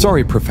pas du tout.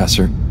 Sorry,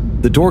 Professor.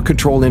 The door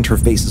control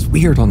interface is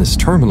weird on this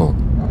terminal.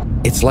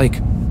 It's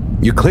like,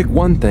 you click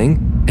one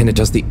thing, and it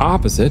does the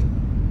opposite.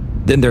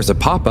 Then there's a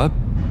pop-up,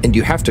 and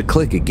you have to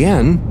click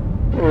again.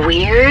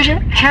 Weird,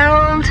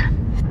 Harold?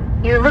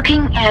 You're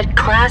looking at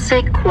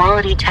classic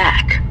quality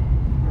tech.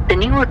 The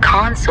newer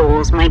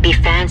consoles might be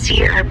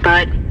fancier,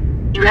 but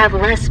you have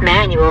less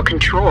manual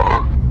control.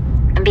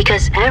 And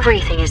because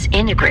everything is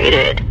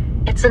integrated,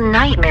 it's a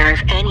nightmare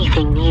if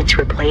anything needs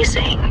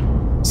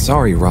replacing.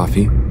 Sorry,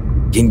 Rafi.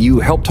 Can you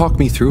help talk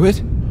me through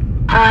it?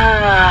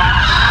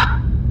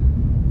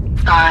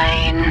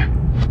 Fine.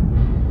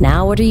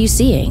 Now what are you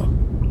seeing?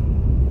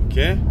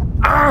 Okay.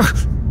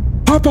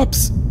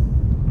 Pop-ups!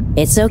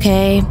 It's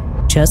okay.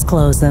 Just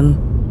close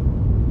them.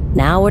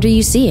 Now what are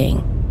you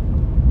seeing?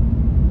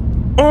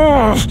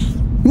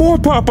 More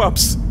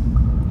pop-ups!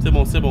 C'est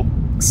bon, c'est bon.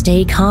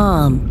 Stay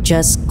calm.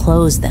 Just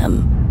close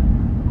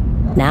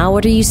them. Now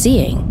what are you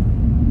seeing?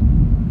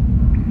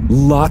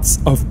 Lots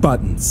of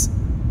buttons.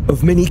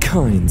 Of many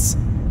kinds.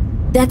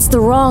 That's the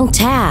wrong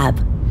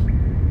tab.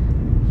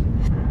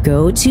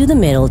 Go to the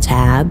middle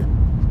tab.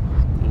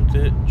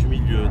 Du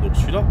milieu, donc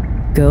celui-là.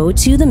 Go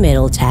to the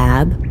middle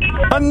tab.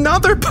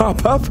 Another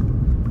pop-up?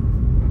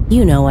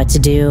 You know what to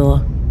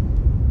do.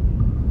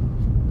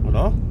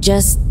 Voilà.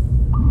 Just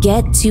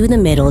get to the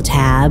middle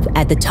tab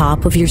at the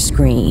top of your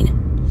screen.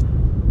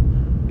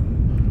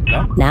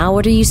 Là. Now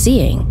what are you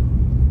seeing?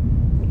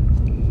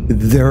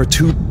 There are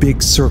two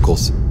big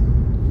circles.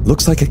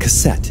 Looks like a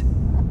cassette.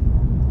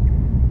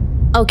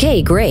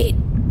 Okay, great.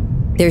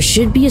 There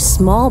should be a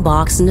small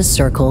box in a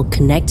circle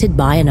connected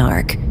by an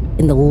arc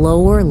in the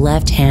lower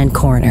left-hand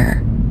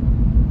corner.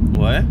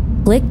 Ouais.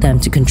 Click them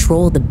to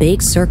control the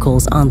big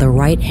circles on the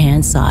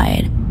right-hand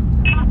side.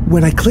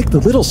 When I click the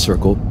little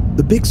circle,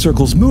 the big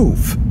circles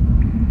move.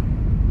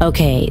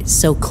 Okay,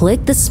 so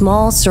click the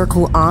small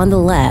circle on the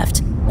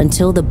left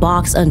until the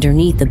box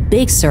underneath the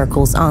big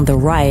circles on the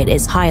right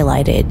is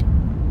highlighted.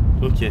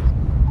 Okay.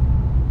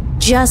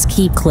 Just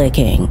keep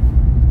clicking.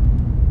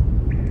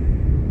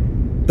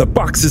 The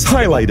box is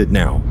highlighted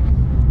now.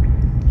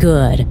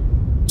 Good.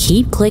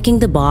 Keep clicking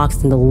the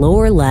box in the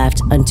lower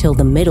left until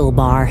the middle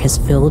bar has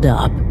filled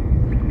up.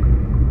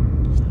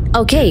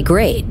 Okay,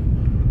 great.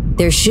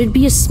 There should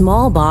be a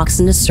small box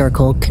in a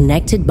circle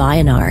connected by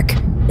an arc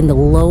in the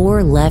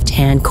lower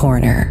left-hand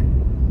corner.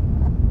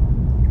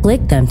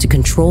 Click them to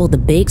control the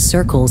big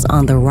circles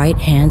on the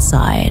right-hand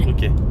side.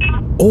 Okay.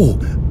 Oh,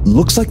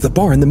 looks like the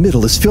bar in the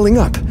middle is filling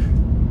up.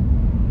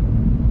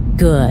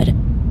 Good.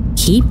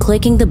 Keep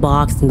clicking the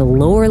box in the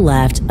lower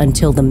left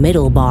until the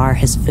middle bar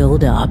has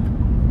filled up.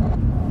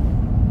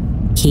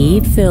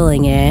 Keep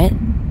filling it.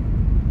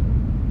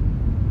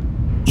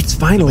 It's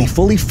finally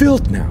fully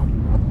filled now.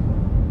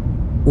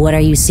 What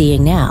are you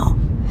seeing now?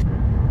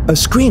 A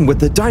screen with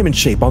the diamond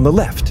shape on the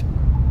left.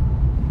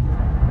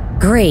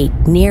 Great,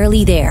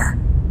 nearly there.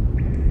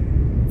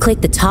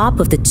 Click the top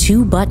of the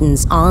two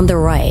buttons on the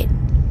right.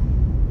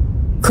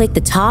 Click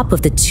the top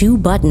of the two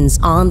buttons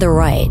on the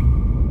right.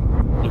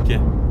 Okay.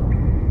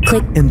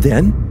 Click. And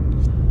then?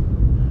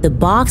 The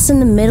box in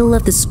the middle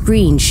of the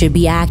screen should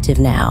be active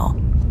now.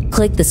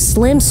 Click the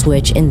slim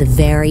switch in the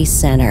very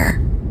center.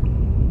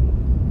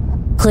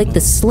 Click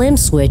the slim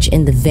switch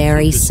in the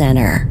very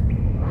center.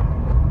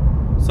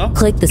 Ça?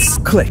 Click the...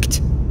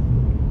 Clicked.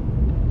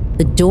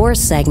 The door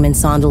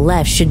segments on the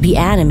left should be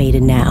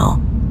animated now.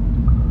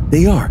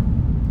 They are.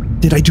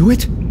 Did I do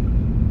it?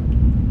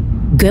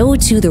 Go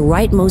to the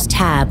rightmost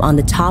tab on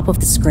the top of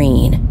the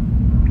screen.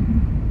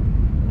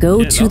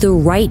 Go to the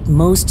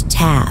rightmost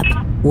tab.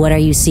 What are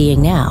you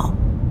seeing now?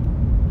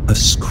 A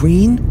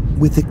screen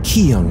with a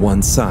key on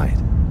one side.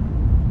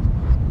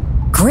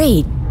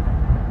 Great.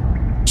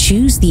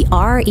 Choose the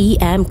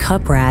REM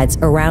cup rads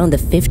around the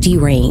 50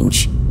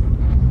 range.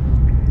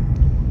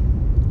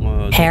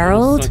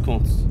 Harold,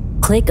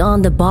 50. click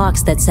on the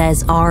box that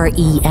says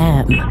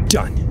REM.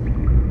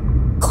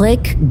 Done.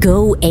 Click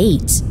Go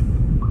 8.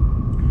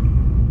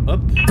 Hop.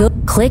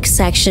 Click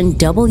section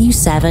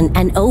W7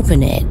 and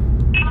open it.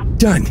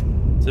 Done.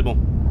 C'est bon.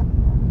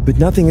 But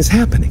nothing is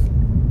happening.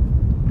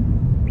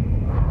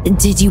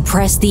 Did you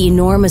press the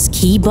enormous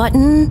key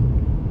button?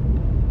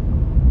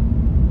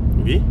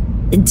 Oui.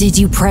 Did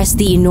you press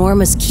the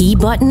enormous key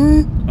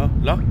button? Ah,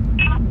 là.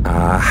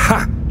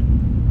 Aha!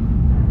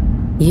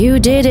 You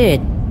did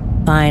it.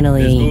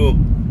 Finally. Let's go.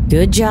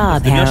 Good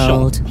job,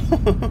 Harold.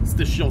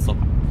 C'était chiant ça.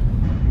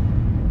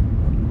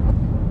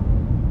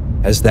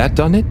 Has that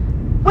done it?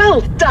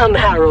 Well done,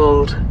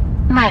 Harold.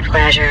 My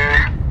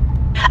pleasure.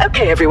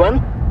 Okay,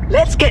 everyone,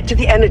 let's get to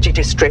the energy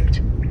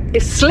district.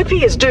 If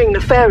Slippy is doing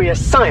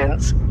nefarious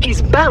science,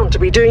 he's bound to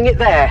be doing it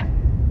there.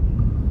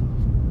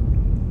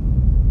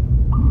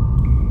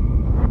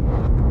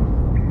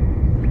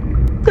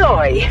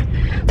 Oi,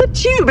 the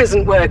tube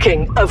isn't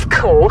working, of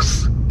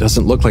course.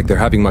 Doesn't look like they're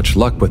having much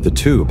luck with the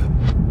tube.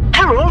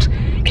 Harold,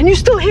 can you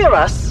still hear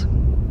us?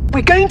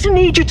 We're going to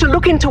need you to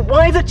look into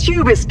why the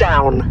tube is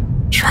down.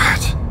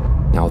 Drat.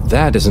 Now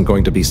that isn't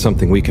going to be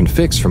something we can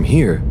fix from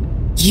here.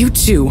 You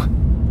two.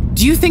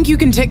 Do you think you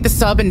can take the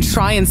sub and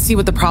try and see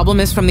what the problem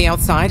is from the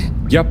outside?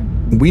 Yep,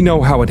 we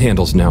know how it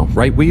handles now,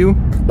 right, Wiyu?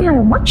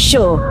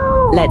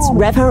 Sure. Let's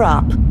rev her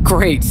up.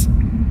 Great.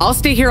 I'll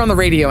stay here on the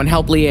radio and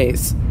help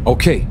liaise.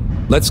 Okay,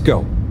 let's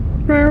go.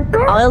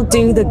 I'll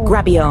do the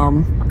grabby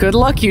arm. Good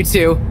luck, you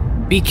two.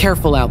 Be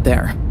careful out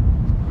there.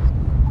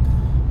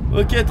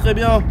 Ok, très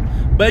bien.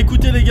 Bah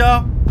écoutez les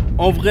gars,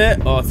 en vrai,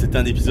 oh c'était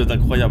un épisode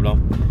incroyable hein.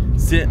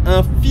 C'est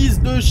un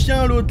fils de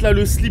chien l'autre là,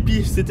 le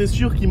Sleepy. C'était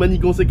sûr qu'il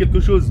manigançait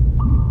quelque chose.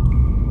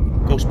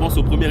 Quand je pense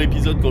au premier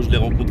épisode, quand je l'ai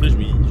rencontré,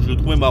 je le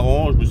trouvais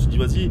marrant. Je me suis dit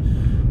vas-y,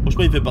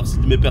 franchement il fait partie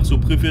de mes persos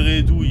préférés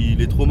et tout,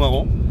 il est trop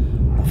marrant.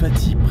 En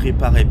fait il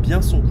préparait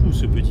bien son coup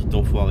ce petit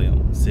enfoiré hein.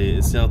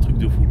 C'est un truc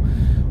de fou.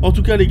 En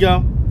tout cas les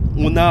gars,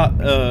 on a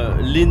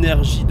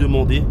l'énergie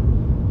demandée.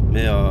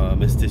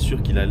 Mais c'était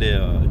sûr qu'il allait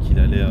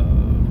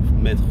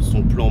mettre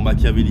son plan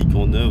machiavélique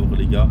en œuvre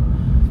les gars.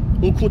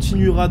 On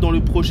continuera dans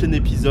le prochain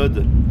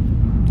épisode,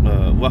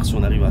 voir si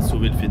on arrive à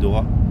sauver le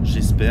Fedora,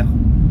 j'espère.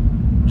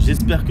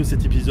 J'espère que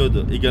cet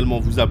épisode également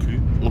vous a plu.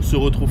 On se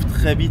retrouve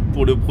très vite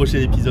pour le prochain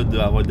épisode de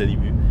Harold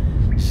Halibut.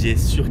 J'ai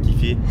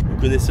surkiffé.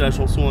 Vous connaissez la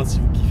chanson, hein,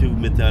 si vous kiffez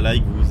vous mettez un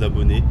like, vous vous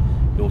abonnez.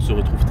 Et on se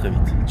retrouve très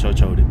vite. Ciao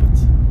ciao les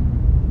potes.